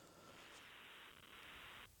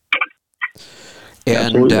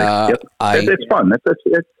 And it's fun.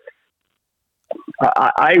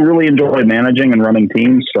 I really enjoy managing and running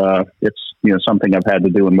teams. It's something I've had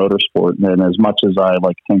to do in motorsport, and as much as I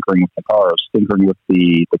like tinkering with the cars, tinkering with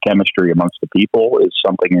the chemistry amongst the people is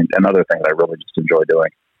another thing that I really just enjoy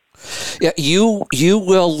doing. Yeah,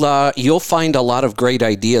 you'll find a lot of great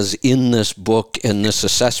ideas in this book and this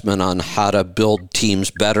assessment on how to build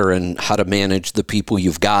teams better and how to manage the people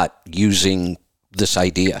you've got using this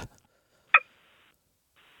idea.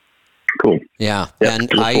 Cool. Yeah, Yep, and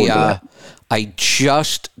look forward to that. I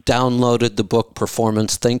just downloaded the book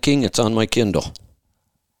Performance Thinking. It's on my Kindle.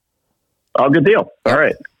 Oh, good deal. All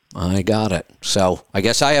right. I got it. So I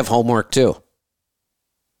guess I have homework too.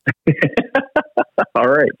 All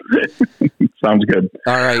right. Sounds good.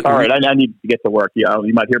 All right. All right. I need to get to work. Yeah,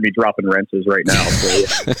 you might hear me dropping wrenches right now.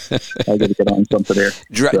 So I got to get on something here.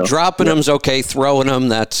 Dropping them's okay. Throwing them,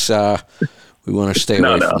 that's we want to stay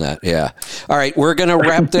away from that. Yeah. All right. We're going to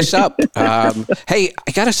wrap this up. Hey,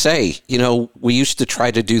 I got to say, we used to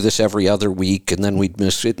try to do this every other week and then we'd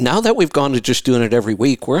miss it. Now that we've gone to just doing it every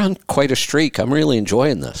week, we're on quite a streak. I'm really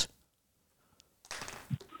enjoying this.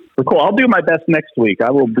 Well, cool. I'll do my best next week.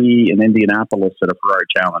 I will be in Indianapolis at a Ferrari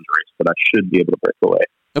Challenge race, but I should be able to break away.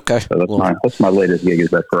 Okay. So that's my latest gig, is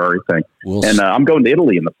that Ferrari thing. I'm going to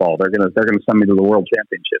Italy in the fall. They're gonna send me to the World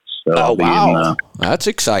Championships. So wow, that's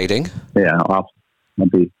exciting. Yeah, I'll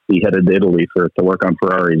be headed to Italy to work on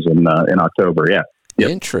Ferraris in October. Yeah. Yep.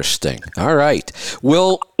 Interesting. All right.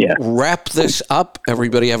 We'll wrap this up.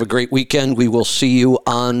 Everybody have a great weekend. We will see you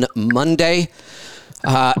on Monday.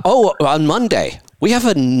 On Monday, we have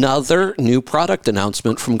another new product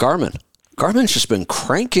announcement from Garmin. Garmin's just been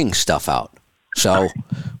cranking stuff out. So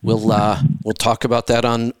we'll talk about that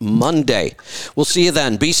on Monday. We'll see you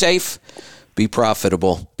then. Be safe, be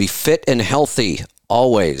profitable, be fit and healthy.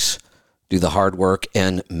 Always do the hard work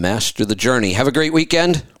and master the journey. Have a great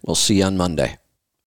weekend. We'll see you on Monday.